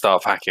got to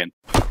start packing.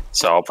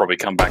 So I'll probably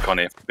come back on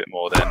here for a bit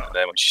more then, and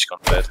then when she's gone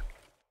to bed.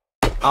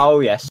 Oh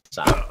yes,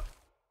 Sam.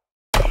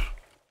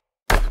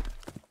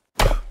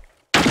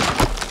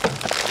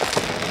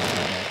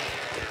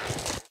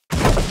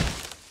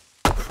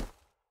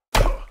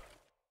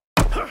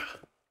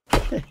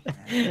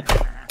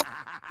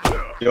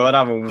 You're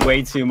having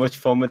way too much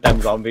fun with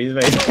them zombies,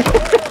 mate.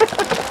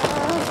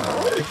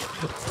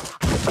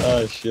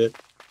 Oh shit.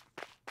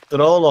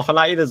 They're all looking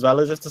at you as well,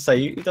 as if to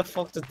say, who the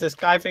fuck does this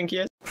guy think he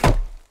is?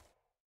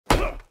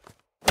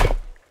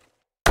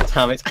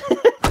 Damn it.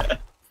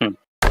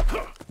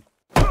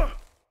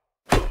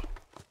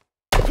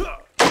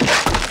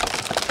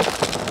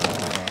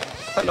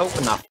 Can't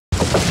open that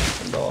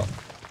door.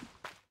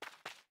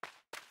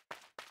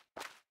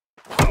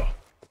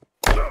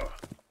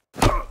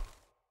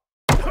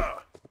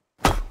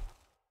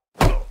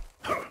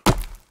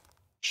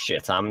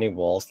 Shit, how many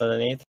walls did I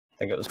need? I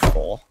think it was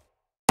 4.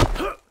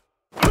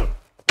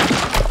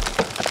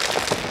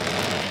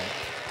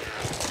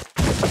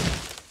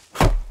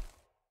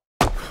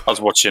 I was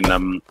watching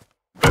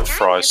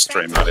Fry's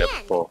stream earlier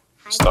before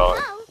it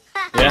started.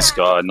 Yeah. He's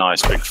got a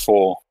nice big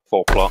 4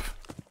 plot.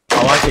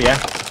 I like it, yeah.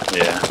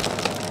 Yeah.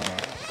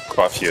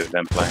 Quite a few of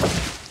them playing.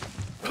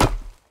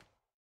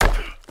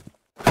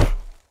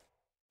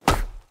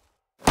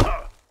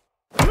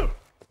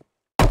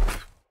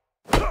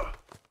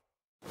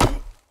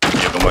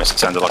 almost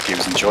sounded like he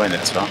was enjoying it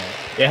as well.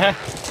 Yeah.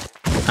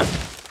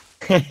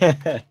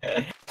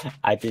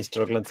 I've been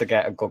struggling to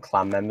get a good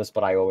clan members,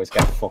 but I always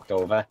get fucked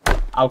over.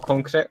 How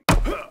come,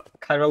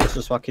 Kairos,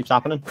 is what keeps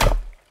happening?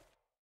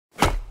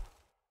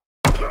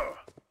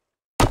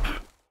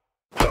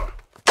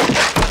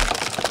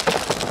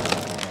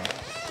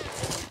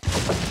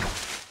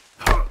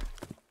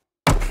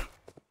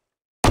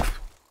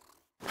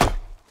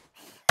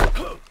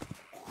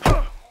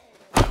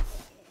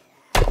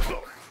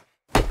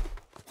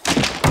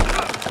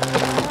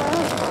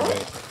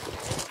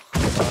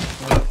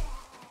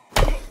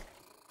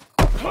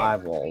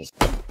 Five walls.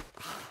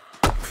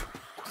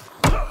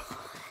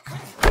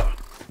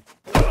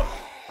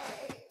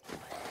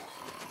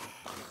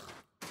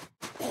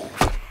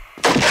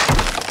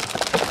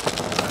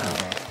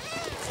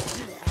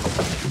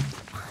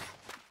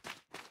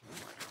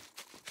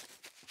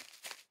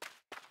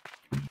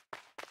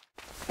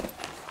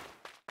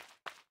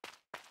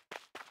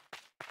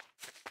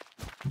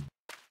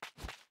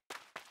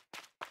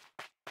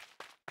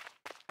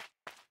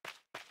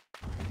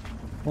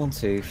 One,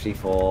 2, 3,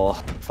 4,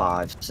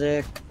 5,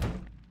 6,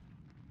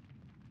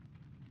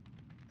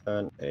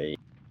 7, 8,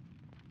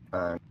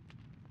 9.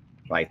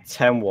 Right,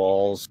 10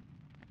 walls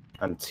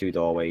and 2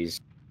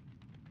 doorways.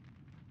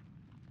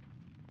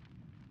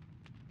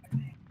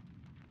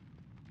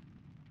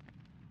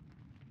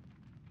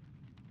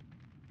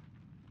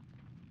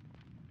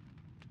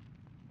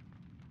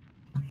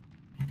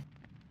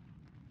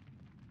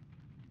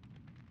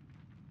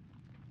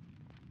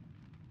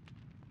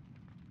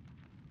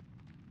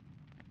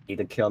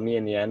 Either kill me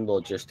in the end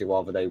or just do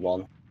whatever they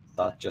want.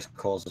 That just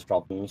causes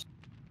problems.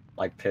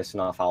 Like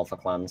pissing off alpha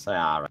clans. Say,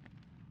 alright.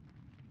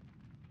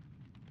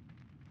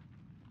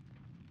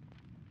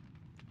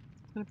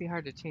 It's gonna be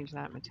hard to change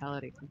that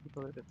mentality from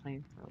people that have been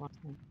playing for a long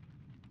time.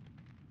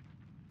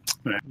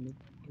 Yeah. And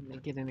they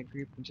get in a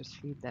group and just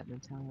feed that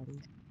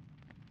mentality.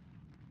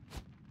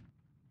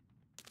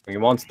 I mean,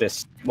 once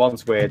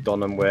we're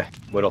done and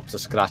we're up to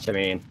scratch, I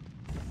mean,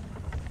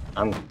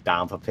 I'm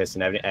down for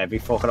pissing every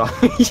fucker off.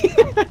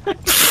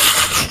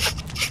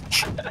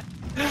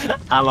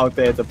 I'm out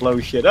there to blow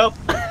shit up.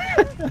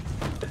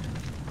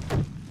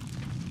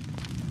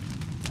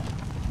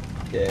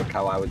 Yeah,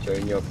 Cow, I would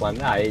join your clan.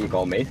 Ah, here you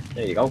go, mate.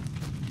 There you go.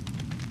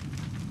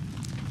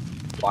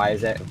 Why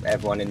is it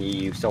everyone in the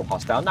EU so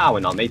hostile? No,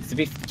 we're not, mate.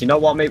 Do you know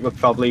what, mate? We're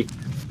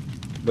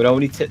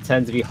only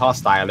tend to be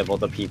hostile if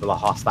other people are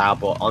hostile,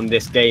 but on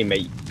this game,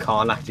 mate, you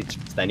can't actually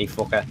trust any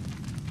fucker.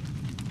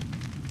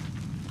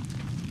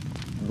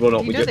 Run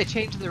up You know they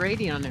changed the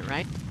rating on it,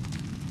 right?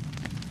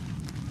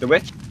 The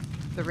which?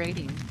 The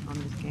rating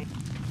on this game.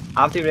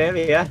 Have they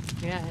really? Yeah.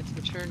 Yeah, it's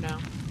mature now.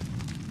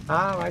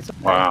 Ah, right. Okay.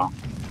 Wow.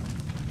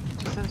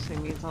 Which essentially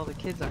means all the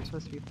kids aren't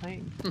supposed to be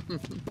playing.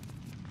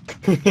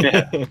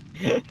 Yeah.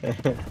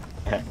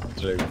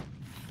 True.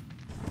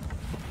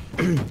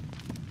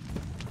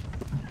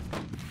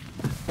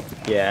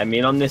 Yeah, I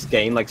mean, on this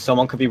game, like,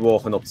 someone could be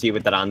walking up to you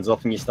with their hands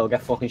up and you still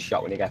get fucking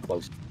shot when you get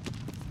close.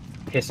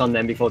 Piss on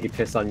them before they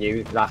piss on you.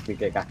 Exactly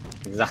that.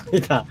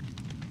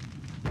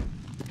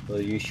 Well,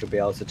 you should be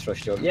able to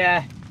trust your...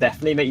 Yeah,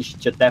 definitely, mate. You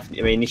should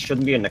definitely... I mean, you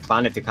shouldn't be in the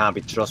clan if they can't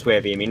be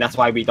trustworthy. I mean, that's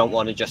why we don't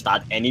want to just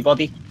add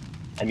anybody.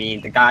 I mean,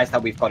 the guys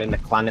that we've got in the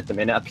clan at the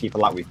minute are people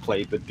that we've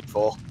played with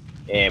before.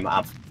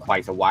 Have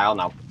quite a while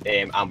now.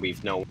 And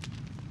we've known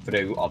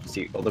through,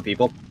 obviously, other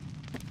people.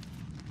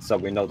 So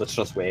we know they're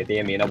trustworthy.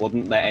 I mean, I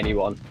wouldn't let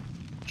anyone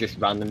just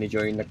randomly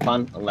join the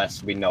clan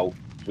unless we know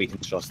we can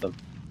trust them.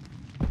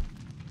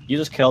 You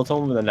just killed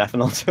someone with an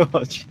ethanol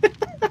torch.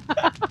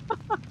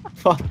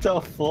 What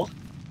the fuck?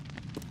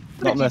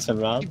 Not messing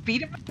You around.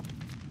 beat him?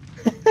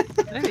 I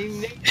didn't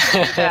even know you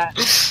did that.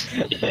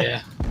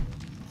 Yeah.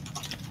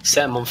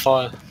 Set him on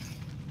fire.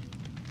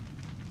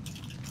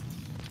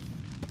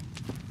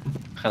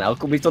 Hell,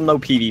 we've done no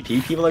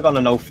PvP. People are gonna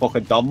know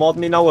fucking Dom more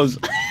than he knows.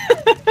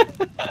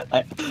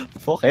 Like,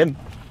 fuck him.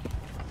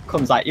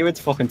 Comes at you with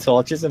fucking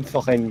torches and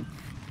fucking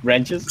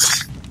wrenches.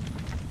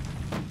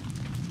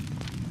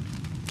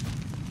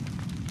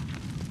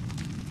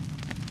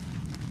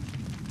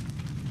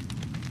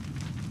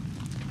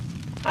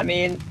 I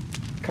mean,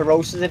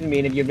 corrosive. I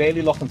mean, if you're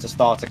really looking to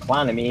start a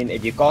clan, I mean,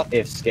 if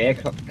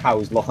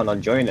Scarecow's looking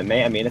on joining,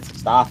 mate, I mean, it's a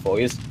start for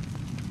you.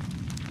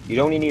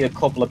 You only need a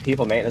couple of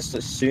people, mate. As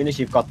soon as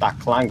you've got that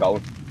clan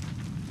going,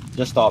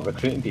 just start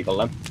recruiting people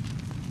then.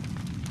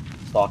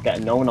 Start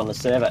getting known on the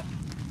server.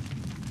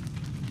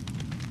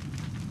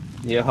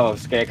 Yo,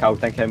 Scarecow,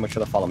 thank you very much for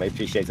the follow, mate.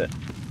 Appreciate it.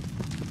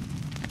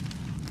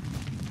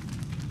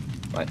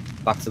 Right,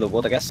 back to the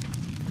wood, I guess.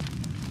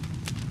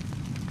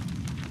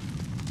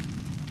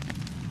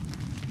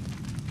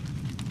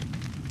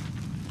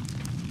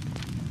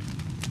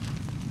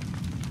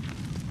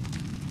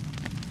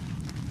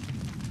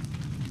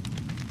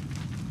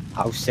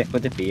 How sick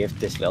would it be if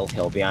this little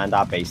hill behind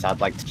our base had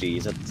like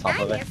trees at the top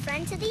of I'm it? your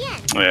friend to the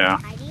end. Yeah.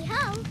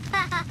 Heidi-ho.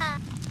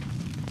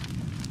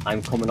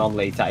 I'm coming on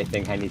later. I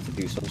think I need to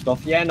do some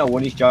stuff. Yeah, no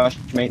worries, Josh.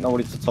 Mate, no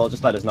worries at all.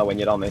 Just let us know when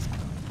you're on, mate.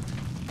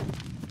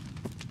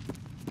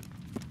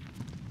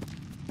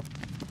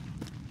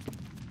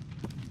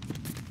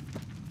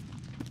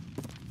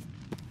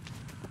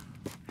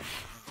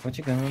 What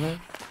you going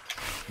on?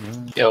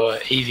 Yo,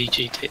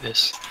 EVG, take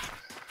this.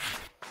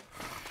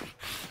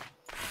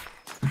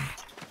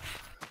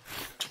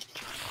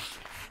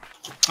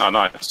 Oh,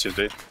 nice, cheers,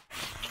 dude.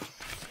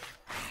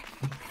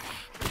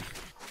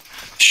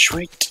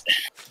 Sweet.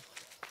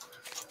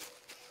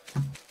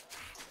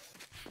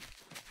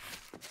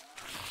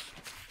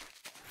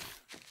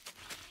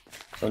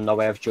 So no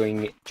way of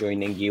joining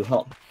you,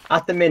 huh?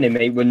 At the minute,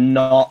 mate, we're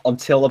not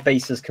until the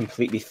base is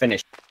completely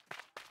finished.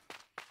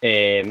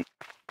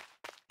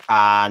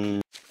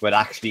 And we're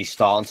actually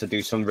starting to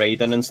do some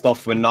raiding and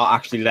stuff. We're not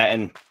actually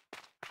letting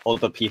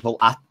other people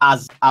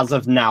as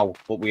of now,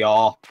 but we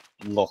are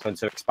looking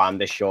to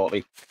expand this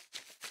shortly.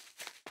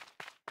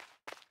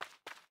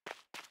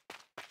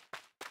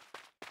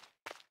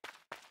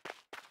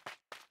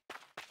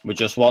 We're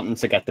just wanting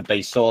to get the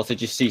base sorted,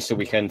 you see, so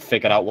we can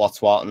figure out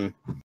what's what and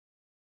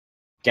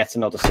get to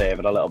know the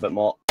server a little bit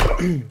more.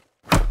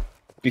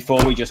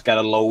 Before we just get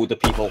a load of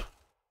people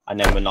and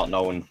then we're not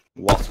knowing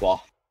what's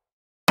what.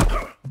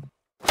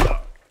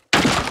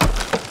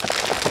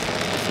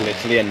 It's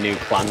literally a new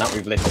plan that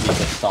we've literally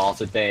just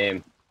started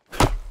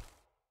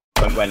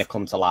when it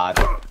comes to live.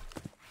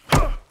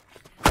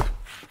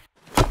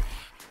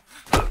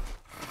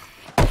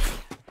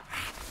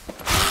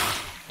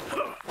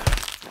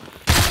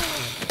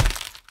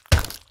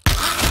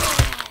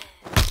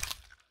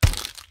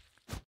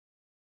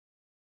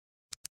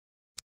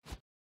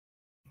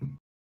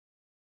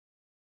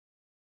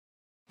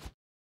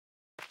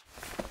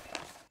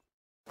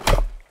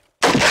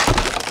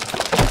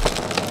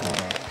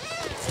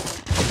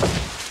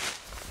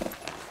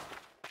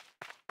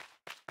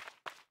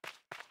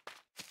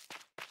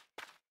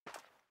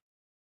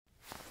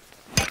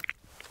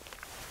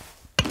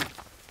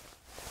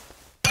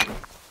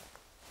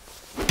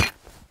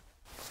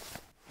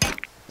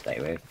 Stay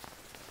with.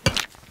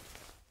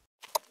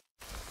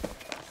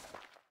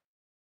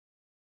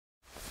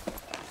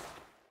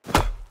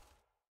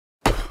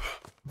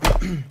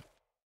 I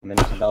mean,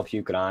 I can help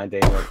you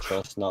grinding or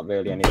just not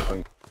really any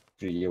point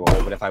to you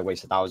over. If I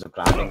wasted hours of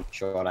grinding,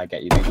 sure I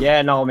get you.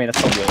 Yeah, no, I mean, I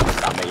totally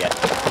understand it,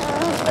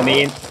 yeah. I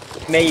mean,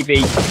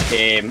 maybe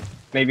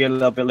a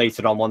little bit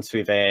later on once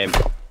we've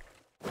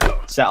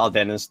settled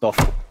in and stuff.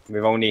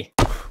 We've only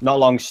not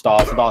long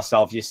started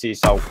ourselves, you see,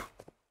 so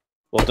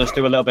we'll just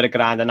do a little bit of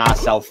grinding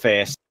ourselves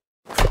first.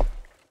 And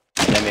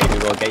then maybe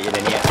we'll get you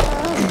in here.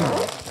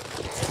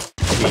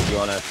 See if you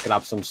want to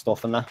grab some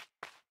stuff in there.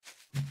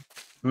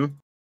 Hmm?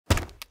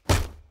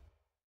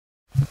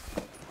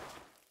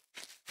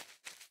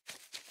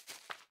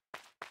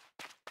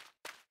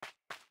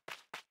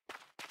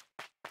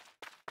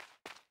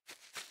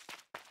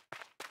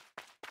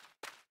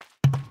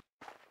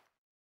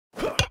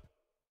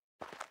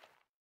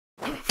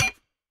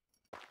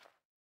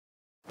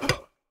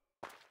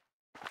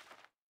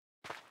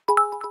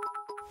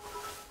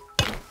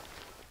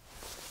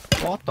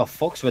 What the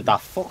fuck's with that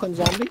fucking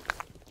zombie?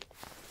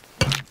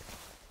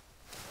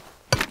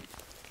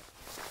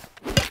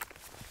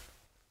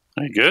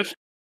 Are you good?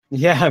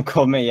 Yeah, I'm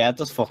coming. Yeah,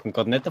 just fucking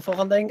couldn't hit the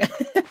fucking thing.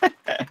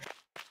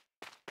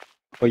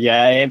 But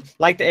yeah,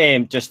 like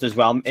the just as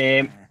well,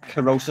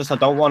 Corrosus, I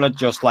don't want to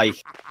just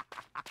like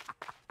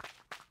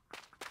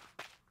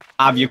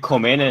have you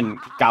come in and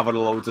gather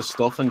loads of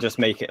stuff and just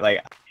make it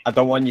like, I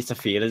don't want you to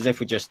feel as if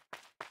we're just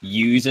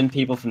using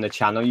people from the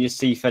channel, you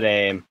see, for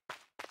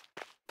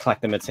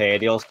collecting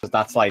materials, because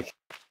that's like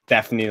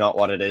definitely not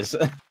what it is.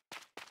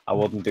 I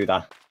wouldn't do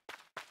that.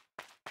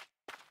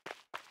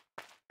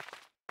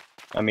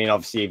 I mean,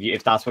 obviously,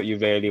 if that's what you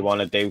really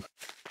want to do.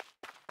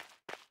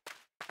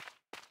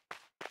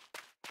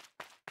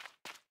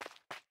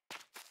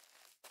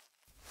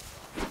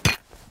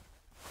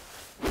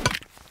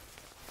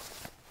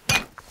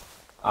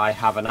 I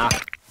have an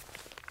app.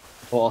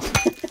 Pause.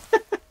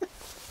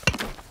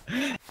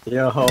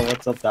 Yo,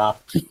 what's up, Dad?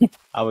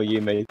 How are you,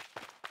 mate?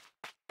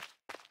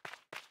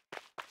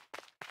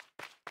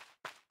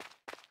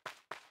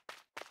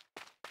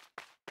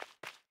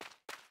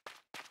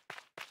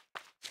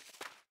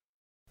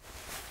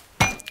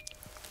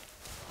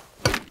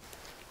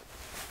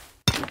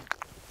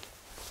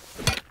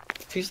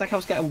 Feels like I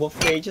was getting wolf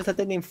for ages. I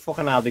didn't even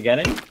fucking know how to get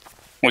in.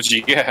 What did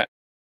you get?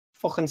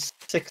 Fucking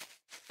 6.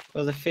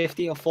 Was it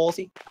 50 or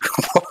 40?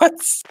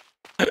 What?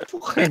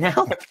 Fucking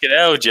hell. Fucking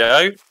hell,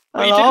 Joe.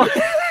 What Hello? are you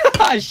doing?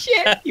 Oh,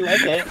 shit. You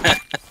went there.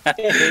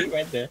 You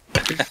went there.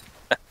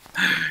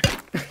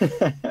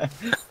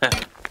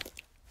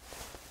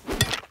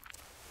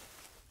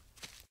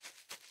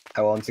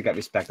 I want to get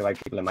respected by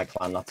people in my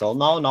clan, that's all.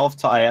 No,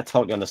 I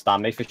totally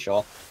understand me, for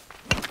sure.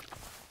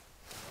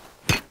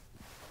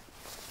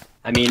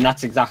 I mean,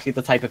 that's exactly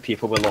the type of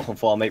people we're looking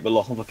for, mate. We're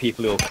looking for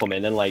people who'll come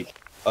in and, like,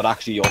 are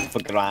actually up for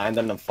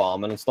grinding and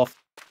farming and stuff.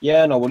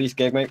 Yeah, no worries,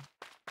 gig, mate.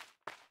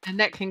 And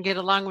that can get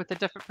along with a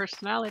different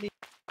personality.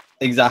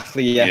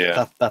 Exactly,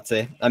 yeah. That's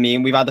it. I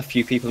mean, we've had a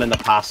few people in the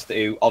past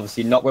who,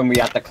 obviously, not when we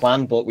had the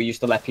clan, but we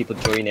used to let people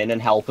join in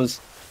and help us.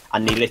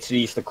 And they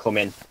literally used to come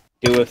in,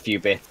 do a few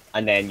bits,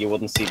 and then you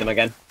wouldn't see them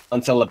again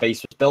until the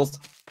base was built.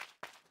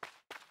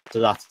 So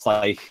that's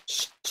like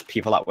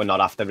people that we're not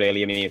after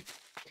really. I mean,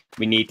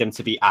 we need them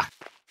to be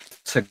active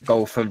to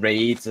go for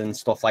raids and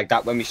stuff like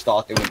that when we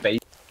start doing base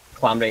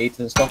clan raids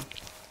and stuff.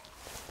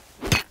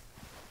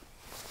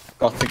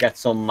 Got to get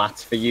some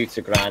mats for you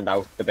to grind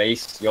out the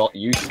base.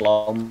 You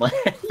slow, man.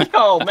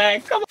 Yo,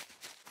 man, come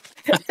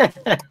on.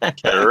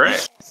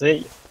 Correct.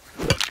 See.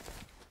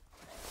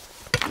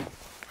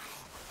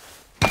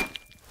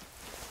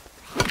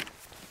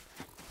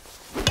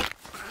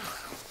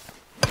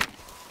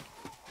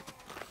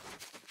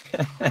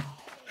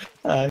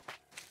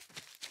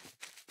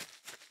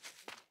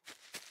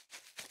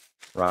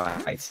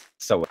 Right,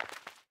 so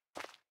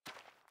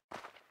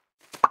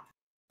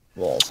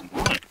walls.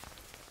 Yeah,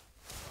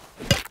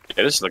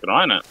 this is looking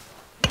alright, isn't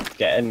it?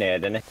 Get in there,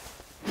 didn't it?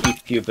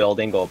 Keep you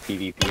building or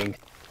PvPing.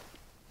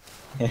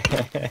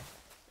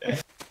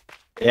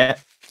 Yeah.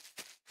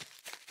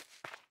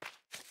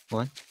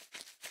 What?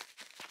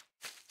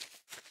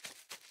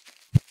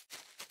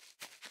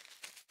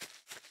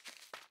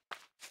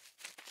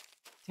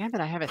 Damn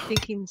it, I have a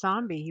thinking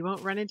zombie. He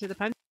won't run into the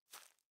punch.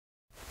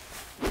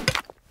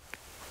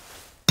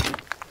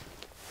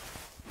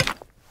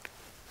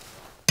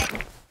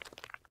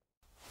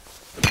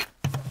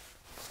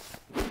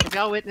 Have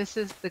y'all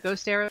witnesses the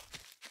ghost arrow?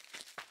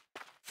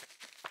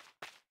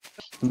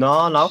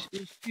 No.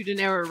 You shoot an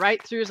arrow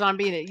right through a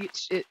zombie and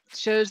it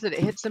shows that it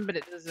hits him, but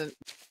it doesn't.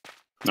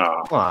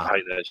 No, Wow. I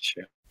hate that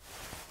shit.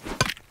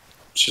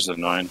 It's just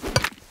annoying.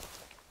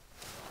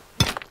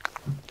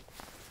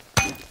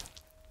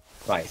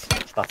 Right,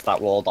 that's that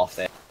walled off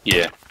there.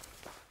 Yeah.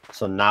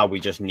 So now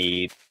we just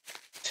need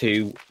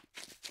 2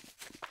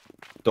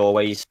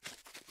 doorways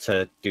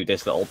to do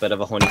this little bit of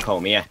a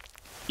honeycomb here.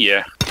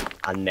 Yeah.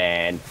 And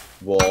then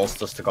walls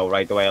just to go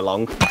right the way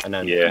along. And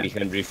then Yeah. we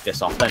can roof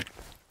this off then.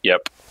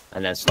 Yep.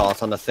 And then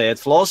start on the 3rd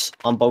floors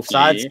on both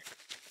sides. Yeah.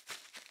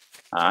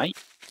 Aye.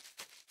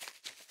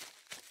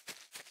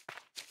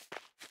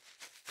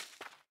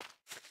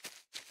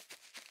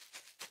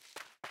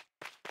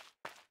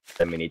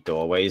 Then we need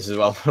doorways as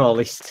well for all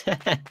these.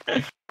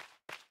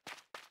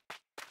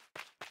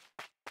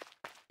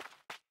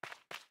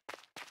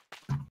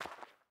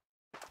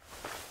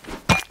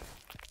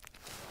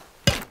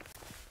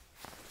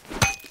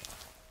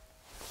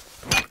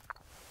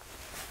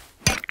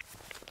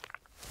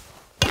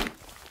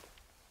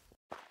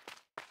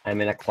 I'm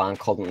in a clan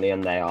currently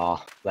and they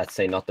are, let's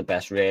say, not the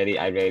best really.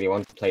 I really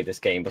want to play this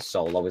game, but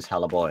solo is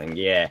hella boring.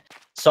 Yeah,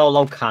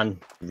 solo can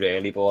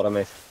really bore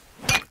me.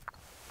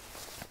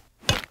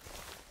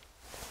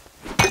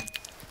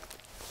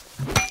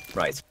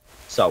 Right,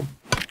 so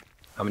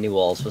how many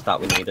walls was that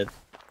we needed?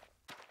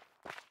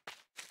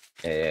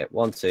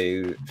 1,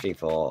 2, 3,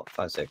 4,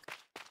 5, 6,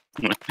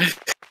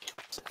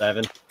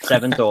 7.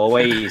 7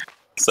 doorways.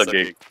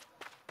 Sucky.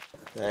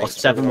 Or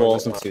 7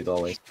 walls and 2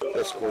 doorways.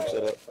 Discord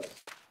set up.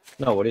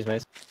 No worries,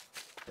 mate.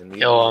 And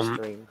Yo,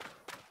 stream.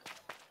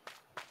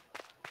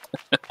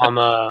 I'm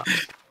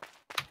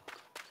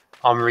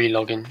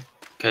relogging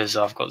because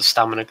I've got the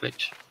stamina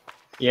glitch.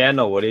 Yeah,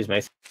 no worries,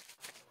 mate.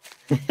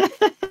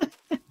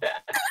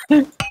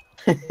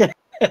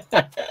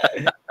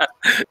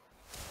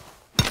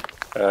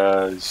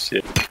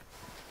 Shit.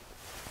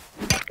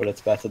 But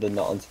it's better than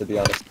nothing, to be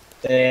honest.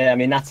 I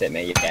mean, that's it,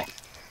 mate. Yeah.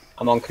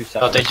 I'm on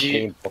Crusade. Oh, did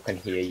you- I can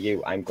hear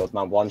you. I'm good,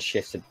 man. 1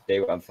 shift to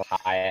do and for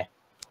hire.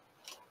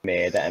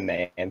 Made it and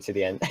mayhem to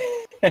the end.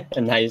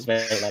 Nice,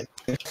 mate. Like,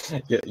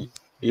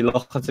 you're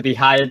looking to be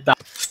hired. That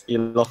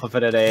you're looking for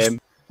a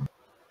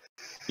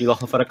you're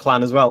looking for a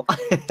clan as well,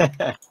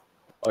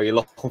 or you're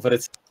looking for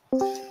it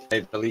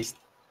at least.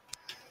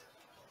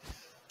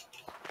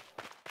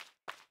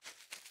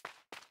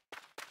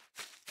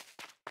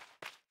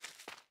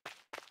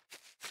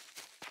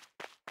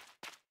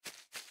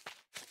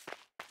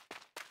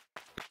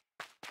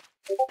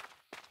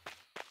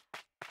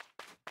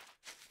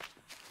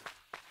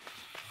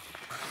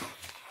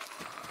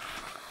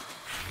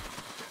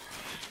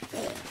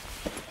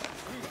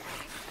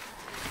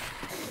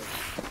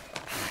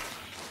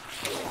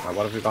 Right,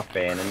 what have we got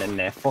burning in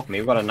there? Fuck me,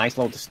 we've got a nice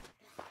load of...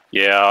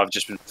 Yeah, I've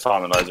just been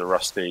farming loads of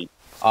rusty.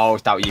 Oh,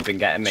 is that what you've been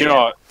getting, mate? Do you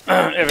know what?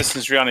 Ever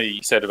since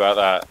Rihanna said about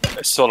that,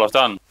 it's all I've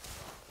done.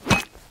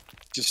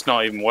 Just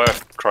not even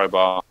worth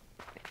crowbar.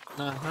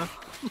 Uh-huh.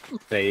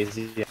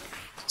 Crazy, yeah.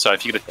 So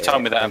if you could have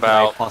told me that and can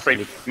I about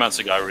possibly- 3 months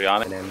ago,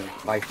 Rihanna. And then,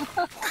 like...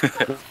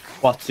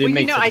 What's it, Well,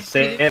 mate? I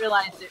didn't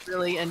realize it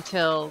really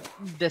until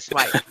this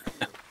wipe.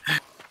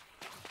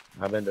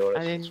 I've been doing it.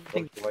 I didn't since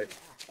think-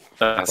 first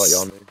light. I thought you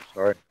on me.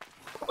 Sorry.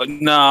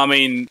 No, I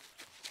mean,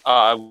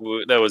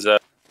 there was a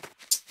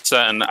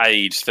certain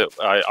aid that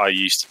I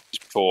used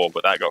before,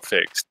 but that got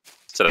fixed.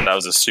 So that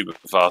was a super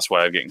fast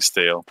way of getting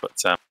steel. But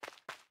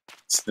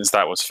since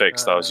that was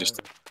fixed, I was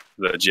just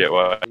legit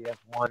way. You have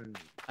one.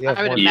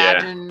 I would Yeah.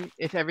 imagine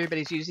if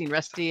everybody's using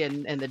Rusty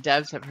and the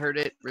devs have heard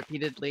it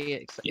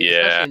repeatedly, especially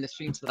Yeah. in the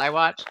streams that I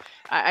watch,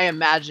 I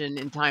imagine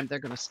in time they're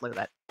going to slow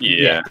that.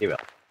 Yeah. you will.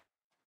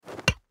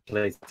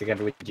 Play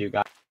together with you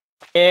guys.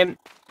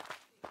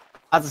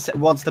 As I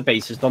said, once the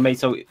base is done, mate,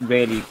 so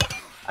really,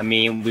 I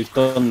mean, we've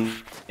done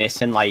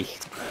this in like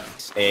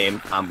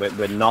and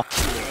we're not.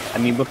 I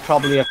mean, we're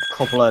probably a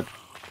couple of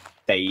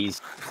days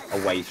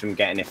away from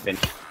getting it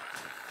finished.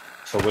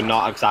 So we're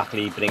not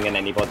exactly bringing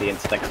anybody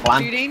into the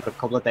clan Shooting? for a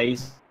couple of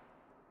days.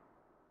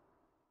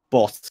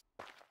 But,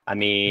 I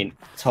mean,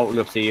 totally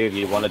up to you. If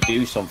you want to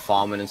do some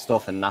farming and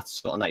stuff, and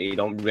that's something that you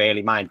don't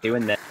really mind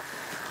doing, then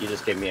you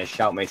just give me a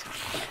shout, mate.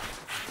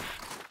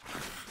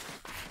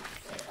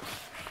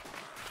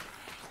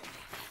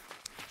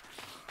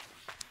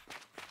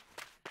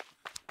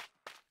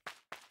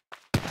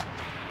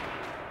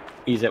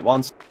 Ease it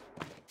once.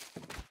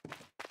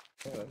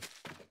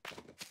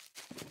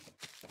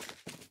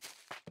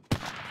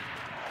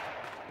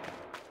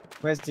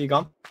 Where's he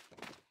gone?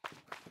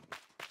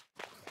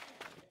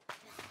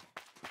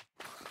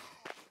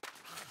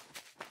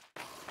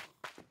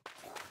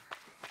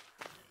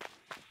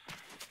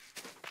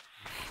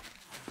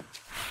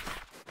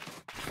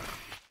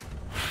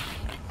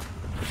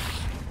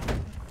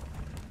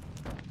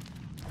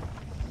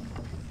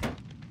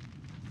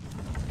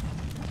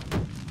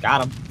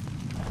 Got him.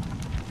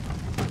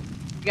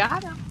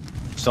 Got him.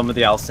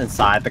 Somebody else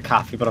inside the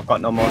cafe, but I've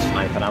got no more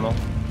sniper ammo.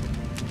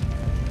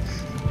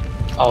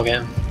 I'll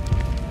get him.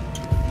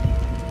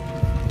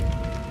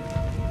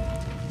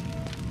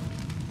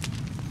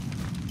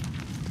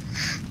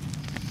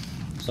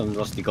 Some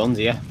rusty guns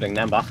here, bring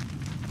them back.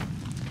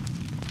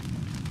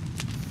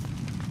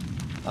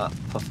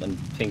 Puffing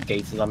pink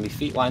gaiters on my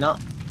feet, why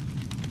not?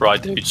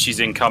 Right, dude, she's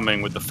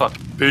incoming with the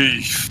fucking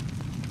beef.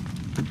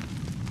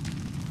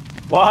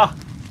 What?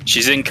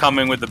 She's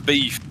incoming with the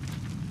beef.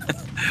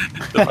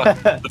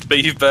 the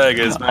beef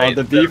burgers, mate.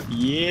 Oh, the beef,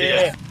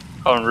 yeah.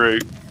 En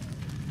route.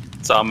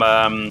 So I'm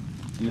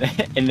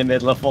In the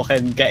middle of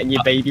fucking getting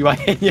your baby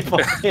wet, your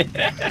fucking,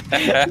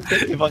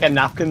 your fucking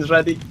napkins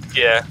ready.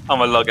 yeah, I'm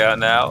gonna log out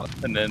now,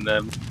 and then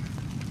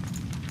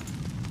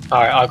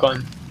Alright, I got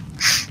him.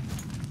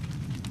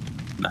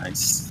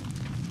 nice.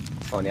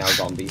 Funny how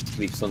zombies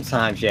sleep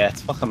sometimes, yeah,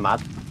 it's fucking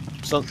mad.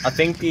 So I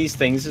think these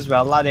things as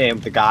well, lad,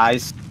 the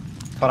guys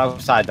put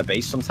outside the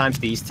base, sometimes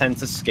these tend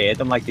to scare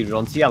them, like they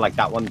run to you, like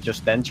that one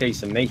just then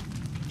chasing me.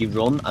 They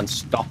run and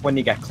stop when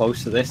you get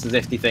close to this, as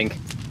if they think,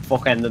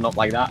 fuck, ending up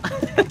like that.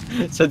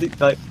 So they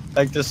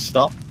like just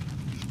stop.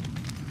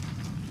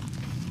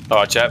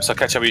 Alright, chaps, I'll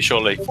catch up with you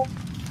shortly.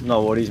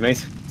 No worries,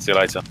 mate. See you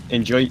later.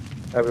 Enjoy.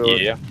 Everyone.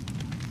 Yeah.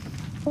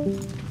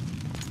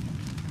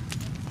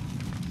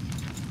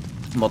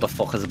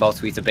 Motherfucker's about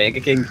to eat a Burger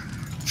King.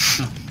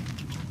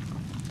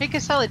 Hey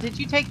Casella, did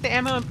you take the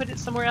ammo and put it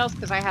somewhere else?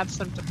 Because I have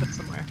some to put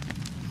somewhere.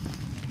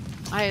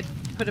 I had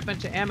put a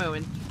bunch of ammo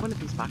in one of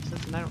these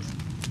boxes and I don't see.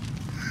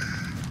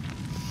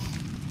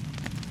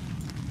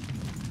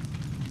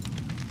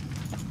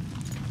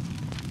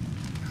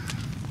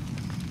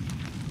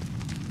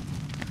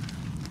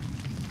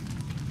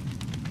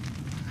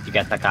 You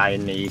get that guy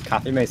in the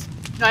cafe, mate?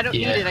 No, I don't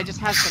Yeah. need it. I just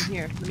have some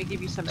here. Let me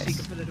give you some so you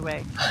can put it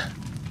away.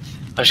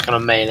 I'm just gonna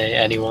melee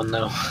anyone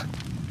now.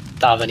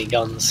 Don't have any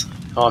guns.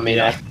 Oh, I mean,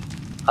 Yeah.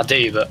 I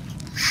do, but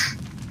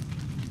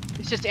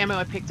It's just ammo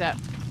I picked up.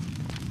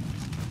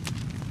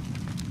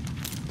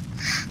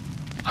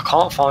 I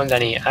can't find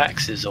any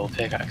axes or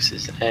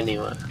pickaxes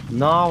anywhere.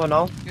 No, I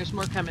know. There's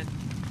more coming.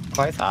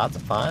 Quite hard to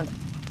find.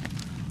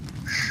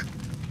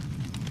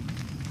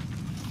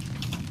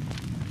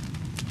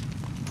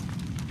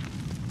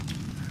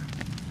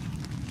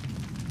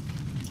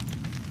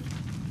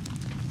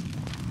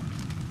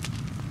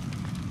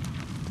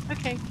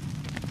 Okay.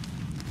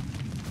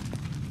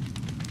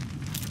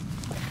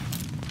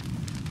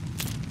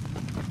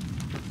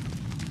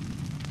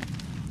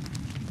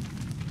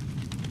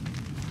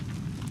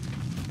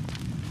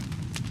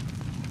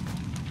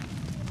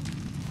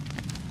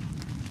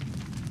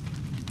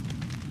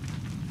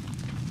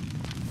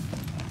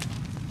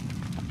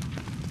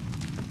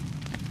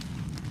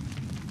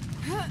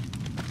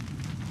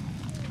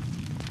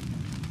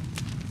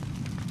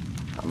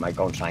 I might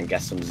go and try and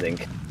get some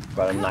zinc.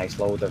 Got a nice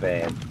load of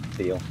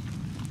steel.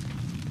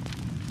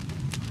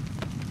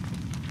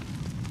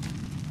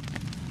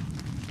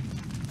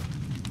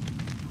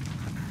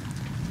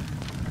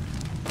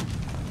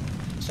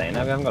 Saying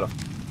I haven't got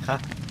a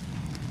hack.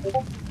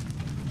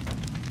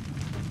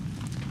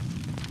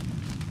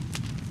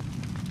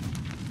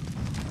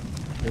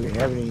 Do we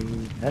have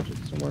any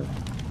hatchets somewhere?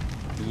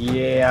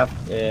 Yeah,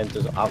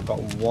 I've got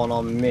one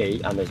on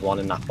me, and there's one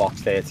in that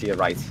box there to your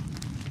right.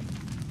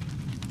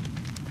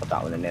 Put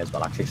that one in there as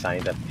well. Actually,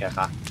 signing the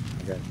hack.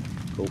 Okay,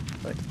 cool,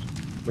 thanks.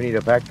 We need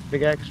a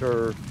pickaxe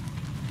or...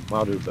 Well,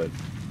 I'll do both.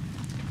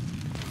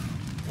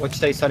 What'd you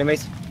say, sorry,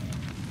 mate?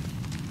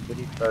 We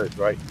need both,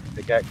 right?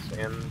 Pickaxe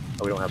and...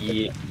 Oh, we don't have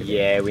Yeah, pickaxe.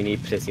 yeah, we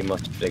need pretty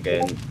much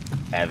friggin'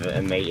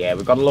 everything, mate. Yeah,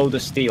 we've got a load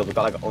of steel. We've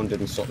got like 100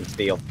 and something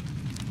steel.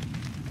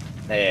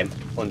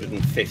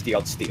 150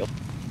 odd steel.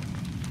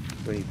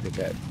 We need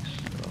pickaxe.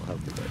 I don't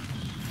have pickaxe.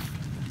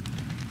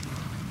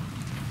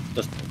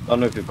 Just I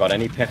don't know if we've got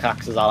any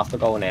pickaxes. I'll have to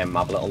go and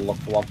have a little look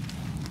for one.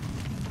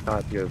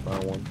 Not if you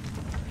found one.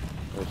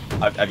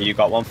 Have you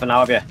got one for now?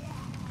 Have you?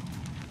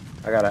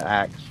 I got an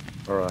axe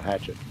or a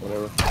hatchet,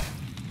 whatever.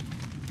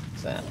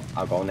 So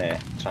I'll go in there,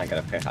 try and get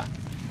a pickaxe.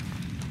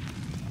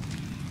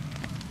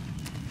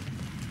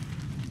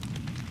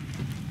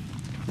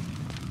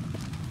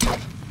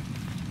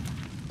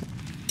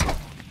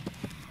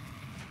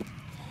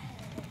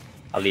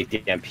 I'll leave the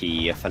MP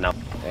here for now.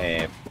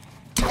 I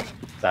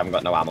haven't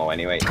got no ammo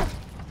anyway.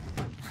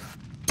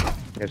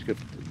 That's good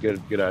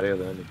idea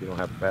then. If you don't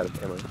have bad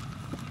ammo,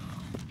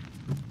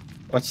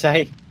 What'd you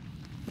say?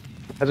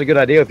 that's a good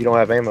idea if you don't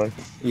have ammo.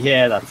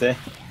 Yeah, that's it.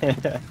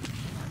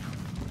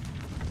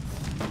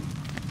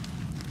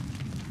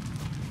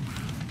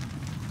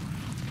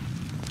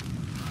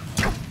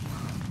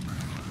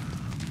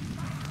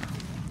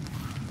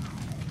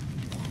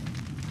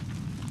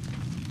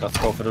 Let's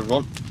go for the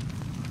run.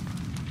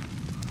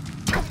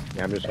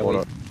 Yeah, I'm just Yeah,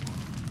 going to.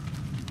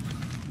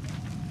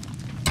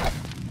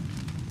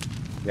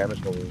 Yeah, I'm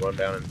just going to run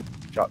down and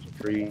chop some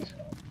trees.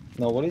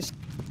 No worries.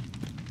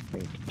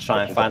 And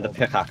Try and catch find a up.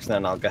 pickaxe, and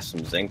then I'll get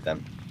some zinc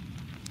then.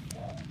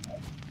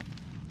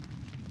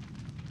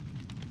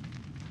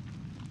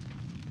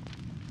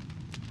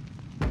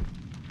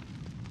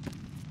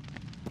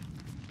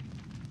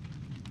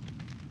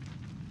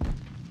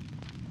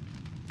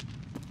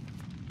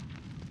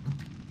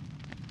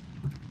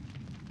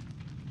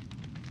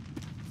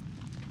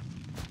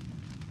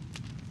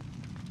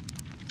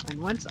 And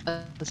once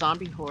a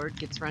zombie horde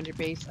gets around your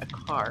base, a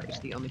car is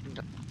the only thing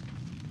to...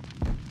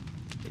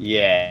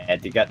 Yeah,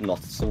 they get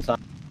nuts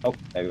sometimes. Oh,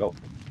 there we go.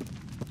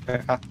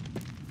 Pickaxe.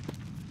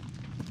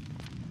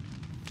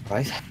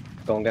 Right,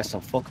 go and get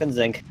some fucking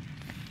zinc.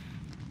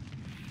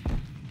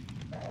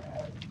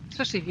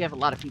 Especially if you have a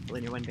lot of people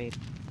in your one base.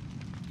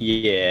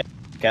 Yeah,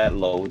 get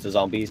loads of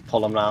zombies, pull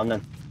them round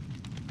then.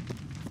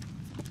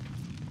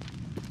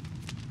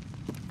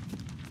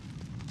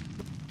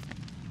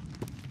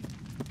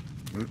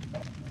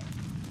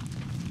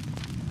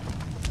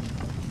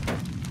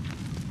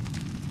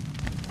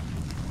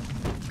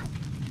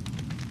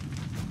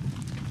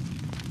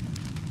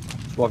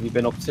 So what have you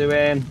been up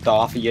to,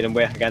 Darth? You didn't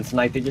work again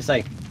tonight, did you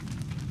say?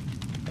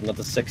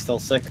 Another 6 till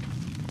 6?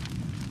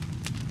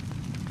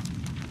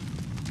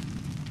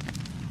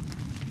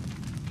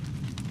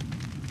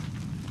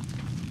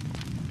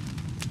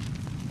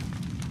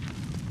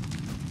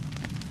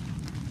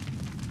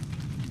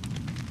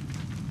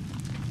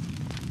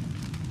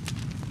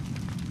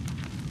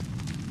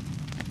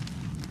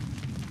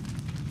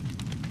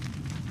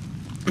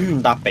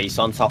 That base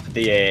on top of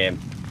the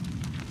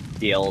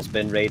hill's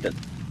been raided.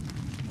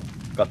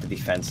 Got the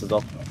defences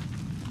up.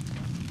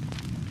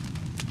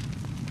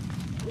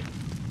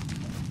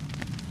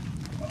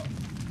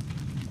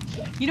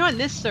 You know, on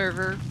this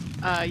server,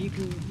 you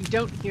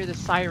don't hear the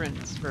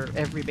sirens for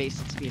every base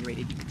that's being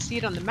raided. You can see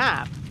it on the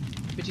map,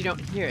 but you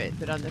don't hear it.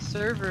 But on the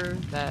server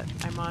that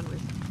I'm on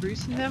with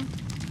Bruce and them,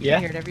 you can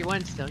hear it every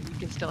one still. You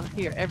can still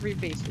hear every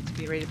base that's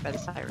being raided by the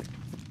siren.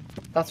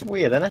 That's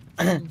weird, isn't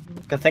it?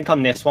 I think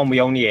on this one we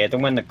only hear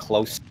them when they're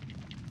close.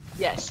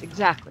 Yes,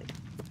 exactly.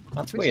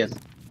 That's Which weird. is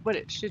what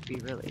it should be,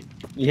 really.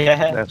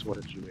 Yeah. That's what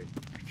it should be.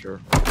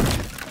 Sure.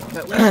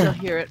 But we still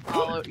hear it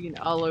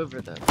all over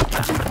the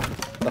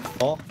map. The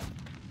fuck?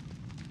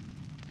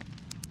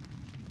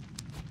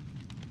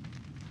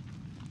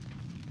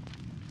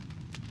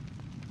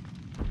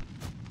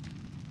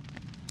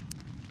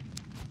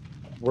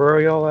 Where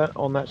are y'all at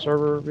on that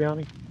server,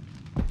 Biani?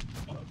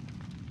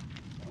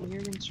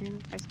 Weird and stream.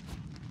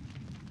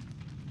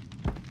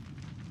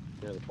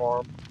 Near the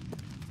farm.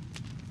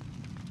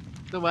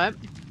 The what?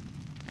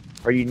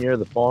 Are you near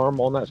the farm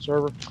on that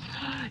server?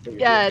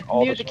 Yeah,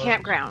 All near the the servers?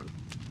 campground.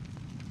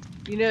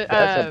 You know,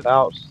 That's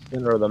about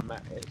center of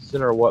the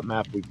center of what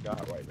map we've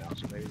got right now.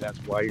 So maybe that's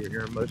why you're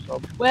hearing most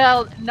of them.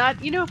 well,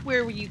 not, you know,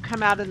 where you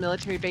come out of the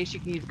military base, you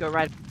can either go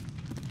right.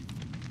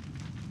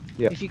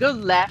 Yeah. If you go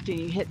left and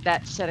you hit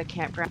that set of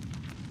campground.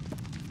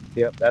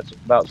 Yep, that's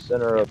about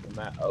center of the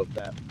map of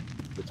that,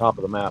 the top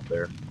of the map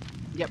there.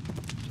 Yep.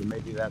 So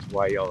maybe that's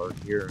why y'all are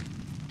hearing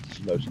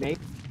most. Maybe.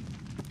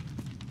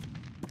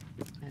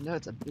 I know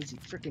it's a busy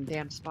freaking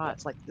damn spot.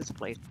 It's like this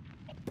place.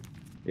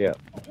 Yeah.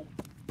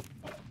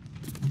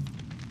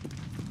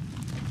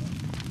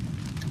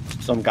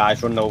 Some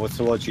guys running over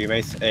towards you,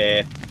 mate.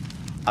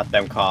 At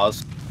them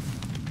cars.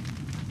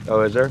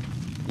 Oh, is there?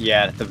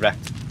 Yeah, the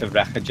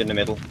wreckage in the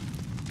middle.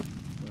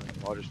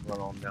 I'll just run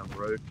on down the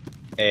road.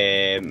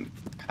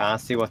 Can't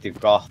see what they've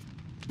got.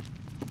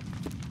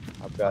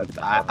 I've got.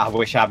 I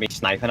wish I had me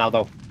sniper now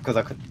though, because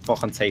I could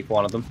fucking take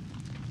one of them.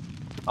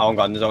 Oh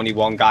god, there's only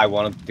one guy.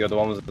 The other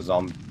one was a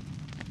zombie.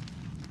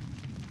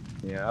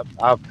 Yeah,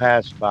 I've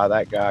passed by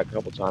that guy a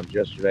couple times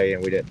yesterday,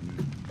 and we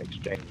didn't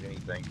exchange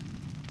anything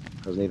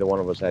because neither one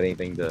of us had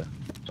anything to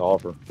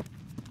offer.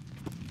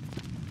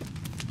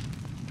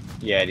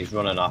 Yeah, he's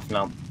running off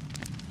now.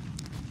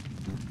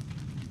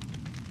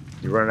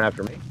 You running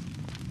after me?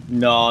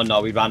 No,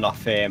 we ran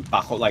off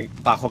back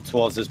up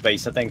towards his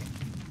base, I think.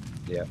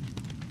 Yeah.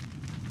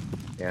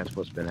 Yeah, that's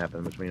what's been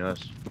happening between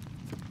us.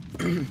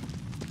 Kind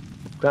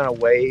of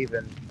wave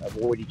and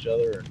avoid each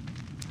other. And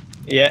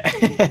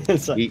yeah.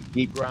 So,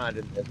 keep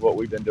grinding is what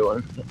we've been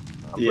doing.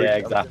 Yeah,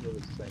 exactly. I'm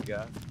the same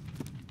guy.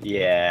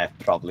 Yeah,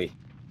 probably.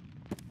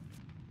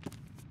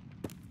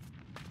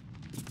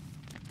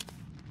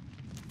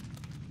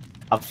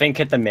 I think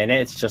at the minute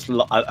it's just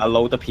a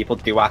load of people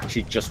do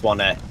actually just want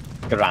to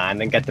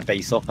grind and get the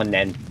base up, and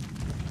then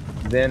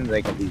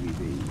they can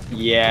PvP.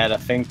 yeah, I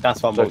think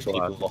that's what most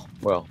Socialize. people.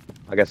 Well,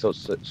 I guess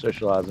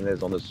socializing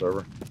is on this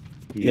server.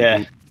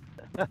 Yeah.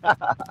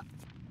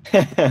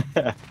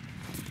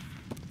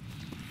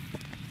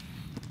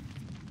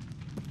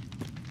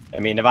 I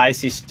mean, if I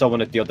see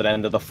someone at the other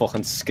end of the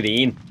fucking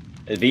screen,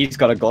 if he's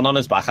got a gun on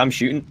his back, I'm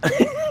shooting.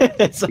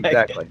 It's like,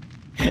 Exactly.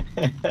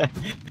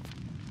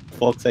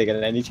 fuck taking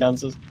any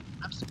chances.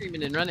 I'm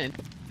screaming and running.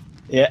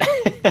 Yeah.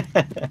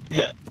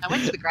 I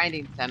went to the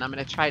grinding stand. I'm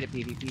going to try to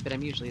PvP, but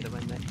I'm usually the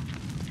one that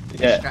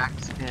Yeah.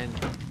 distracts and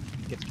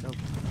gets killed.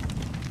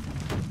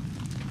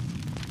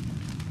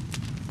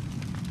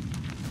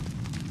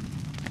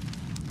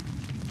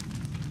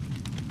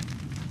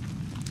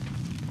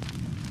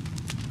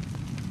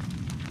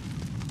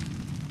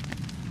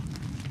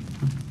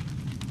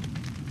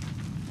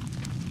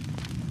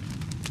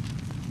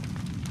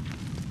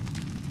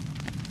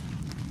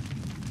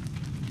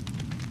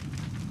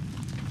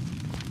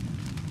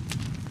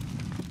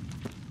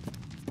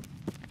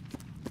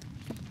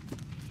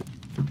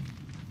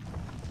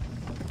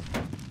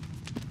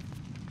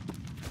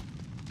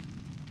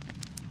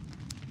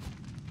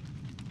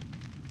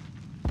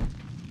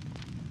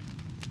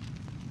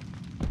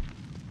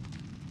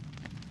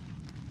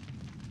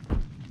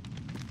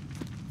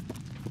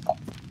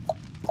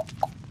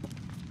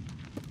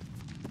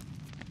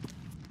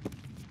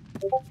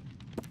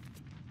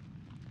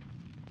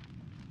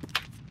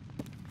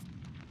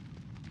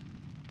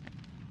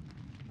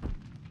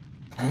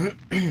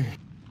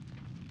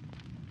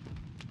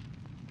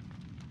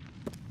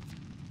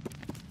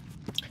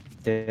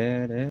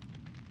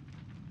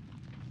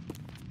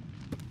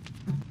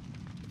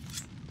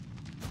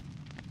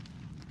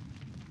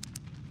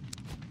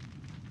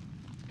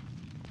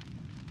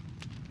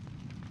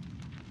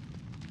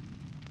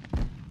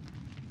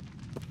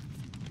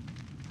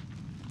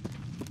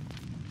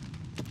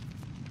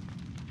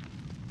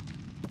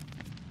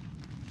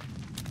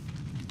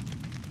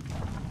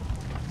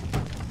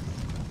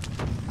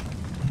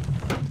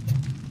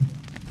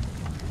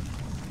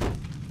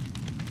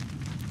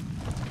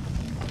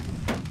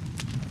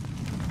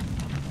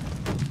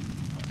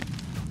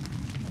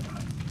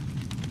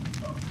 I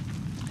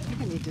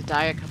think I need to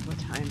die a couple of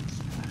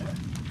times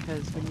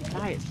because when you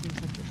die, it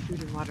seems like your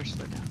food and water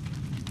slow down.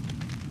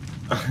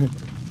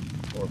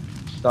 Or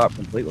stop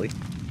completely. I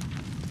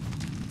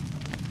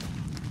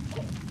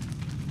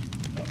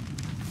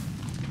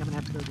think I'm gonna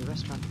have to go to the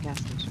restaurant, the gas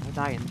station. I'll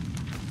die in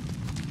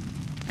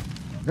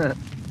there.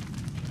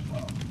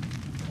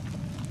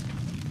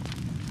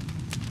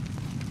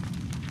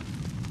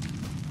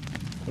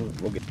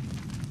 We'll get.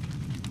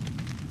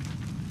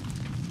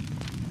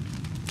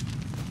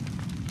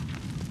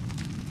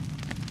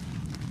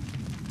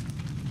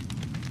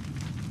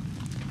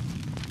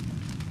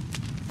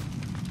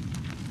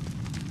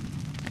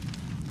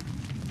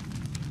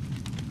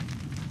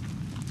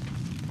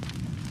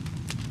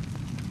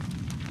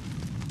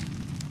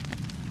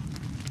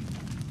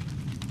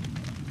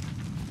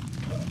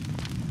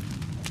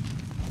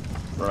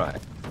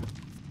 Right.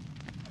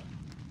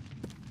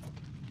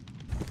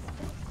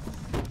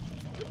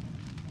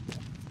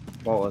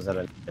 What was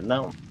it?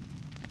 No.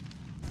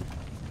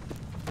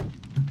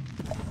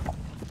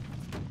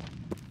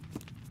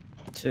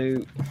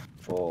 2,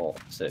 4,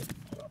 6,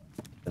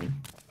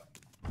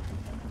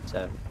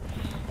 7.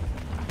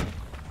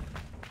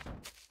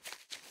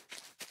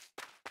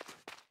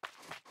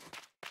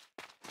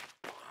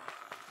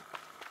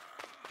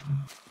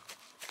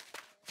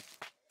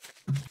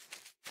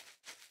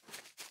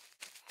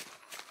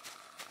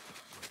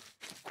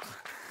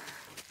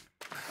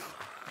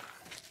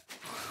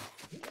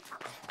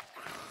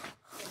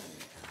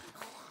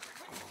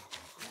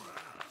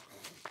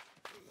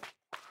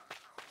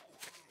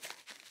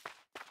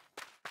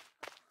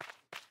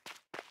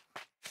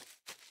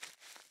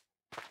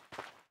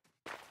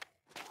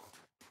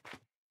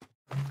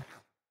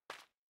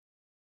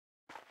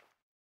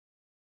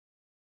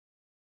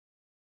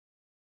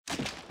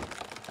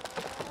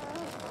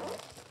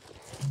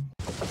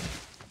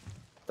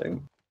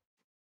 Boom.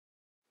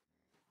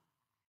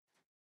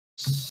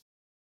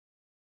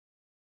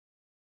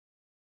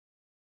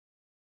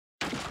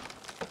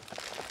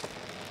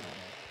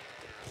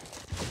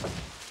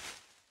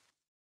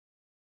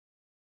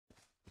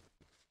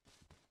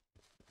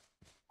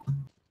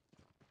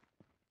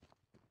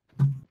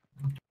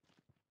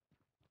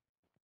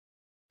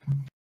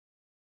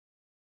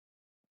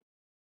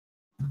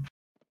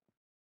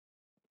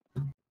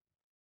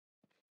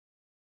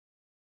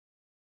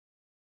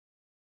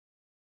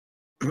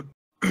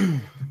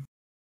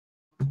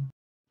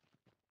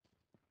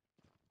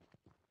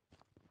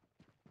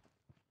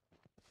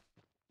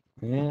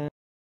 Yeah.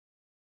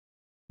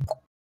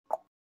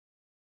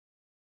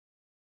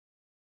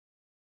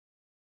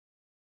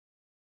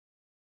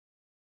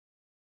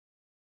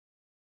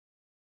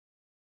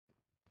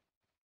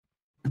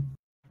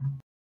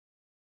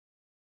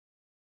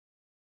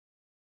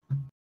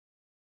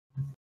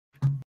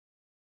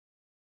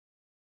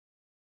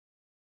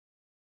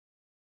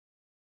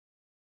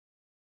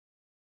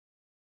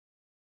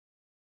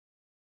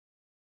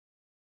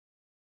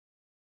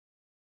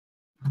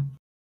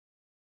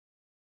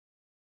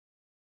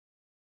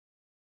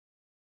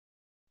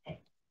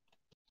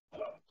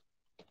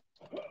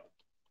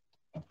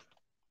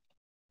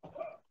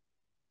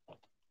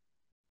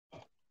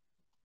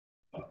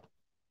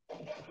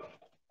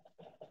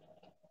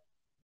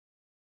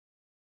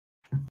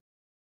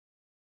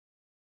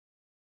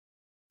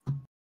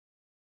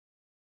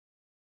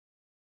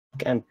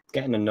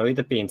 getting annoyed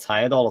at being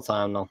tired all the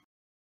time now.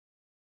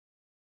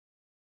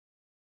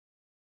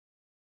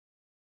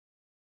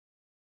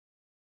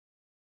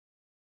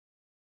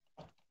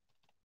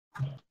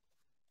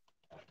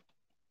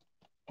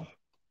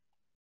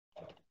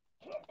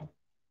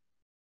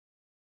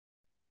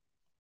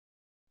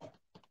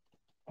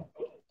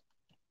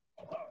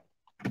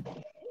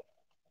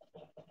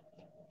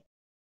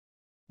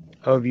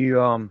 Have you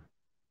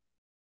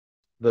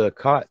the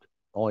cot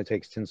only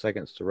takes 10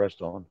 seconds to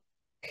rest on.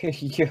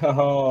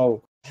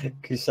 Yo,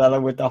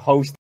 Casella with the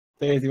host,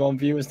 31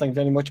 viewers. Thank you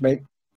very much, mate.